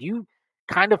right now, do you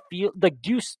kind of feel like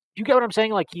do you get what I'm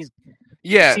saying? Like seems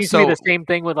to be the same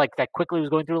thing with like that Quickly was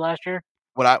going through last year.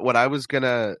 What I was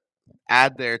gonna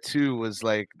add there too was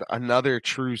like another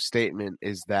true statement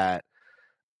is that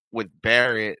with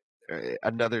Barrett,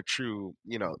 another true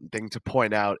thing to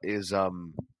point out is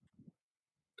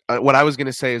what I was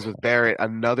gonna say is with Barrett,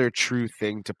 another true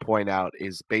thing to point out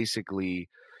is basically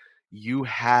you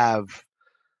have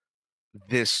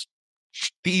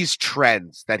these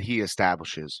trends that he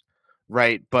establishes,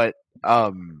 right? But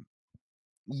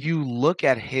you look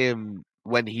at him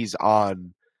when he's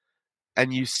on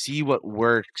and you see what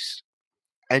works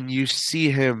and you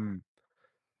see him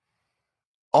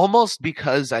almost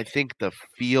because I think the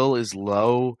feel is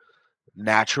low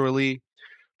naturally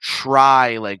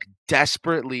try like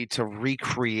desperately to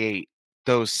recreate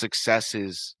those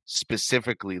successes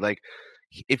specifically. Like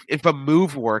if a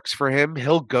move works for him,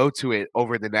 he'll go to it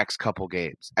over the next couple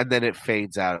games and then it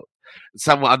fades out.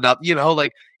 Someone up,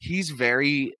 like he's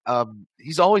very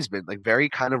he's always been like very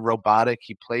kind of robotic.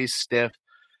 He plays stiff.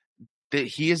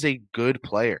 He is a good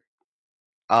player.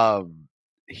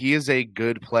 He is a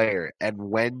good player, and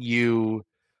when you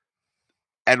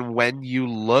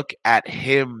look at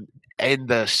him in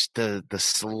the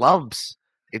slumps,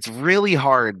 it's really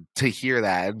hard to hear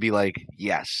that and be like,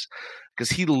 yes,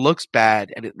 because he looks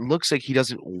bad, and it looks like he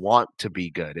doesn't want to be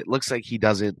good. It looks like he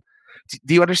doesn't.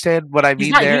 Do you understand what I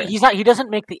mean there? He's not. He doesn't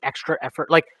make the extra effort.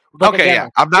 Like okay, again, yeah.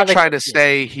 I'm not trying to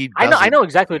say he doesn't. I know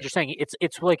exactly what you're saying.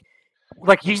 It's like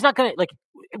he's not gonna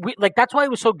that's why it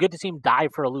was so good to see him dive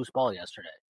for a loose ball yesterday.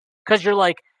 Because you're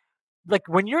like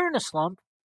when you're in a slump,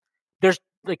 there's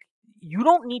like you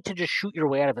don't need to just shoot your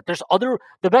way out of it. There's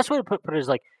the best way to put it is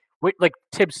like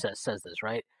Tibbs says this,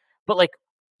 right? But like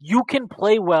you can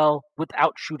play well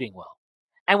without shooting well.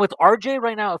 And with RJ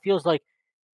right now, it feels like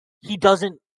he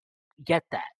doesn't get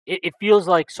that. It feels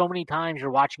like so many times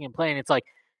you're watching him play and it's like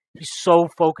he's so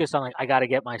focused on like I gotta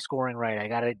get my scoring right. I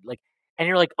gotta like and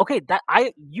you're like, okay,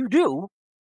 you do,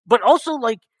 but also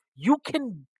like you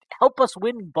can help us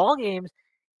win ball games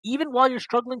even while you're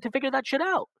struggling to figure that shit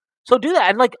out. So do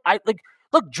that. And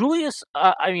look, Julius.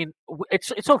 I mean,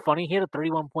 it's so funny. He had a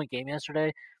 31-point game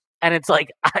yesterday, and it's like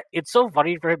it's so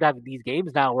funny for him to have these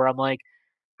games now where I'm like,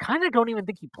 kind of don't even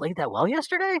think he played that well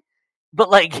yesterday. But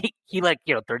like he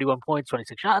 31 points,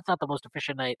 26 shots, not the most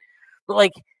efficient night, but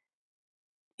like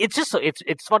it's just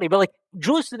it's funny. But like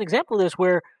Julius is an example of this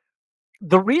where.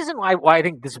 The reason why I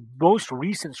think this most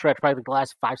recent stretch, probably the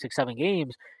last 5, 6, 7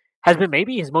 games, has been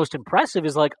maybe his most impressive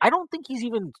is like I don't think he's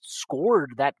even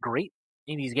scored that great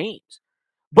in these games,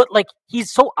 but like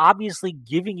he's so obviously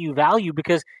giving you value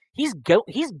because he's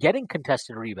getting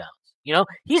contested rebounds.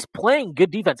 He's playing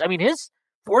good defense. I mean, his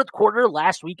fourth quarter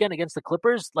last weekend against the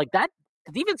Clippers, like that,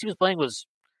 the defense he was playing was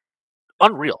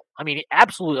unreal. I mean,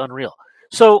 absolutely unreal.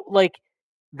 So like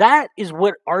that is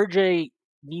what RJ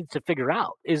needs to figure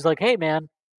out is like, hey man,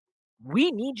 we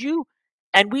need you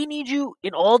and we need you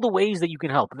in all the ways that you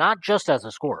can help, not just as a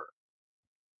scorer.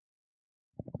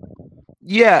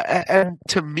 Yeah, and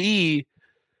to me,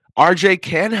 RJ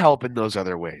can help in those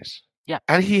other ways. Yeah.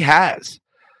 And he has.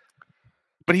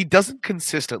 But he doesn't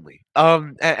consistently.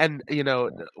 And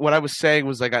what I was saying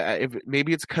was like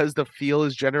maybe it's because the feel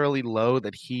is generally low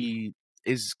that he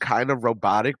is kind of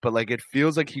robotic, but like it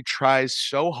feels like he tries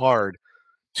so hard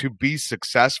to be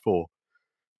successful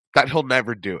that he'll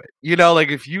never do it.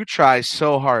 Like if you try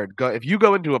so hard, if you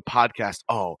go into a podcast,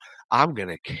 oh, I'm going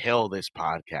to kill this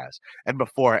podcast. And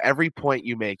before every point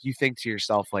you make, you think to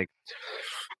yourself like,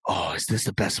 oh, is this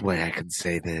the best way I can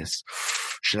say this?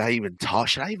 should I even talk?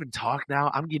 Should I even talk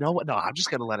now? You know what? No, I'm just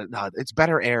gonna let it. No, it's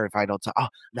better air if I don't talk. Oh,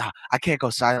 no, I can't go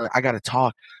silent. I gotta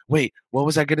talk. Wait, what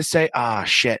was I gonna say? Ah,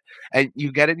 shit. And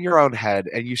you get in your own head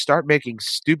and you start making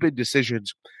stupid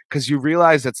decisions because you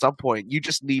realize at some point you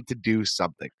just need to do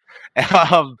something.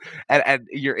 And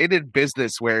you're in a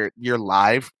business where you're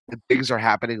live and things are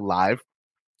happening live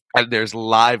and there's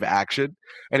live action.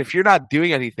 And if you're not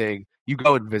doing anything, you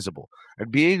go invisible. And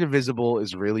being invisible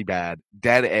is really bad.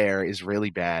 Dead air is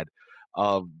really bad.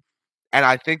 Um, and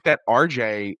I think that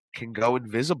RJ can go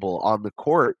invisible on the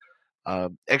court,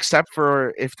 except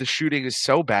for if the shooting is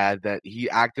so bad that he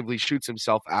actively shoots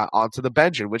himself out onto the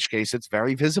bench, in which case it's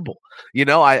very visible.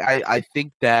 I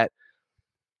think that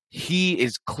he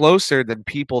is closer than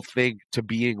people think to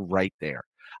being right there.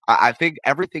 I think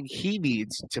everything he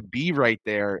needs to be right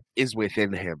there is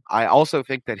within him. I also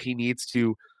think that he needs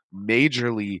to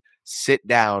majorly sit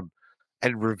down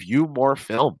and review more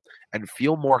film and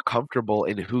feel more comfortable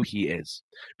in who he is.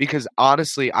 Because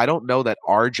honestly, I don't know that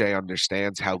RJ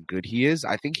understands how good he is.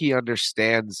 I think he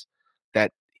understands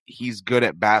that he's good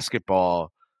at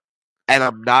basketball, and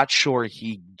I'm not sure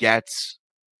he gets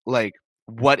like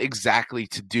what exactly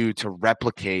to do to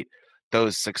replicate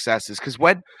those successes. Because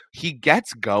when he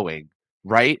gets going,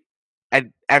 right,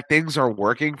 and things are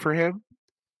working for him,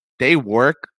 they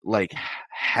work like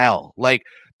hell. Like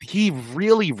he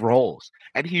really rolls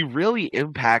and he really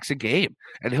impacts a game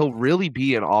and he'll really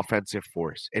be an offensive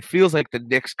force. It feels like the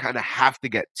Knicks kind of have to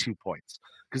get 2 points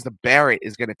because the Barrett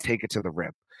is going to take it to the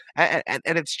rim. And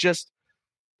it's just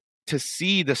to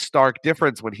see the stark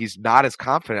difference when he's not as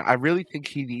confident. I really think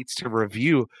he needs to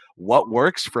review what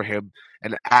works for him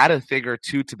and add a thing or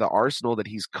two to the arsenal that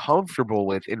he's comfortable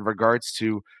with in regards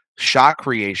to shot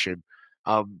creation.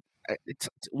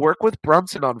 Work with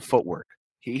Brunson on footwork.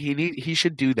 He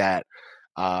should do that.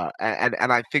 And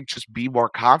I think just be more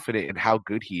confident in how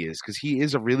good he is because he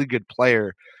is a really good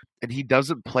player and he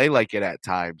doesn't play like it at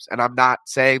times. And I'm not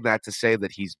saying that to say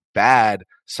that he's bad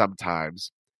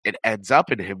sometimes. It ends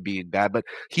up in him being bad, but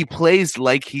he plays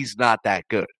like he's not that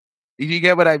good. You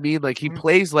get what I mean? Like he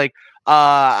plays like,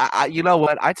 you know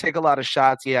what? I take a lot of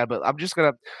shots, yeah, but I'm just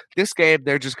gonna. This game,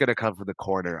 they're just gonna come from the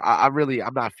corner. I'm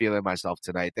not feeling myself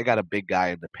tonight. They got a big guy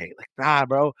in the paint. Like, nah,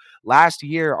 bro. Last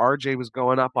year, RJ was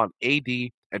going up on AD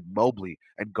and Mobley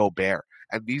and Gobert,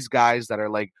 and these guys that are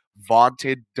like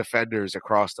vaunted defenders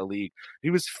across the league.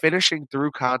 He was finishing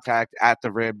through contact at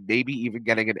the rim, maybe even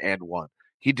getting an and one.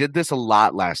 He did this a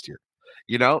lot last year.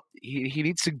 You know, he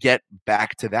needs to get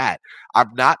back to that.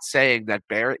 I'm not saying that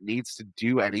Barrett needs to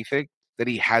do anything that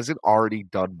he hasn't already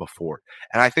done before.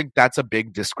 And I think that's a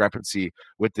big discrepancy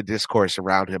with the discourse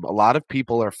around him. A lot of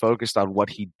people are focused on what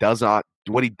he doesn't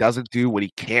do, what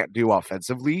he can't do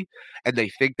offensively, and they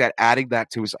think that adding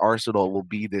that to his arsenal will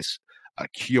be this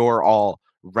cure-all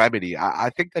remedy.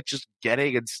 I think that just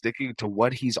getting and sticking to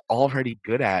what he's already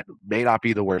good at may not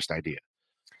be the worst idea.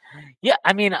 Yeah,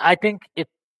 I mean, I think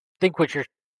what you're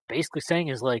basically saying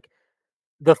is like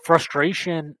the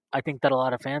frustration I think that a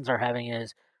lot of fans are having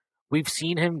is we've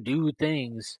seen him do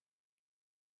things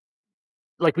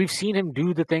that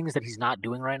he's not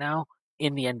doing right now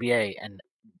in the NBA, and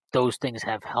those things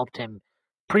have helped him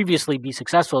previously be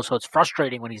successful. So it's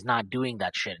frustrating when he's not doing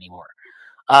that shit anymore.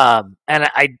 And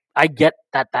I get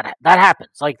that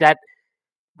happens like that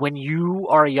when you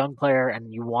are a young player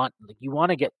and you want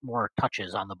to get more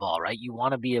touches on the ball, right? You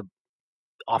want to be a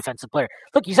offensive player.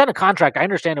 Look, he's on a contract. I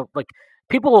understand it. Like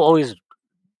people will always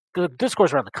the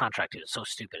discourse around the contract is so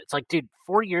stupid. It's like, dude,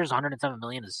 4 years, 107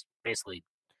 million is basically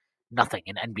nothing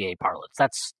in NBA parlance.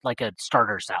 That's like a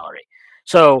starter salary.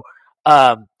 So,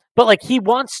 but like he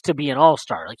wants to be an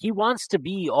all-star. Like he wants to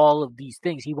be all of these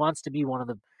things. He wants to be one of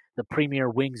the premier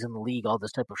wings in the league, all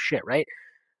this type of shit, right?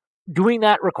 Doing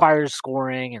that requires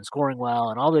scoring and scoring well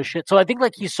and all this shit. So I think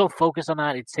like he's so focused on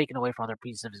that, it's taken away from other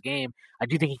pieces of his game. I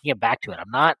do think he can get back to it.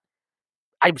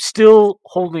 I'm still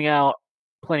holding out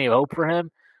plenty of hope for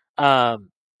him.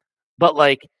 But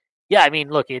like, yeah, I mean,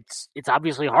 look, it's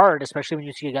obviously hard, especially when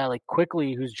you see a guy like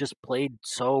Quickly who's just played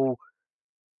so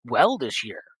well this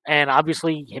year. And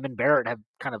obviously him and Barrett have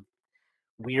kind of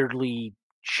weirdly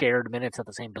shared minutes at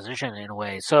the same position in a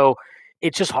way. So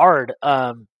it's just hard.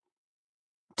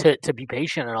 To be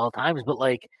patient at all times, but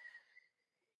like,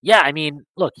 yeah, I mean,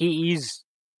 look, he's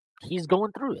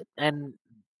going through it, and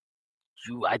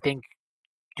I think,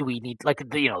 do we need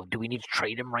to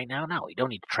trade him right now? No, we don't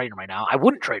need to trade him right now. I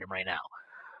wouldn't trade him right now,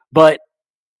 but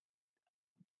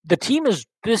the team is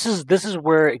this is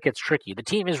where it gets tricky. The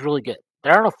team is really good.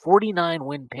 They're on a 49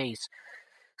 win pace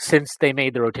since they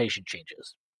made the rotation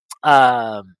changes.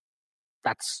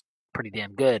 That's pretty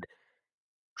damn good.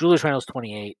 Julius Randle's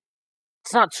 28.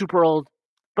 It's not super old,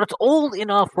 but it's old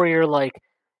enough where you're like,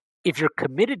 if you're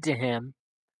committed to him,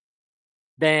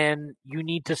 then you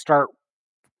need to start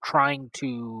trying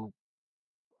to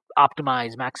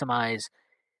optimize, maximize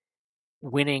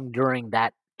winning during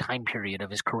that time period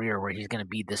of his career where he's going to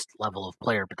be this level of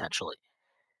player potentially.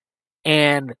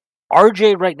 And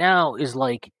RJ right now is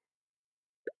like,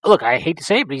 look, I hate to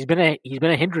say it, but he's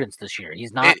been a hindrance this year.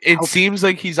 He's not. It seems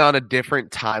like he's on a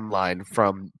different timeline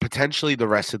from potentially the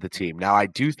rest of the team. Now, I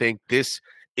do think this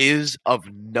is of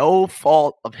no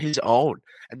fault of his own.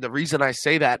 And the reason I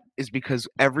say that is because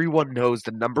everyone knows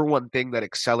the number one thing that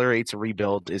accelerates a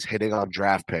rebuild is hitting on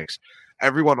draft picks.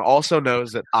 Everyone also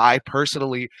knows that I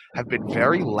personally have been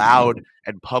very loud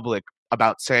and public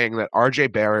about saying that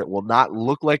RJ Barrett will not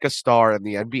look like a star in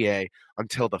the NBA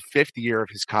until the 5th year of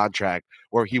his contract,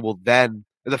 where he will then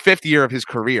the 5th year of his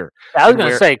career. I was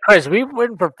going to say, Kris, we've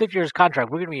waiting for 5th year's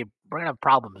contract. We're going to have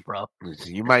problems, bro.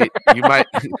 You might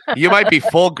be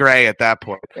full gray at that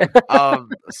point.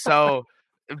 So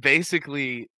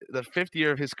basically, the 5th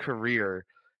year of his career,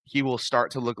 he will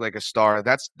start to look like a star.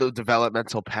 That's the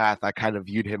developmental path I kind of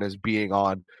viewed him as being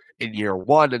on in year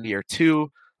 1 and year 2.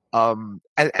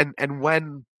 And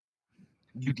when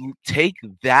you take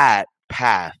that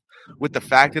path with the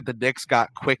fact that the Knicks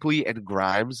got Quickly and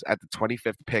Grimes at the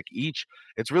 25th pick each,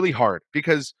 it's really hard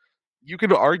because you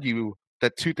can argue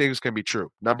that two things can be true.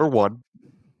 Number one,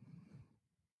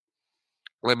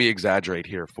 let me exaggerate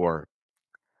here for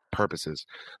purposes.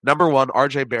 Number one,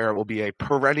 RJ Barrett will be a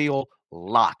perennial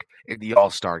lock in the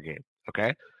All-Star game.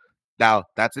 Okay? Now,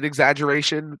 that's an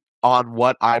exaggeration on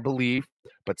what I believe,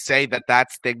 but say that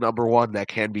that's thing number one that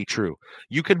can be true.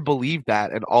 You can believe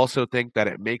that and also think that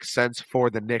it makes sense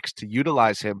for the Knicks to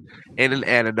utilize him in an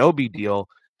Anunoby deal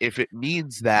if it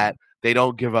means that they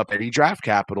don't give up any draft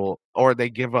capital or they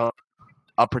give up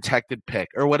a protected pick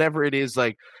or whatever it is.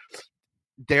 Like,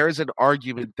 there's an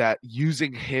argument that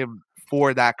using him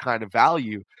for that kind of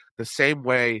value, the same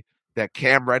way that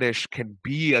Cam Reddish can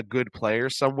be a good player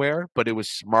somewhere, but it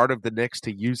was smart of the Knicks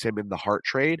to use him in the Hart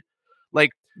trade. Like,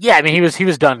 yeah, I mean, he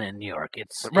was done in New York.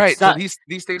 It's right. Not, so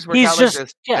these things work out like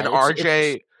this. Yeah, and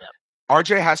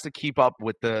RJ has to keep up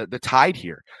with the tide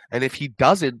here. And if he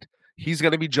doesn't, he's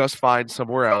going to be just fine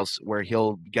somewhere else where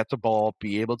he'll get the ball,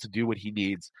 be able to do what he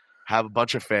needs, have a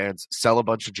bunch of fans, sell a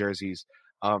bunch of jerseys.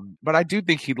 But I do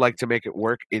think he'd like to make it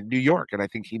work in New York, and I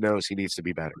think he knows he needs to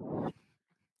be better.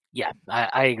 Yeah,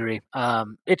 I agree.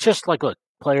 It's just like, look,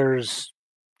 players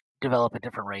develop at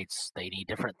different rates. They need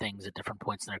different things at different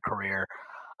points in their career.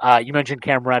 You mentioned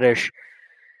Cam Reddish.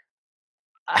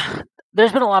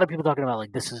 There's been a lot of people talking about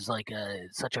like this is like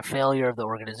such a failure of the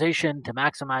organization to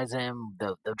maximize him,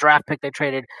 the draft pick they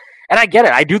traded. And I get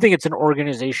it. I do think it's an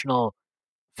organizational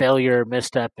failure,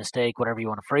 misstep, mistake, whatever you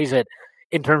want to phrase it,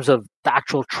 in terms of the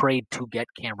actual trade to get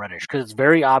Cam Reddish. Because it's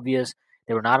very obvious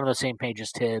they were not on the same page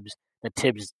as Tibbs, that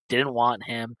Tibbs didn't want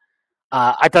him.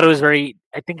 I think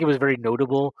it was very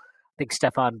notable. I think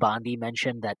Stefan Bondi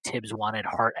mentioned that Tibbs wanted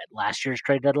Hart at last year's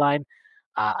trade deadline.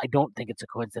 I don't think it's a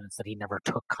coincidence that he never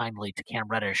took kindly to Cam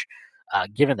Reddish,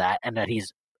 given that, and that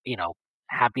he's,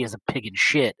 happy as a pig in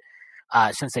shit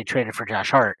since they traded for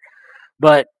Josh Hart.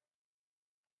 But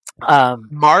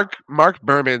Mark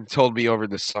Berman told me over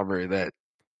the summer that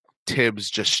Tibbs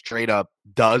just straight up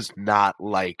does not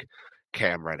like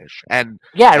Cam Reddish. And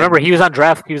yeah, I remember he was on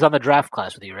the draft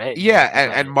class with you, right? Yeah,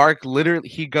 and Mark literally,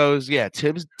 he goes, yeah,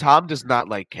 Tom does not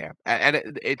like Cam. And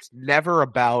it's never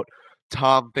about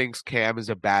Tom thinks Cam is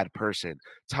a bad person.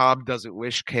 Tom doesn't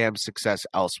wish Cam success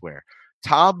elsewhere.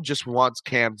 Tom just wants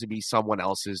Cam to be someone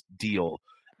else's deal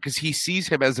because he sees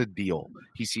him as a deal.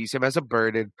 He sees him as a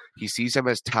burden. He sees him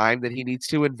as time that he needs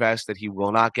to invest that he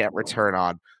will not get return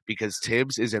on because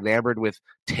Tibbs is enamored with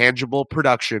tangible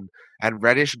production, and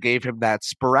Reddish gave him that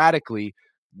sporadically,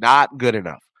 not good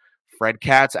enough. Fred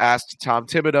Katz asked Tom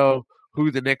Thibodeau who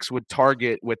the Knicks would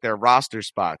target with their roster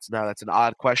spots. Now, that's an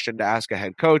odd question to ask a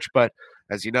head coach, but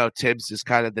as you know, Tibbs is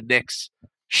kind of the Knicks'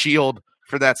 shield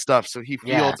for that stuff. So he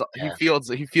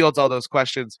fields all those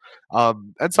questions.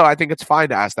 And so I think it's fine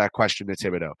to ask that question to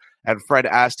Thibodeau. And Fred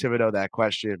asked Thibodeau that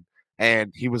question,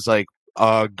 and he was like,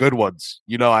 good ones.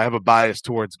 I have a bias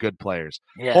towards good players.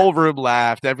 Yeah. Whole room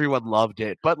laughed. Everyone loved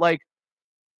it. But, like,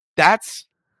 that's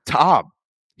Tom.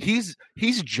 He's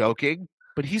joking,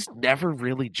 but he's never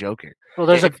really joking. Well,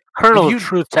 there's a kernel of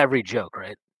truth to every joke,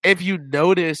 right? If you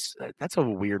notice, that's a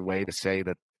weird way to say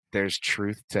that there's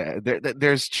truth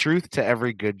to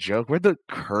every good joke. We're the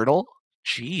kernel?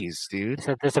 Jeez, dude.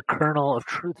 So there's a kernel of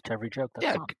truth to every joke.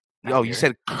 That's you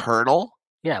said kernel?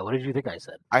 Yeah, what did you think I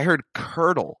said? I heard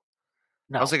kernel.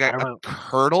 No, I was like, I a don't know.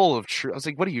 kernel of truth. I was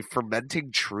like, what are you,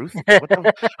 fermenting truth?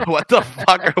 What the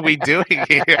fuck are we doing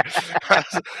here?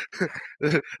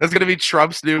 That's going to be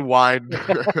Trump's new wine.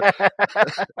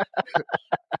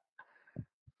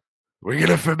 We're going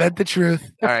to ferment the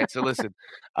truth. All right, so listen.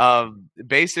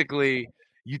 Basically,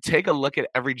 you take a look at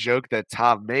every joke that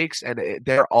Tom makes, and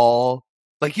they're all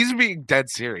like, he's being dead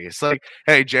serious. Like,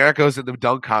 hey, Jericho's in the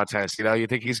dunk contest. You know, you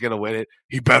think he's going to win it?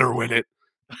 He better win it.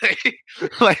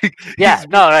 Like, yeah,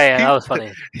 no, right, that was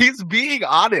funny. He's being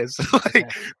honest.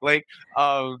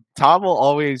 Tom will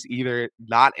always either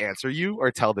not answer you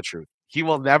or tell the truth. He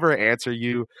will never answer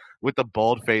you with a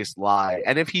bold-faced lie.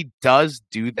 And if he does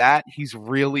do that, he's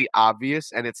really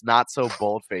obvious, and it's not so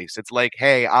bold-faced. It's like,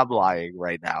 hey, I'm lying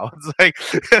right now. It's like,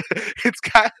 it's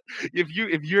kind of, if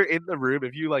you're in the room,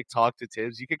 if you like talk to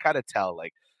Tibbs, you can kind of tell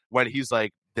like when he's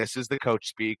like, this is the coach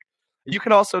speak. You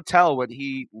can also tell when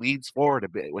he leans forward a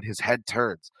bit, when his head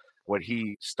turns, when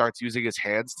he starts using his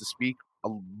hands to speak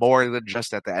more than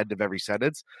just at the end of every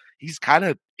sentence. He's kind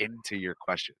of into your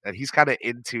question, and he's kind of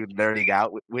into nerding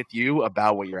out with you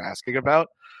about what you're asking about.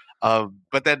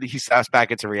 But then he snaps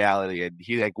back into reality, and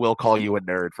he like will call you a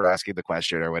nerd for asking the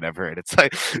question or whatever. And it's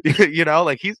like, you know,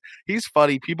 like he's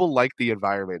funny. People like the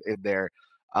environment in there.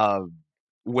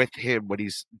 With him when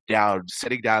he's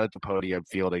sitting down at the podium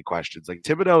fielding questions. Like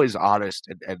Thibodeau is honest,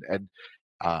 and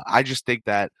I just think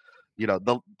that, you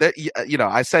know,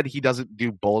 I said he doesn't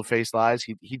do bold-faced lies.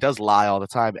 He does lie all the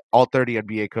time. All 30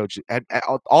 NBA coaches and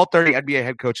all 30 NBA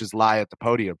head coaches lie at the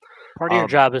podium. Part of your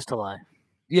job is to lie.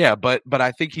 Yeah, but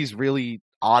I think he's really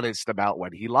honest about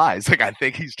when he lies. Like, I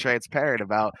think he's transparent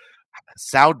about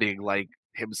sounding like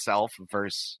himself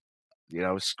versus, you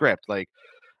know, script. Like,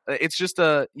 it's just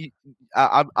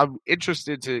I'm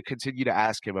interested to continue to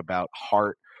ask him about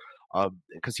Hart,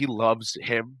 because he loves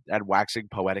him and waxing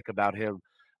poetic about him.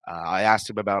 I asked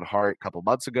him about Hart a couple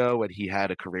months ago when he had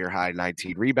a career high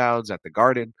 19 rebounds at the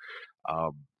Garden.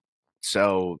 And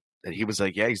he was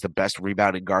like, yeah, he's the best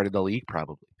rebounding guard in the league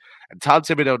probably. And Tom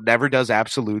Thibodeau never does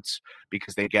absolutes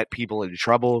because they get people in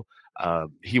trouble.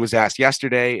 He was asked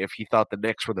yesterday if he thought the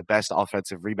Knicks were the best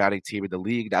offensive rebounding team in the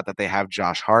league, now that they have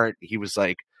Josh Hart. He was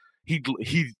like, he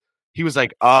was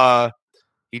like,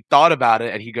 he thought about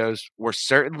it and he goes, we're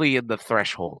certainly in the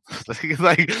threshold.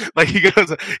 like he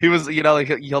goes, he was, you know, like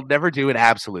he'll never do an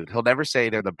absolute. He'll never say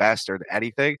they're the best or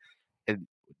anything. And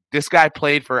this guy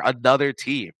played for another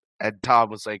team. And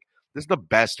Tom was like, this is the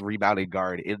best rebounding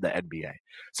guard in the NBA.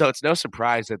 So it's no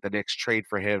surprise that the Knicks trade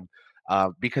for him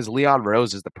because Leon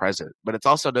Rose is the president. But it's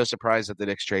also no surprise that the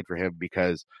Knicks trade for him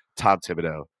because Tom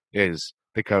Thibodeau is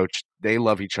the coach. They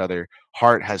love each other.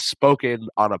 Hart has spoken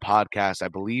on a podcast, I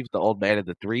believe, The Old Man and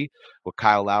the Three with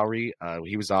Kyle Lowry.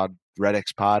 He was on Red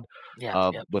X Pod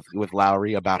with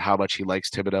Lowry about how much he likes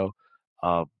Thibodeau.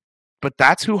 But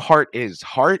that's who Hart is.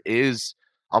 Hart is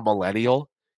a millennial.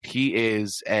 He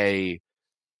is a,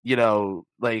 you know,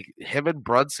 like him and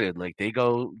Brunson, like they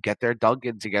go get their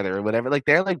Dunkin' together or whatever. Like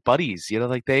they're like buddies, you know,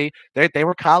 like they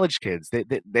were college kids. They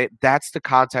that's the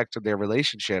context of their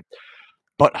relationship.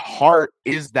 But Hart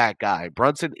is that guy.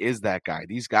 Brunson is that guy.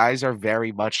 These guys are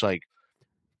very much like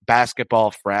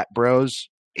basketball frat bros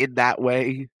in that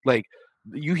way. Like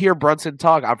you hear Brunson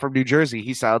talk, I'm from New Jersey.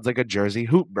 He sounds like a Jersey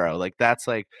hoop bro. Like that's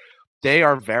like, they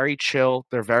are very chill.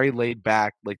 They're very laid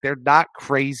back. Like they're not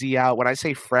crazy out. When I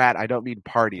say frat, I don't mean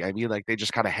party. I mean like they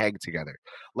just kind of hang together.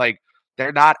 Like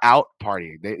they're not out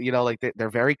partying. They, you know, like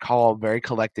they're very calm, very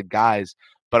collected guys.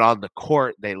 But on the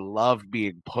court, they love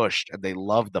being pushed and they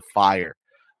love the fire.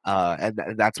 And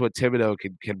that's what Thibodeau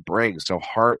can bring. So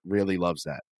Hart really loves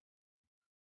that.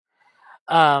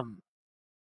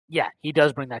 Yeah, he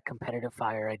does bring that competitive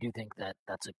fire. I do think that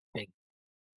that's a big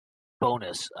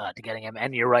bonus to getting him.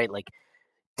 And you're right, like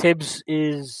Tibbs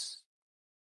is,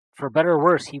 for better or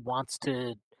worse, he wants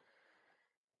to,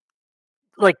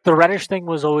 like the Reddish thing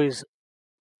was always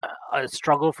a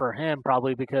struggle for him,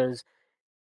 probably because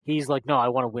he's like, no, I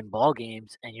want to win ball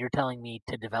games, and you're telling me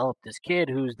to develop this kid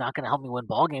who's not going to help me win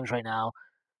ball games right now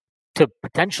to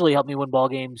potentially help me win ball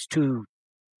games 2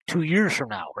 years from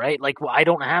now, right? Like, well, I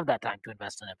don't have that time to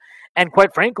invest in him. And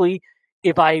quite frankly,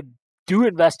 if I do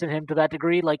invest in him to that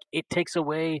degree, like it takes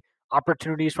away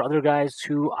opportunities for other guys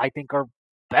who I think are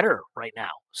better right now.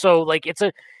 So like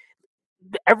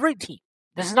every team,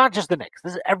 this is not just the Knicks,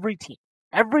 this is every team,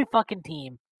 every fucking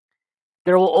team.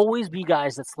 There will always be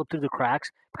guys that slip through the cracks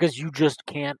because you just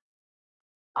can't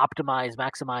optimize,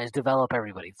 maximize, develop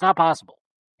everybody. It's not possible.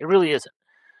 It really isn't.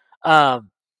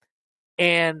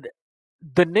 And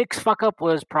the Knicks fuck up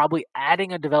was probably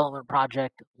adding a development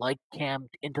project like Cam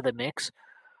into the mix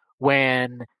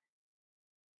when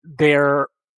their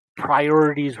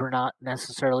priorities were not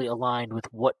necessarily aligned with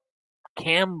what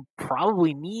Cam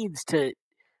probably needs to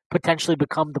potentially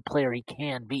become the player he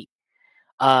can be.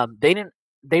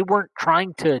 They weren't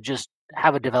trying to just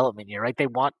have a development year, right? They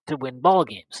want to win ball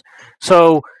games.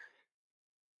 So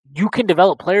you can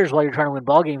develop players while you're trying to win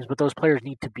ball games, but those players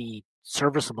need to be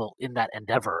serviceable in that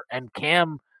endeavor. And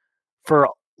Cam, for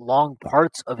long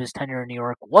parts of his tenure in New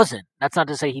York, wasn't. That's not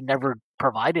to say he never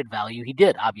provided value. He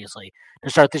did, obviously, to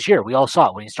start this year. We all saw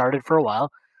it when he started for a while.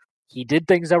 He did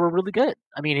things that were really good.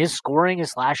 I mean, his scoring,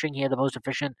 his slashing, he had the most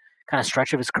efficient kind of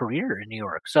stretch of his career in New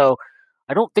York. So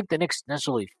I don't think the Knicks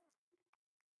necessarily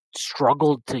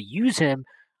struggled to use him.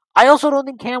 I also don't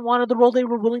think Cam wanted the role they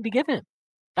were willing to give him.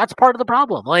 That's part of the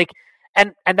problem.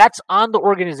 And that's on the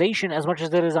organization as much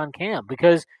as it is on Cam,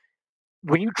 because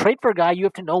when you trade for a guy, you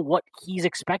have to know what he's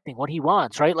expecting, what he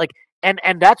wants, right? And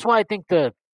that's why I think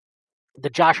the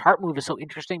Josh Hart move is so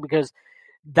interesting, because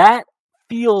that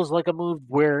feels like a move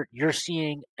where you're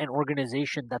seeing an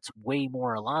organization that's way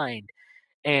more aligned,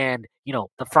 and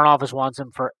the front office wants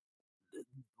him for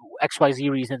XYZ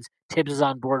reasons. Tibbs is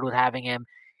on board with having him.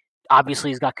 Obviously,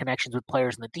 he's got connections with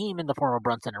players in the team in the form of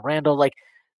Brunson and Randall.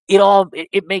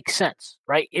 It makes sense,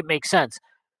 right? It makes sense.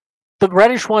 The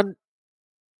Reddish one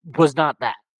was not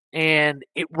that, and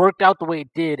it worked out the way it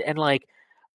did. And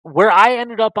where I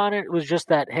ended up on it was just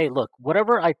that, hey, look,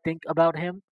 whatever I think about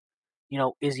him,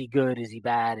 is he good? Is he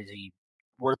bad? Is he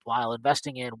worthwhile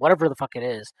investing in? Whatever the fuck it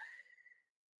is.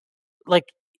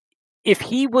 If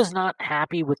he was not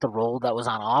happy with the role that was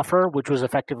on offer, which was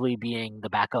effectively being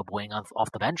the backup wing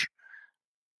off the bench,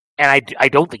 and I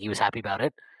don't think he was happy about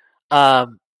it.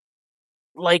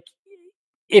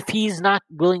 If he's not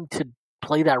willing to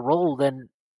play that role, then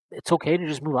it's okay to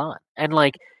just move on. And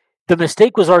the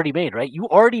mistake was already made, right? You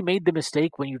already made the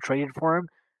mistake when you traded for him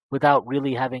without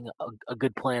really having a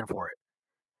good plan for it.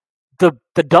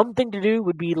 The dumb thing to do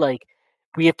would be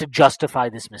we have to justify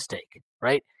this mistake,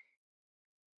 right?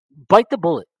 Bite the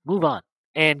bullet, move on,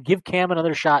 and give Cam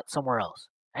another shot somewhere else.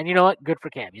 And you know what? Good for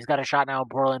Cam. He's got a shot now in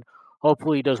Portland.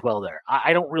 Hopefully he does well there.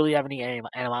 I don't really have any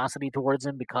animosity towards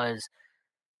him, because,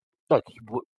 look,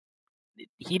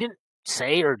 he didn't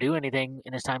say or do anything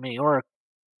in his time in New York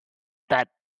that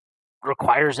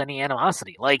requires any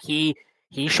animosity. He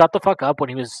shut the fuck up when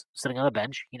he was sitting on the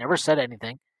bench. He never said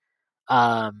anything.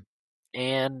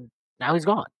 And now he's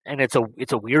gone. And it's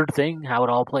a weird thing how it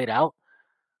all played out.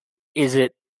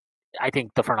 I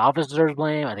think the front office deserves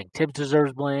blame. I think Tibbs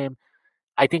deserves blame.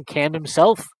 I think Cam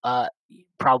himself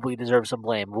probably deserves some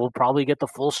blame. We'll probably get the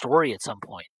full story at some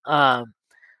point.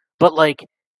 But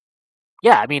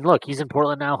yeah, I mean, look, he's in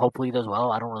Portland now. Hopefully he does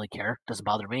well. I don't really care. Doesn't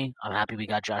bother me. I'm happy we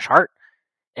got Josh Hart,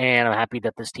 and I'm happy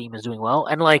that this team is doing well.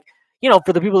 And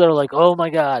for the people that are like, oh my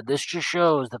God, this just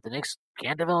shows that the Knicks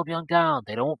can't develop young talent.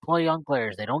 They don't play young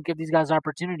players. They don't give these guys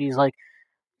opportunities.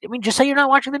 Just say you're not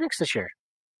watching the Knicks this year.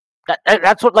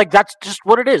 That's just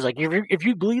what it is. If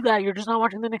you believe that, you're just not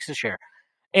watching the Knicks this year.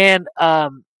 And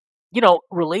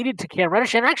related to Cam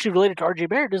Reddish, and actually related to RJ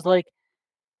Barrett, is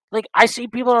I see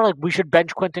people are like, we should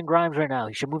bench Quentin Grimes right now.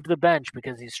 He should move to the bench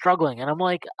because he's struggling. And I'm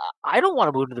like, I don't want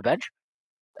to move to the bench.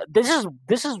 This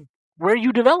is where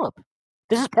you develop.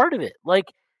 This is part of it.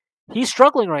 He's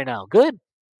struggling right now. Good.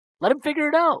 Let him figure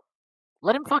it out.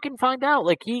 Let him fucking find out.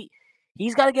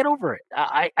 He's got to get over it.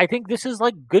 I think this is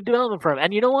good development for him.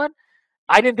 And you know what?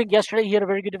 I didn't think yesterday he had a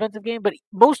very good defensive game, but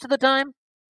most of the time,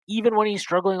 even when he's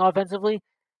struggling offensively,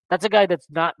 that's a guy that's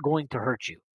not going to hurt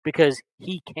you, because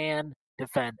he can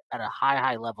defend at a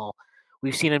high level.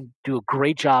 We've seen him do a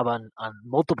great job on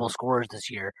multiple scores this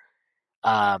year.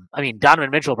 I mean,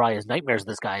 Donovan Mitchell probably has nightmares of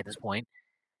this guy at this point.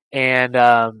 And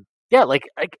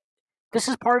this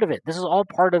is part of it. This is all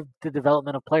part of the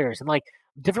development of players. And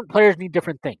different players need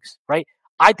different things, right?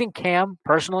 I think Cam,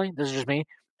 personally, this is just me,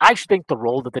 I actually think the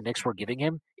role that the Knicks were giving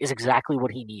him is exactly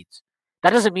what he needs.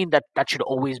 That doesn't mean that should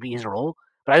always be his role,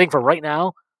 but I think for right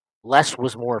now, less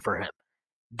was more for him.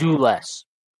 Do less.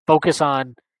 Focus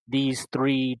on these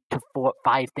 3 to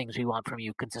 5 things we want from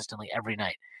you consistently every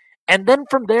night. And then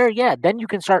from there, then you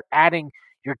can start adding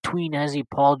your tween hezzy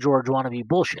Paul George wannabe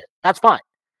bullshit. That's fine.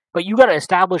 But you got to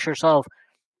establish yourself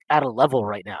at a level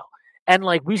right now. And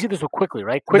we see this so quickly,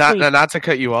 right? Not to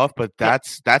cut you off, but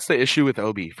that's the issue with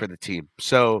Obi for the team.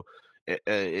 So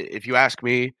if you ask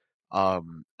me,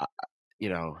 Thibodeau,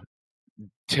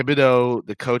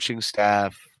 the coaching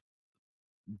staff,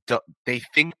 they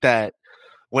think that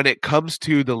when it comes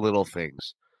to the little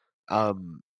things,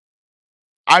 I'm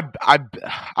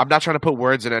not trying to put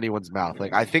words in anyone's mouth.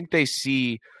 I think they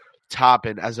see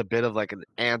Toppin as a bit of an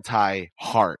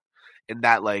anti-Hart, in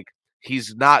that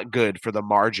he's not good for the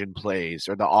margin plays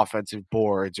or the offensive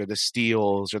boards or the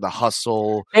steals or the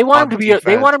hustle. They want him to be.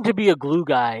 They want him to be a glue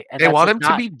guy, and they want him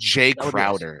to be Jay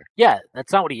Crowder. Yeah,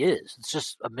 that's not what he is. It's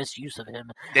just a misuse of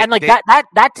him.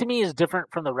 That to me is different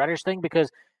from the Reddish thing because,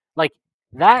 like,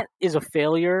 that is a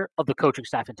failure of the coaching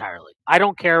staff entirely. I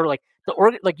don't care. Like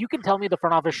you can tell me the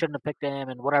front office shouldn't have picked him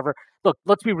and whatever. Look,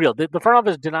 let's be real. The front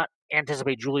office did not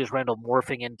anticipate Julius Randle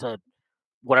morphing into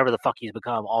whatever the fuck he's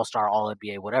become, all-star,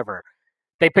 all-NBA, whatever.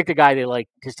 They picked a guy they like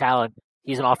his talent.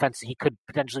 He's an offensive. He could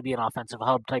potentially be an offensive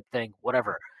hub type thing,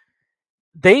 whatever.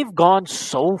 They've gone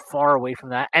so far away from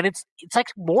that, and it's like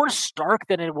more stark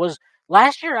than it was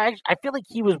last year. I feel like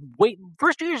he was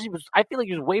first 2 years. I feel like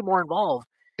he was way more involved.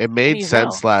 It made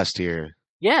sense last year.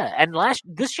 Yeah, and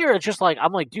this year it's just like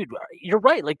I'm like, dude, you're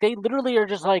right. Like they literally are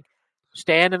just like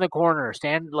stand in the corner,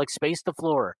 space the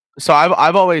floor. So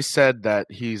I've always said that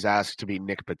he's asked to be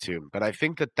Nick Batum, but I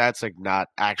think that that's like not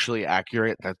actually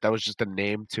accurate. That was just a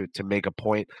name to make a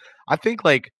point. I think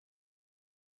like,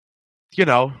 you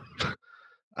know,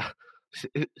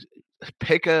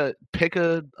 pick a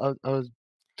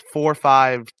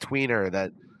 4-5 tweener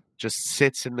that just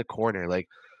sits in the corner. Like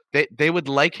they would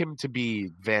like him to be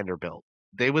Vanderbilt.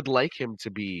 They would like him to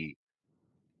be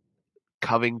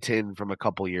Covington from a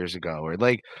couple years ago, or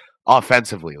like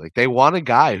offensively, like they want a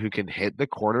guy who can hit the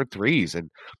corner threes, and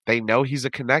they know he's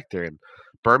a connector. And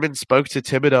Berman spoke to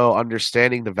Thibodeau,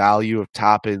 understanding the value of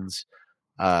Toppin's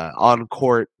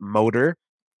on-court motor.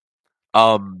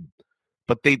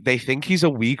 But they think he's a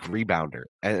weak rebounder,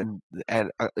 and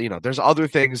you know, there's other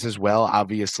things as well,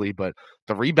 obviously, but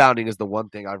the rebounding is the one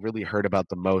thing I've really heard about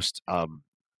the most.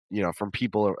 You know, from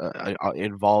people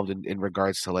involved in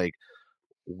regards to like,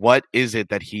 what is it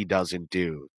that he doesn't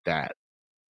do that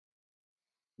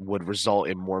would result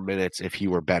in more minutes if he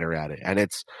were better at it? And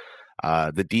it's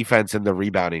the defense and the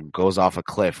rebounding goes off a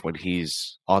cliff when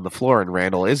he's on the floor and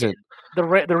Randall isn't. The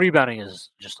rebounding is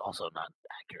just also not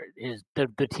accurate.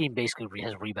 The team basically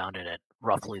has rebounded at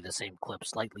roughly the same clip,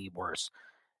 slightly worse,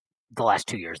 the last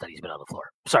 2 years that he's been on the floor.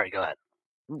 Sorry, go ahead.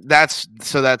 That's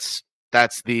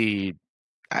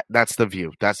the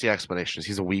view. That's the explanation.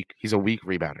 He's a weak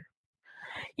rebounder.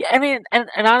 Yeah, I mean, and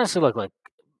honestly, look, like,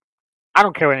 I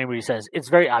don't care what anybody says. It's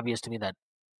very obvious to me that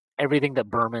everything that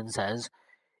Berman says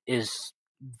is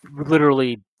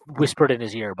literally whispered in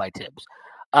his ear by Tibbs.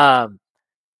 I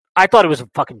thought it was a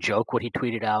fucking joke what he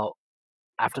tweeted out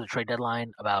after the trade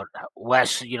deadline about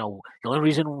Wes. You know, the only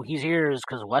reason he's here is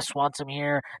because Wes wants him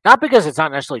here. Not because it's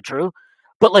not necessarily true,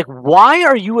 but like, why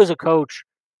are you as a coach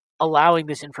allowing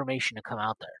this information to come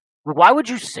out there? Why would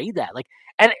you say that? Like,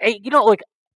 and you know, like,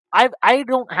 I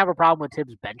don't have a problem with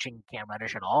Tibbs benching Cam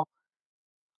Reddish at all.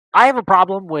 I have a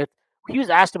problem with, he was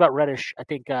asked about Reddish, I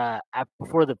think,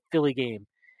 before the Philly game,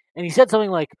 and he said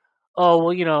something like, "Oh,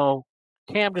 well, you know,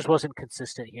 Cam just wasn't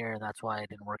consistent here, and that's why it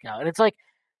didn't work out." And it's like,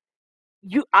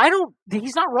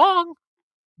 he's not wrong,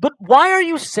 but why are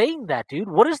you saying that, dude?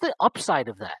 What is the upside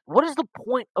of that? What is the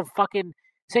point of fucking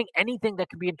saying anything that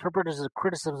can be interpreted as a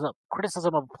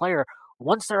criticism of a player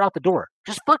once they're out the door?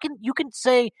 Just fucking, you can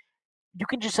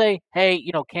just say, hey,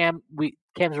 you know, Cam's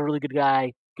a really good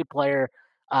guy, good player.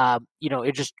 You know,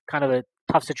 it's just kind of a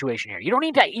tough situation here. You don't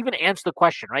need to even answer the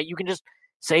question, right? You can just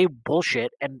say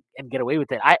bullshit and get away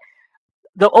with it.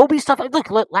 The OB stuff, look,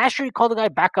 last year he called the guy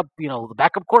backup, you know, the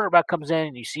backup quarterback comes in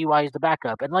and you see why he's the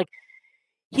backup. And like,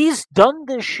 he's done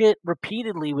this shit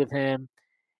repeatedly with him.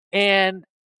 And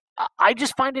I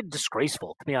just find it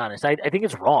disgraceful, to be honest. I think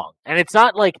it's wrong. And it's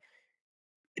not like,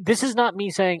 this is not me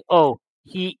saying, oh,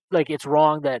 it's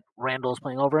wrong that Randall is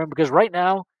playing over him, because right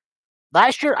now,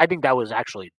 last year, I think that was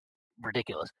actually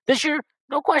ridiculous. This year,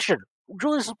 no question,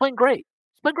 Julius is playing great.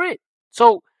 He's playing great.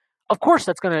 So, of course,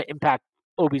 that's going to impact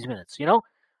Obi's minutes, you know?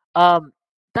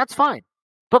 That's fine.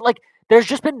 But, like, there's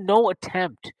just been no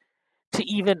attempt to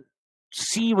even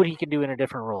see what he can do in a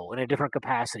different role, in a different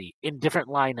capacity, in different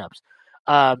lineups.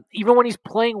 Even when he's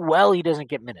playing well, he doesn't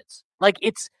get minutes. Like,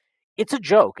 it's a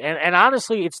joke. And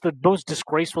honestly, it's the most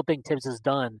disgraceful thing Tibbs has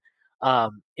done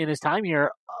in his time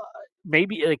here.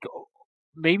 Maybe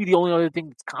the only other thing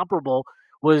that's comparable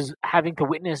was having to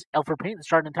witness Elfrid Payton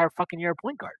start an entire fucking year at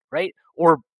point guard, right?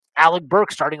 Or Alec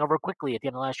Burks starting over quickly at the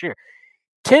end of last year.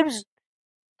 Tibbs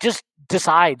just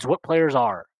decides what players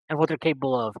are and what they're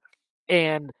capable of,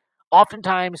 and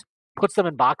oftentimes puts them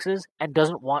in boxes and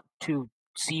doesn't want to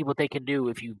see what they can do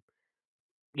if you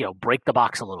break the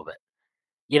box a little bit.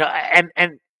 You know,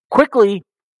 and quickly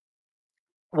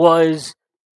was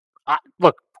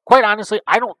look, quite honestly,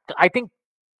 I think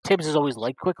Tibbs has always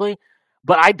liked Quickly,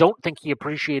 but I don't think he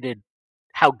appreciated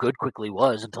how good Quickly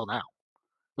was until now.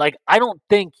 Like, I don't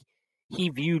think he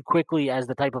viewed quickly as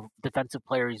the type of defensive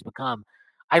player he's become.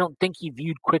 I don't think he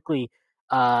viewed quickly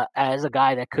as a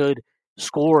guy that could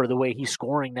score the way he's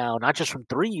scoring now, not just from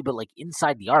three, but like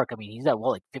inside the arc. I mean, he's at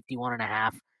like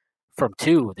 51.5 from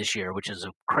two this year, which is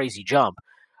a crazy jump.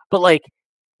 But like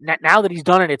now that he's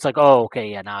done it, it's like, oh, okay,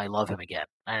 yeah, now I love him again,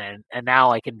 and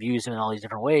now I can use him in all these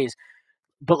different ways.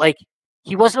 But like,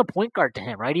 he wasn't a point guard to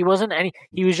him, right? He wasn't any.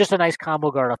 He was just a nice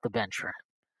combo guard off the bench for him,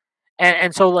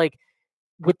 and so like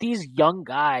with these young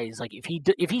guys, like if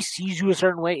he sees you a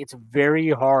certain way, it's very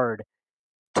hard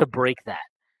to break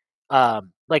that.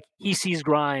 Like he sees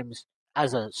Grimes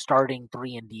as a starting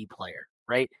 3-and-D player,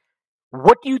 right?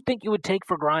 What do you think it would take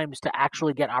for Grimes to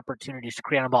actually get opportunities to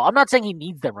create on the ball? I'm not saying he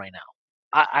needs them right now.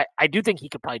 I do think he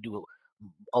could probably do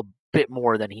a bit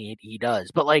more than he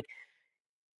does, but like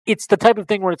it's the type of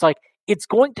thing where it's like it's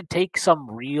going to take some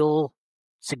real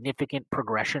significant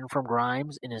progression from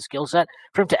Grimes in his skill set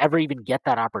for him to ever even get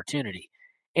that opportunity.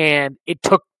 And it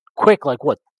took Quick, like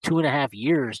 2.5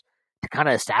 years to kind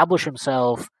of establish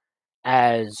himself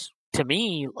as, to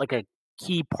me, like a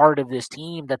key part of this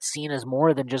team that's seen as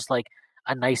more than just like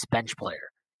a nice bench player,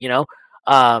 you know?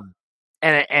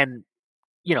 And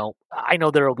you know, I know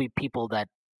there will be people that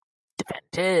defend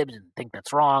Tibbs and think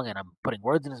that's wrong, and I'm putting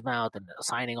words in his mouth and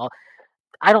assigning all.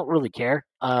 I don't really care.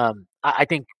 I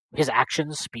think his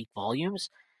actions speak volumes.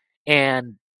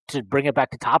 And to bring it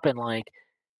back to Toppin, like,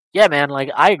 yeah, man, like,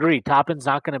 I agree. Toppin's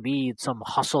not going to be some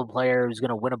hustle player who's going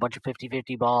to win a bunch of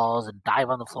 50-50 balls and dive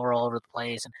on the floor all over the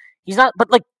place. And he's not, but,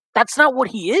 like, that's not what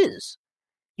he is.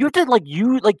 You have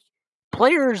to,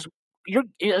 players, you're,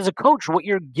 as a coach, what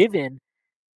you're given,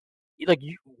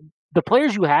 the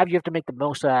players you have to make the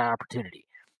most of that opportunity.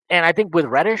 And I think with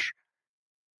Reddish,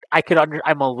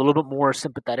 I'm a little bit more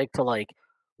sympathetic to, like,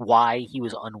 why he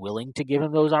was unwilling to give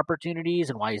him those opportunities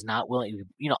and why he's not willing.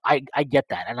 You know, I get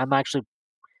that. And I'm actually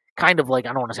kind of like, I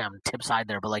don't want to say I'm tip side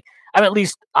there, but like, I'm at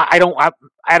least,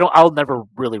 I'll never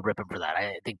really rip him for that.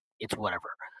 I think it's whatever.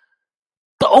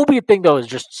 The Obi thing though is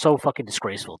just so fucking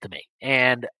disgraceful to me.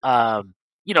 And,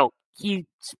 you know,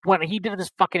 when he did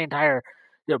this fucking entire,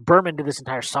 Berman did this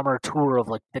entire summer tour of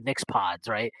like the Knicks pods,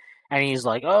 right? And he's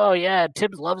like, oh yeah,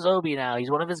 Tibbs loves Obi now.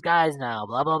 He's one of his guys now,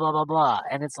 blah, blah, blah, blah, blah.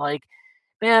 And it's like,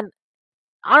 man,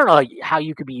 I don't know how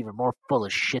you could be even more full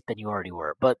of shit than you already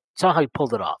were, but somehow he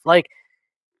pulled it off. Like,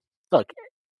 look,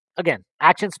 again,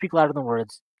 actions speak louder than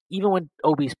words. Even when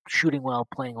Obi's shooting well,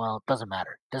 playing well, it doesn't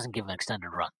matter. It doesn't give an extended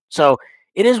run. So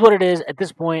it is what it is at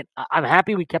this point. I'm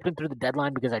happy we kept him through the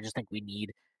deadline because I just think we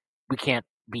can't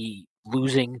be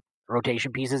losing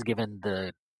rotation pieces given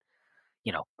the,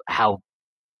 you know, how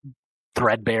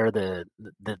threadbare the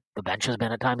bench has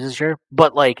been at times this year.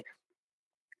 But like,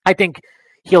 I think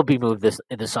he'll be moved this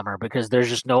summer because there's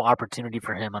just no opportunity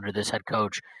for him under this head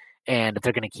coach. And if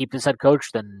they're going to keep this head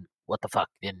coach, then what the fuck?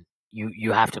 Then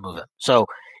you have to move him. So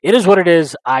it is what it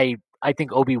is. I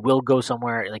think Obi will go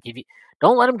somewhere. Like, if you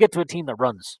don't let him get to a team that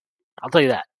runs, I'll tell you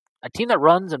that. A team that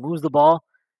runs and moves the ball,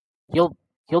 he'll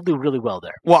do really well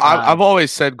there. Well, I've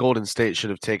always said Golden State should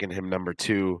have taken him number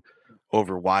 2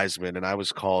 over Wiseman, and I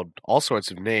was called all sorts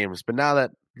of names. But now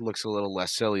that looks a little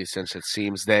less silly since it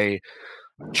seems they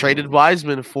traded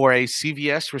Wiseman for a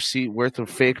CVS receipt worth of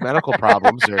fake medical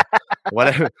problems or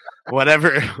whatever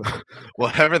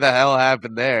the hell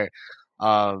happened there.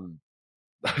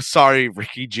 Sorry,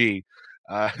 Ricky G.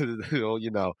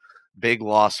 You know, big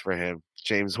loss for him.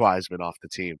 James Wiseman off the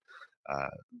team.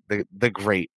 The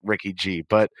great Ricky G.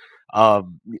 But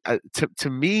to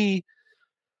me,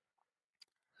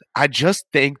 I just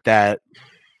think that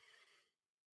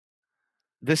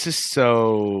this is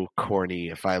so corny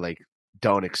if I like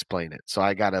don't explain it. So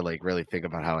I gotta like really think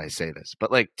about how I say this.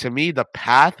 But like, to me, the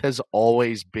path has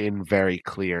always been very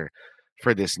clear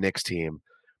for this Knicks team.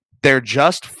 They're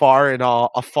just far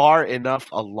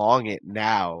enough along it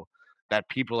now that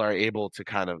people are able to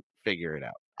kind of figure it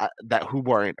out. That who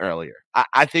weren't earlier.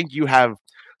 I think you have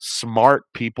smart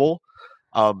people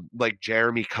like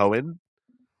Jeremy Cohen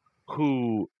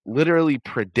who literally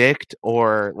predict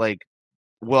or like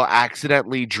will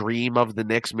accidentally dream of the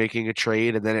Knicks making a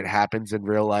trade and then it happens in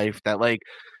real life. That like,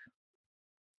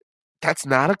 that's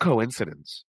not a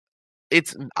coincidence.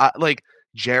 It's like,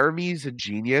 Jeremy's a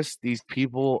genius. These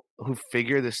people who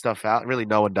figure this stuff out, really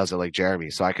no one does it like Jeremy,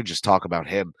 so I could just talk about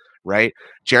him, right?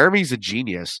 Jeremy's a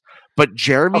genius, but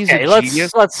Jeremy's a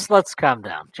genius. Let's calm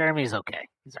down. Jeremy's okay.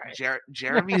 He's all right.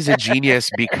 Jeremy's a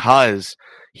genius because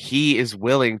he is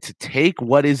willing to take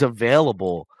what is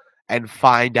available and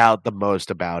find out the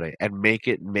most about it and make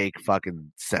it make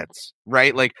fucking sense,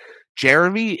 right? Like,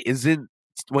 Jeremy isn't,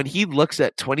 when he looks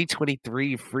at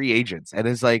 2023 free agents and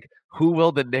is like, who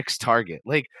will the Knicks target?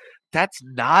 Like, that's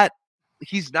not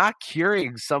he's not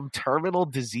curing some terminal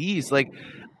disease. Like,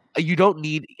 you don't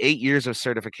need 8 years of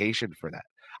certification for that.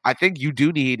 I think you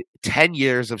do need 10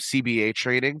 years of CBA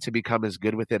training to become as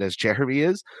good with it as Jeremy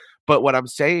is. But what I'm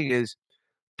saying is,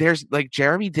 there's like,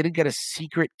 Jeremy didn't get a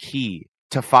secret key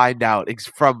to find out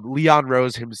from Leon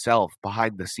Rose himself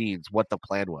behind the scenes what the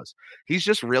plan was. He's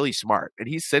just really smart, and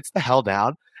he sits the hell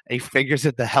down and he figures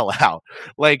it the hell out.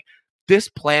 Like, this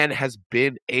plan has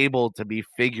been able to be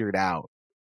figured out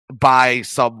by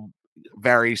some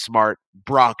very smart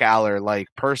Brock Aller like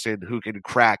person who can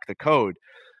crack the code.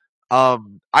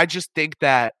 I just think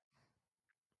that,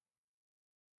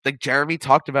 like, Jeremy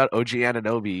talked about OG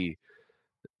Anunoby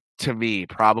to me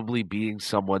probably being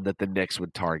someone that the Knicks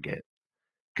would target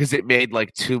because it made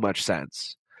like too much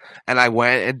sense. And I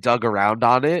went and dug around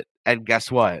on it, and guess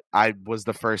what? I was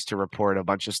the first to report a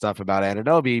bunch of stuff about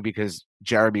Anunoby because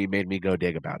Jeremy made me go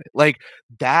dig about it. Like,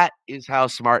 that is how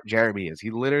smart Jeremy is. He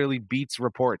literally beats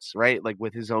reports, right? Like,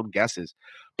 with his own guesses.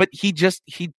 But he does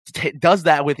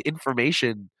that with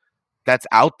information that's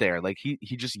out there. Like,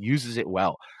 he just uses it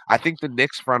well. I think the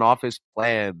Knicks front office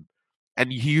plan,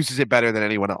 and he uses it better than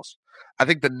anyone else. I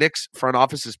think the Knicks front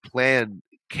office's plan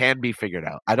can be figured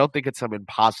out. I don't think it's some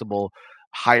impossible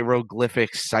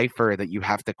hieroglyphic cipher that you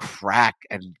have to crack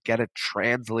and get a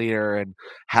translator and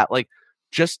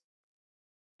just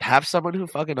have someone who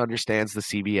fucking understands the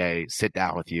CBA sit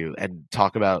down with you and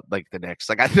talk about like the Knicks.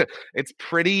 Like, it's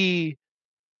pretty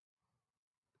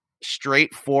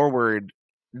straightforward,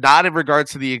 not in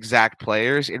regards to the exact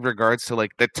players, in regards to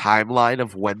like the timeline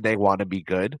of when they want to be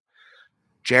good.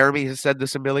 Jeremy has said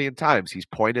this a million times. He's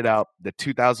pointed out the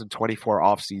 2024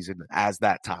 offseason as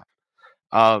that time.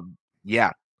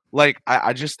 Yeah. Like,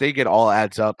 I just think it all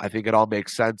adds up. I think it all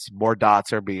makes sense. More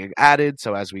dots are being added.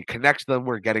 So as we connect them,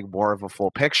 we're getting more of a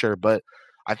full picture. But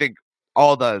I think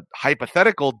all the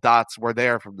hypothetical dots were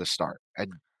there from the start.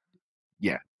 And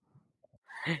yeah.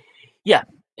 Yeah.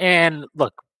 And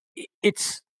look,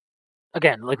 it's,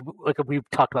 again, like we've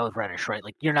talked about with Reddish, right?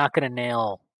 Like, you're not going to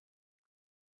nail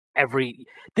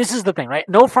this is the thing, right?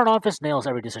 No front office nails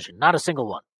every decision. Not a single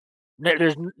one.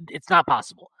 It's not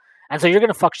possible. And so you're going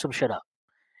to fuck some shit up.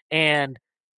 And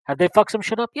have they fucked some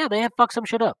shit up? Yeah, they have fucked some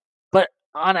shit up. But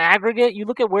on aggregate, you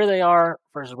look at where they are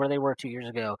versus where they were 2 years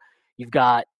ago. You've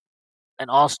got an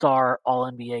all-star,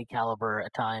 all-NBA caliber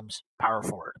at times power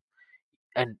forward.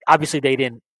 And obviously they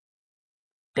didn't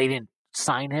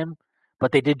sign him,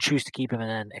 but they did choose to keep him and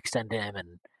then extend him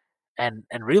and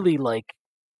really, like,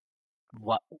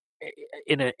 what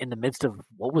in the midst of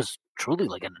what was truly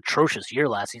like an atrocious year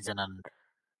last season, and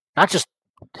not just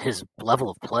his level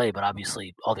of play, but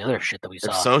obviously all the other shit that we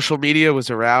saw. If social media was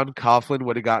around, Coughlin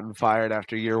would have gotten fired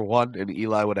after year one, and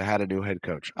Eli would have had a new head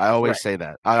coach. I always say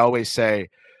that. I always say,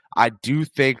 I do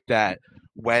think that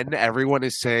when everyone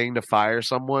is saying to fire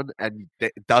someone and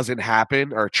it doesn't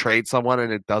happen, or trade someone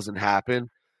and it doesn't happen,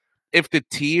 if the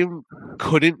team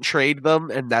couldn't trade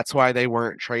them and that's why they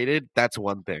weren't traded, that's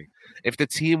one thing. If the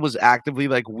team was actively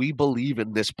like, we believe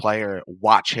in this player,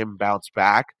 watch him bounce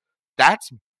back, that's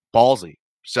ballsy.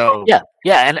 So yeah,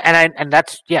 and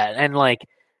that's and like,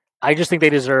 I just think they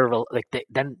deserve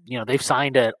they've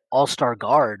signed an all-star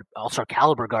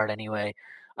caliber guard anyway,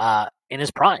 in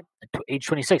his prime at age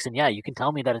 26, and yeah, you can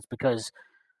tell me that it's because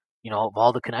of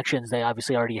all the connections they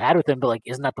obviously already had with him, but like,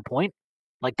 isn't that the point?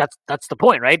 Like, that's the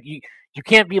point, right? You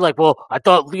can't be like, well, I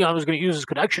thought Leon was going to use his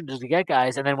connections to get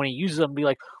guys, and then when he uses them, be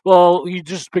like, well,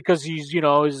 just because he's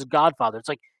his godfather. It's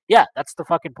like, yeah, that's the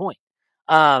fucking point.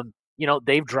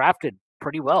 They've drafted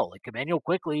pretty well. Like, Emmanuel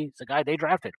Quickley is the guy they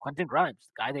drafted. Quentin Grimes,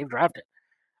 the guy they've drafted.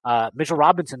 Mitchell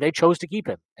Robinson, they chose to keep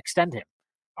him, extend him.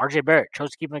 RJ Barrett chose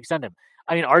to keep him, extend him.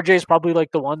 I mean, RJ is probably like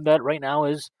the one that right now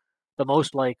is the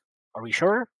most like, are we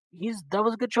sure that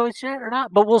was a good choice yet or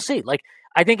not? But we'll see. Like,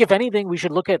 I think if anything, we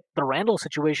should look at the Randall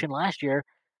situation last year.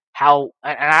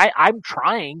 I'm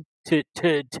trying to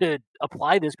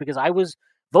apply this because I was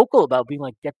vocal about being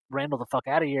like, get Randall the fuck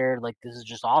out of here. Like, this is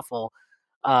just awful.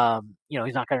 He's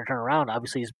not going to turn around.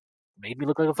 Obviously, he's made me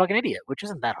look like a fucking idiot, which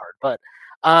isn't that hard. But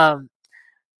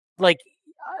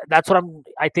that's what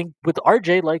I think with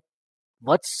RJ. Like,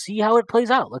 let's see how it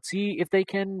plays out. Let's see if they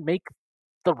can make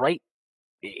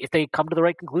if they come to the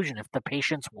right conclusion, if the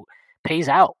patience pays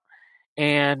out.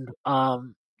 And,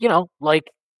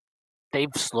 they've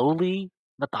slowly,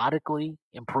 methodically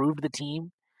improved the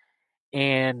team.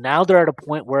 And now they're at a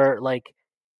point where,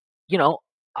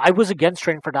 I was against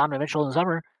trading for Donovan Mitchell in the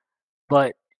summer,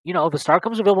 but, if a star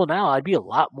comes available now, I'd be a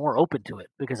lot more open to it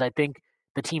because I think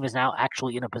the team is now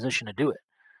actually in a position to do it.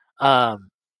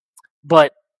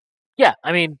 But, yeah,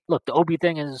 I mean, look, the Obi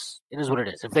thing it is what it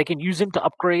is. If they can use him to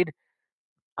upgrade,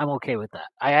 I'm okay with that.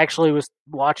 I actually was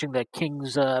watching the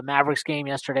Kings Mavericks game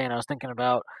yesterday, and I was thinking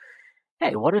about,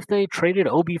 hey, what if they traded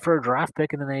Obi for a draft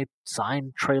pick and then they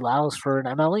signed Trey Lyles for an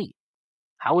MLE?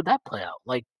 How would that play out?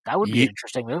 Like, that would be an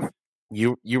interesting move.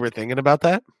 You were thinking about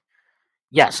that?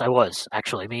 Yes, I was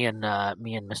actually. Me and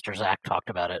Mr. Zach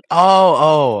talked about it.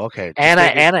 Okay.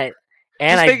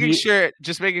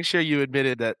 Just making sure you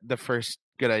admitted that the first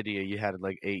good idea you had in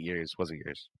like 8 years wasn't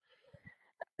yours.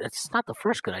 It's not the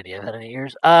first good idea I've had in 8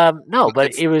 years. No,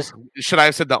 but it was. Should I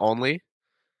have said the only?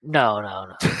 No.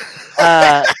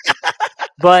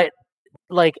 But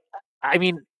like, I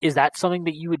mean, is that something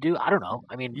that you would do? I don't know.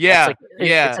 I mean, it's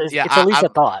at least a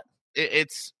thought.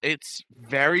 It's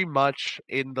very much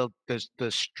in the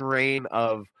strain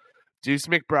of Deuce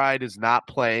McBride is not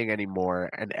playing anymore,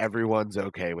 and everyone's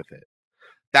okay with it.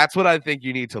 That's what I think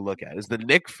you need to look at. Is the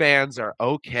Knick fans are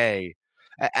okay.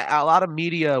 A lot of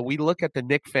media, we look at the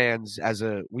Knick fans as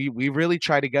we really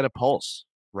try to get a pulse,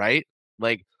 right?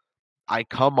 Like, I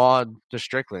come on to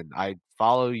Strickland. I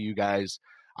follow you guys.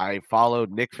 I follow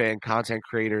Knick fan content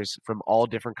creators from all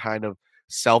different kind of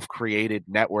self-created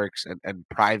networks and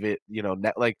private,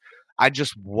 like, I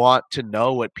just want to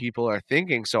know what people are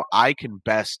thinking so I can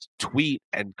best tweet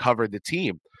and cover the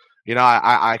team.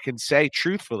 I can say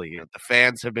truthfully, the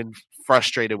fans have been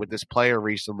frustrated with this player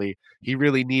recently. He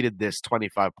really needed this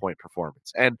 25-point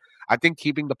performance. And I think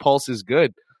keeping the pulse is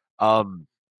good.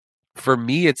 For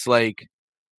me, it's like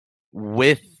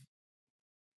with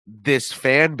this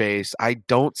fan base, I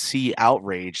don't see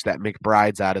outrage that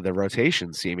McBride's out of the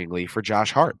rotation seemingly for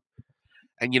Josh Hart.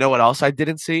 And you know what else I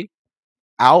didn't see?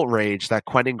 Outrage that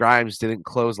Quentin Grimes didn't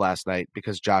close last night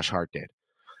because Josh Hart did.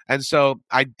 And so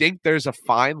I think there's a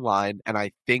fine line, and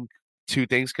I think two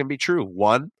things can be true.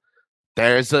 One,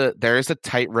 there is a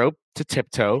tightrope to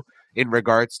tiptoe in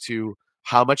regards to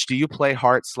how much do you play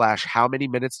Hart / how many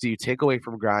minutes do you take away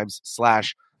from Grimes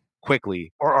 /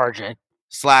 quickly or RJ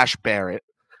 / Barrett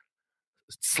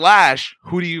 /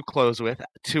 who do you close with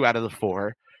 2 out of the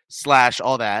 4 /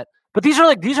 all that. But these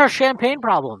are champagne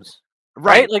problems,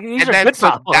 right? Like these are good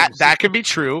problems. That can be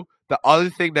true. The other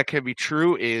thing that can be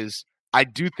true is I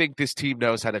do think this team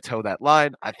knows how to toe that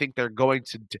line. I think they're going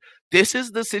to this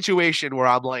is the situation where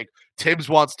I'm like, Tibbs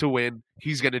wants to win.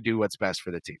 He's going to do what's best for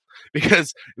the team.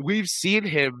 Because we've seen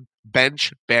him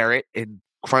bench Barrett in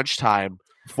crunch time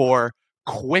for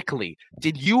quickly.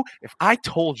 If I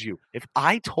told you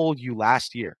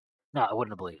last year. No, I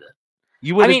wouldn't have believed it.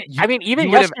 You would even you would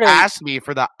yesterday have asked me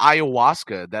for the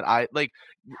ayahuasca that I like.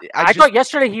 I thought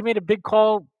yesterday he made a big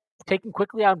call taking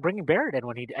quickly out and bringing Barrett in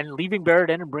and leaving Barrett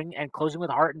in and closing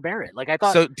with Hart and Barrett. Like I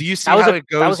thought. So do you see how it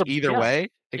goes either way?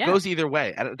 It goes either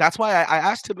way, and that's why I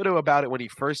asked Thibodeau about it when he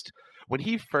first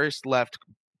left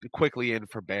quickly in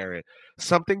for Barrett.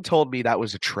 Something told me that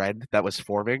was a trend that was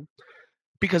forming,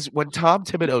 because when Tom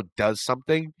Thibodeau does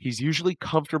something, he's usually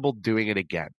comfortable doing it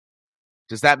again.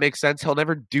 Does that make sense? He'll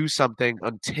never do something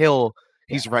until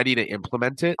he's ready to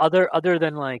implement it. Other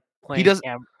than like playing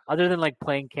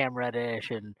playing Cam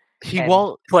Reddish and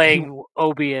playing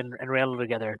Obi and Randall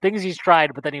together. Things he's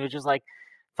tried, but then he was just like,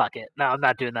 fuck it. No, I'm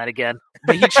not doing that again.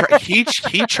 But he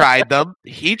tried them.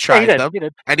 He tried them.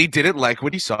 And he didn't like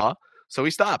what he saw, so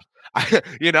he stopped.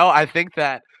 I think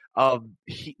that a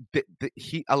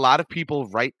lot of people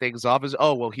write things off as,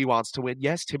 oh, well, he wants to win.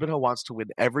 Yes, Thibodeau wants to win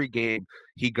every game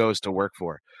he goes to work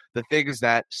for. The thing is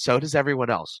that so does everyone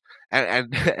else.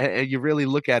 And you really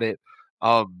look at it,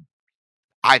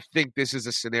 I think this is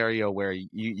a scenario where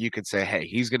you could say, hey,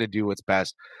 he's going to do what's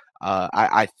best.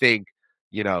 I think,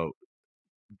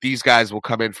 these guys will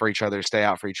come in for each other, stay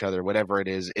out for each other, whatever it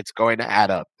is, it's going to add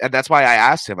up. And that's why I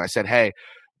asked him, I said, hey,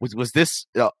 was this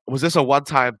a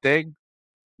one-time thing?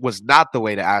 Was not the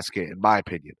way to ask it, in my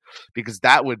opinion, because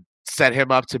that would set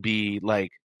him up to be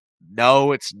like,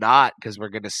 no, it's not, because we're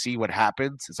going to see what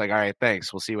happens. It's like, all right,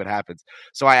 thanks. We'll see what happens.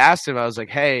 So I asked him, I was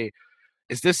like, hey,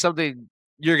 is this something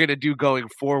you're going to do going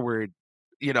forward?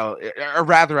 Or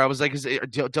rather, I was like,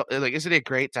 isn't it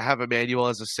great to have Emmanuel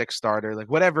as a 6th starter? Like,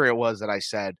 whatever it was that I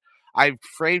said, I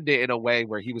framed it in a way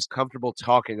where he was comfortable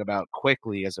talking about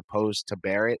quickly as opposed to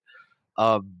Barrett.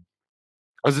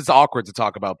 Because it's awkward to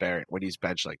talk about Barrett when he's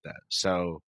benched like that.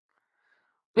 So,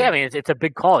 yeah, I mean, it's a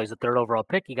big call. He's a 3rd overall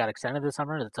pick. He got extended this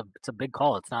summer. It's a big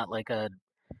call. It's not like like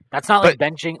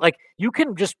benching. Like, you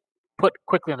can just put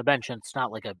quickly on the bench, and it's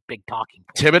not like a big talking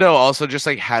point. Thibodeau also just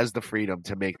like has the freedom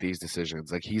to make these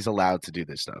decisions. Like, he's allowed to do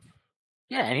this stuff.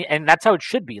 Yeah, and that's how it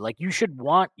should be. Like, you should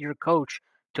want your coach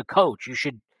to coach.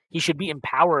 He should be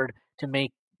empowered to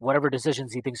make whatever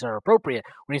decisions he thinks are appropriate.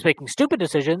 When he's making stupid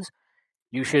decisions,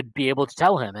 you should be able to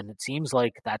tell him. And it seems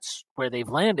like that's where they've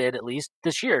landed, at least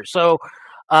this year. So,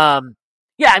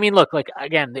 Yeah, I mean, look, like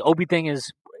again, the Obi thing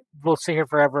is we'll sit here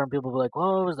forever and people will be like,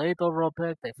 "Well, it was the 8th overall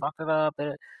pick. They fucked it up."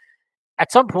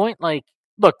 At some point, like,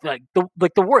 look, like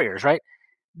the Warriors, right?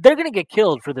 They're gonna get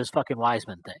killed for this fucking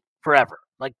Wiseman thing forever.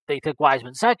 Like they took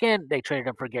Wiseman second, they traded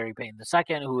him for Gary Payton the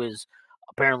second, who is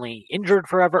apparently injured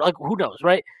forever. Like who knows,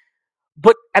 right?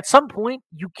 But at some point,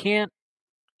 you can't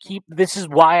keep. This is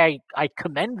why I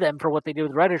commend them for what they did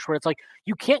with Reddish, where it's like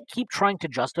you can't keep trying to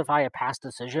justify a past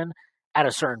decision at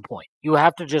a certain point. You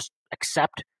have to just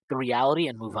accept the reality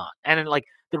and move on. And then, like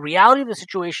the reality of the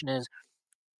situation is,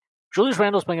 Julius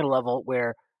Randle's playing at a level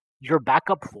where your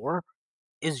backup four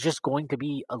is just going to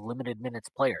be a limited minutes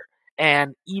player.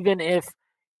 And even if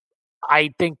I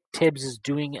think Tibbs is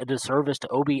doing a disservice to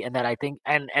Obi, and that I think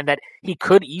and that he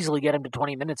could easily get him to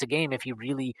 20 minutes a game if he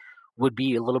really would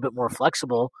be a little bit more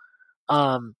flexible.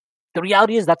 The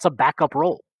reality is that's a backup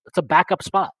role. It's a backup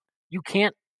spot. You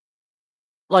can't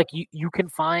you can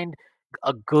find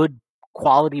a good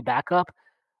quality backup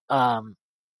on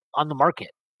the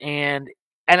market. And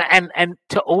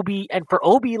to Obi and for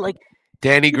Obi, like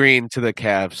Danny Green to the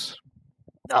Cavs.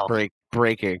 Oh,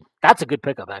 breaking. That's a good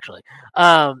pickup, actually.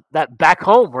 That back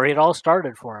home where it all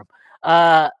started for him.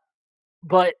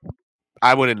 But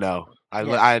I wouldn't know.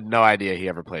 I had no idea he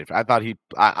ever played. I thought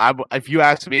if you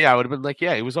asked me, I would have been like,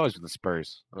 yeah, he was always with the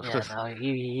Spurs. Yeah, no,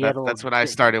 he that's when I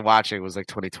started watching. It was like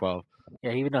 2012.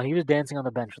 Yeah, he was dancing on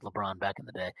the bench with LeBron back in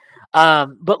the day.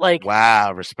 But like,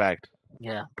 wow, respect.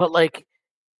 Yeah, but like,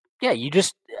 yeah,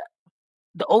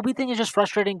 the Obi thing is just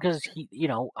frustrating because he,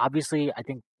 obviously, I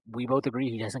think we both agree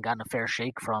he hasn't gotten a fair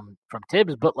shake from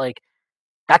Tibbs, but like,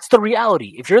 that's the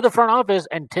reality. If you're the front office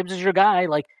and Tibbs is your guy,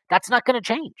 like, that's not going to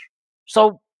change.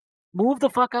 So move the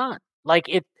fuck on. Like,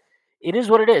 it is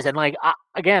what it is. And like,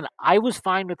 I was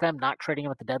fine with them not trading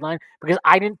him at the deadline because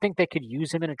I didn't think they could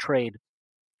use him in a trade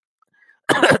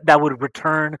that would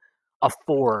return a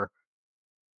 4.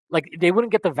 Like, they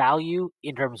wouldn't get the value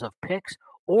in terms of picks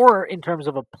or in terms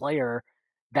of a player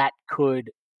that could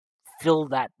fill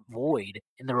that void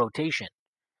in the rotation.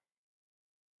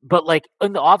 But like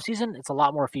in the offseason, it's a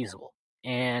lot more feasible.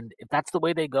 And if that's the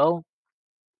way they go,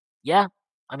 yeah,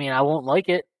 I mean, I won't like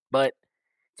it, but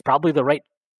it's probably the right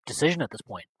decision at this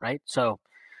point, right? So,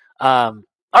 all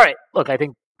right, look, I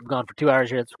think we've gone for 2 hours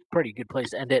here. It's a pretty good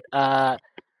place to end it.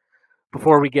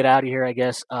 Before we get out of here, I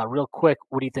guess, real quick,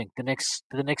 what do you think? The Knicks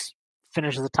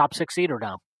finish as a top 6 seed or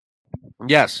no?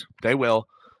 Yes, they will.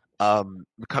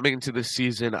 Coming into the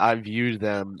season, I viewed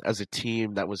them as a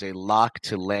team that was a lock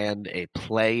to land a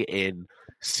play-in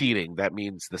seeding. That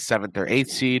means the 7th or 8th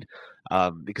seed,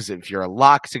 because if you're a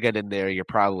lock to get in there, you're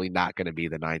probably not going to be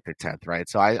the 9th or 10th, right?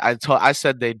 So I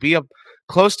said they'd be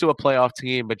close to a playoff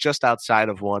team, but just outside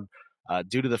of one,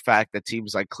 due to the fact that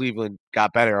teams like Cleveland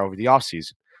got better over the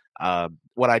offseason.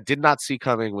 What I did not see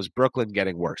coming was Brooklyn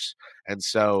getting worse. And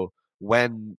so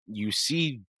when you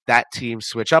see that team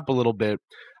switch up a little bit,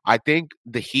 I think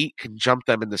the Heat can jump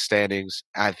them in the standings.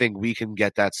 I think we can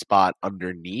get that spot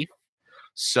underneath.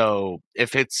 So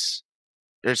if it's,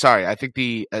 I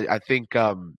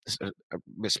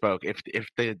misspoke. If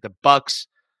the Bucks,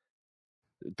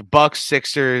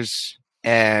 Sixers,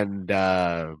 and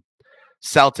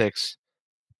Celtics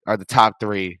are the top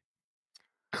 3,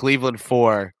 Cleveland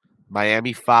 4,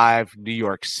 Miami 5, New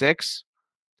York 6.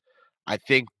 I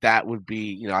think that would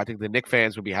be, I think the Knicks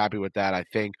fans would be happy with that. I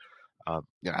think.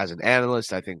 As an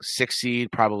analyst, I think 6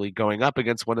 seed probably going up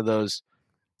against one of those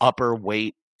upper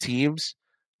weight teams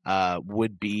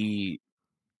would be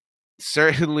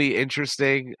certainly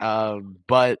interesting.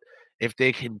 But if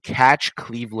they can catch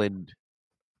Cleveland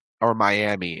or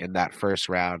Miami in that first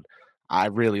round, I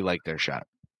really like their shot.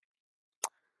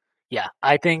 Yeah,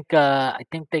 I think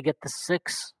they get the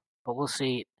 6, but we'll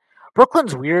see.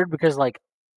 Brooklyn's weird because like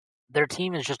their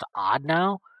team is just odd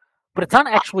now. But it's not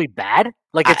actually bad.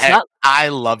 Like it's not. I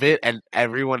love it, and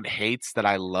everyone hates that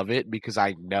I love it because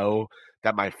I know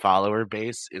that my follower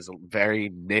base is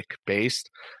very Knick based.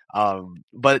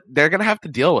 But they're gonna have to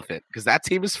deal with it because that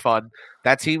team is fun.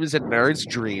 That team is a nerd's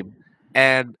dream,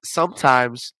 and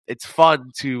sometimes it's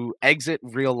fun to exit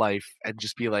real life and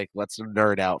just be like, let's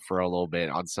nerd out for a little bit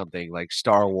on something like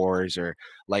Star Wars or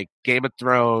like Game of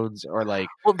Thrones or like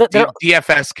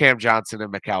DFS Cam Johnson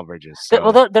and Mikal Bridges.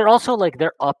 So. They're also like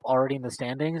they're up already in the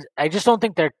standings. I just don't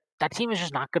think that team is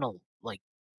just not gonna like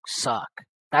suck.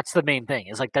 That's the main thing.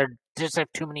 Is like they just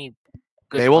have too many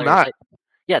good. They will not.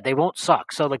 They won't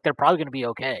suck. So like they're probably gonna be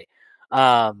okay.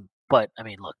 But I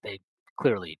mean, look, they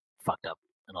clearly fucked up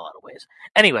in a lot of ways.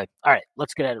 Anyway, all right,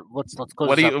 let's get at it. Let's close.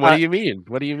 What do you mean?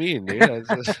 What do you mean, dude?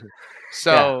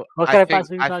 So what can I think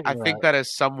possibly be talking I think about? that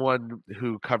as someone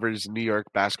who covers New York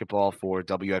basketball for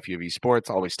WFUV Sports,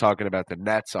 always talking about the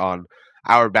Nets on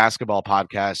our basketball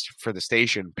podcast for the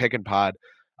station, Pick and Pod,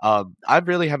 I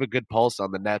really have a good pulse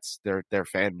on the Nets, their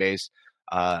fan base,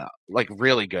 like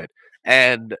really good.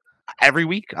 And every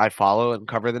week I follow and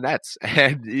cover the Nets.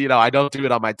 And, I don't do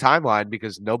it on my timeline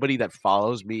because nobody that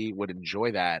follows me would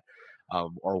enjoy that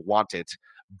or want it.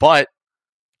 But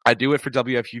I do it for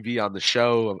WFUV on the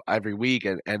show every week.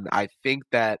 And I think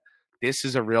that this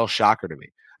is a real shocker to me.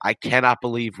 I cannot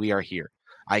believe we are here.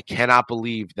 I cannot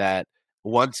believe that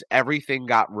once everything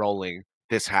got rolling,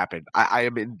 this happened. I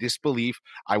am in disbelief.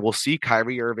 I will see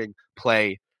Kyrie Irving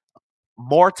play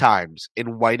more times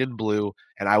in white and blue,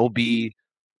 and I will be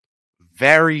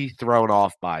very thrown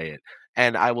off by it.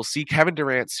 And I will see Kevin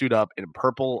Durant suit up in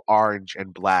purple, orange,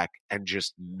 and black and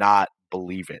just not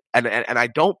believe it. And I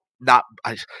don't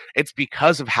it's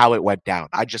because of how it went down.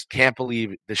 I just can't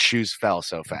believe the shoes fell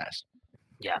so fast.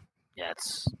 Yeah,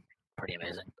 it's pretty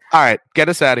amazing. All right, get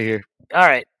us out of here. All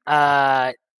right.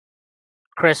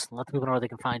 Kris, let the people know where they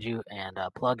can find you and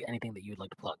plug anything that you'd like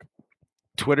to plug.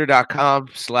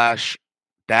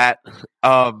 Twitter.com/that.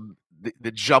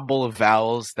 The jumble of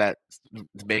vowels that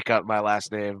make up my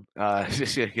last name.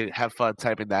 Have fun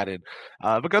typing that in.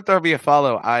 But go throw me a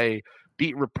follow. I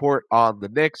beat report on the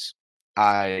Knicks.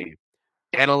 I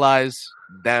analyze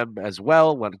them as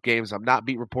well when games I'm not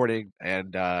beat reporting.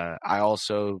 And I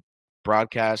also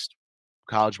broadcast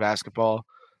college basketball,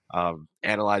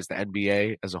 analyze the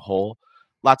NBA as a whole.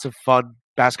 Lots of fun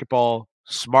basketball,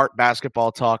 smart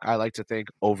basketball talk, I like to think,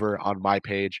 over on my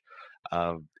page.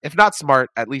 If not smart,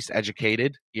 at least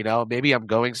educated. Maybe I'm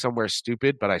going somewhere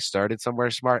stupid, but I started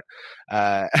somewhere smart.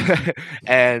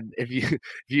 And if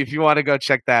you want to go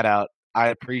check that out, I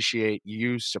appreciate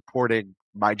you supporting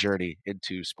my journey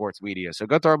into sports media. So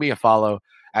go throw me a follow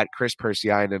at Kris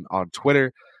Pursiainen on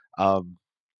Twitter.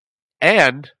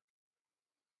 And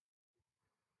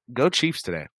go Chiefs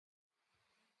today.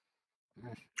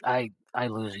 I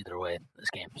lose either way in this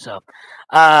game. So,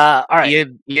 all right.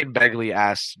 Ian Begley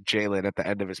asked Jalen at the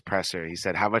end of his presser. He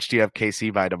said, "How much do you have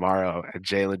KC by tomorrow?" And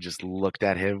Jalen just looked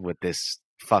at him with this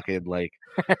fucking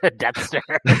Death stare.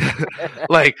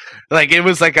 like it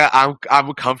was like I'm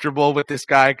comfortable with this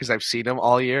guy because I've seen him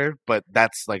all year, but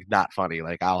that's not funny.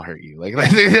 I'll hurt you. Like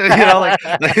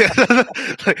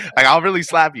I'll really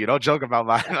slap you. Don't joke about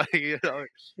mine. Yeah.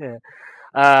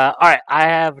 All right, I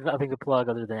have nothing to plug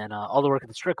other than all the work at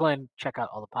the Strickland. Check out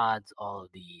all the pods, all of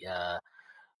the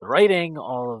writing,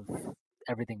 all of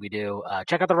everything we do.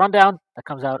 Check out the rundown that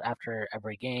comes out after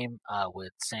every game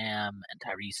with Sam and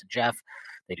Tyrese and Jeff.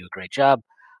 They do a great job.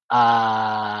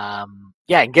 And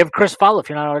give Kris a follow if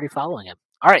you're not already following him.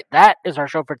 All right, that is our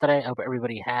show for today. I hope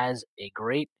everybody has a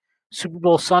great Super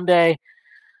Bowl Sunday.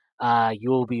 You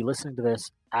will be listening to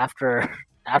this after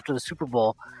the Super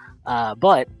Bowl.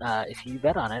 But if you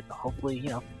bet on it, hopefully,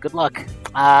 good luck.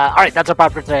 All right, that's our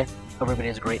pod for today. Hope everybody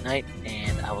has a great night,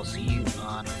 and I will see you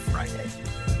on Friday.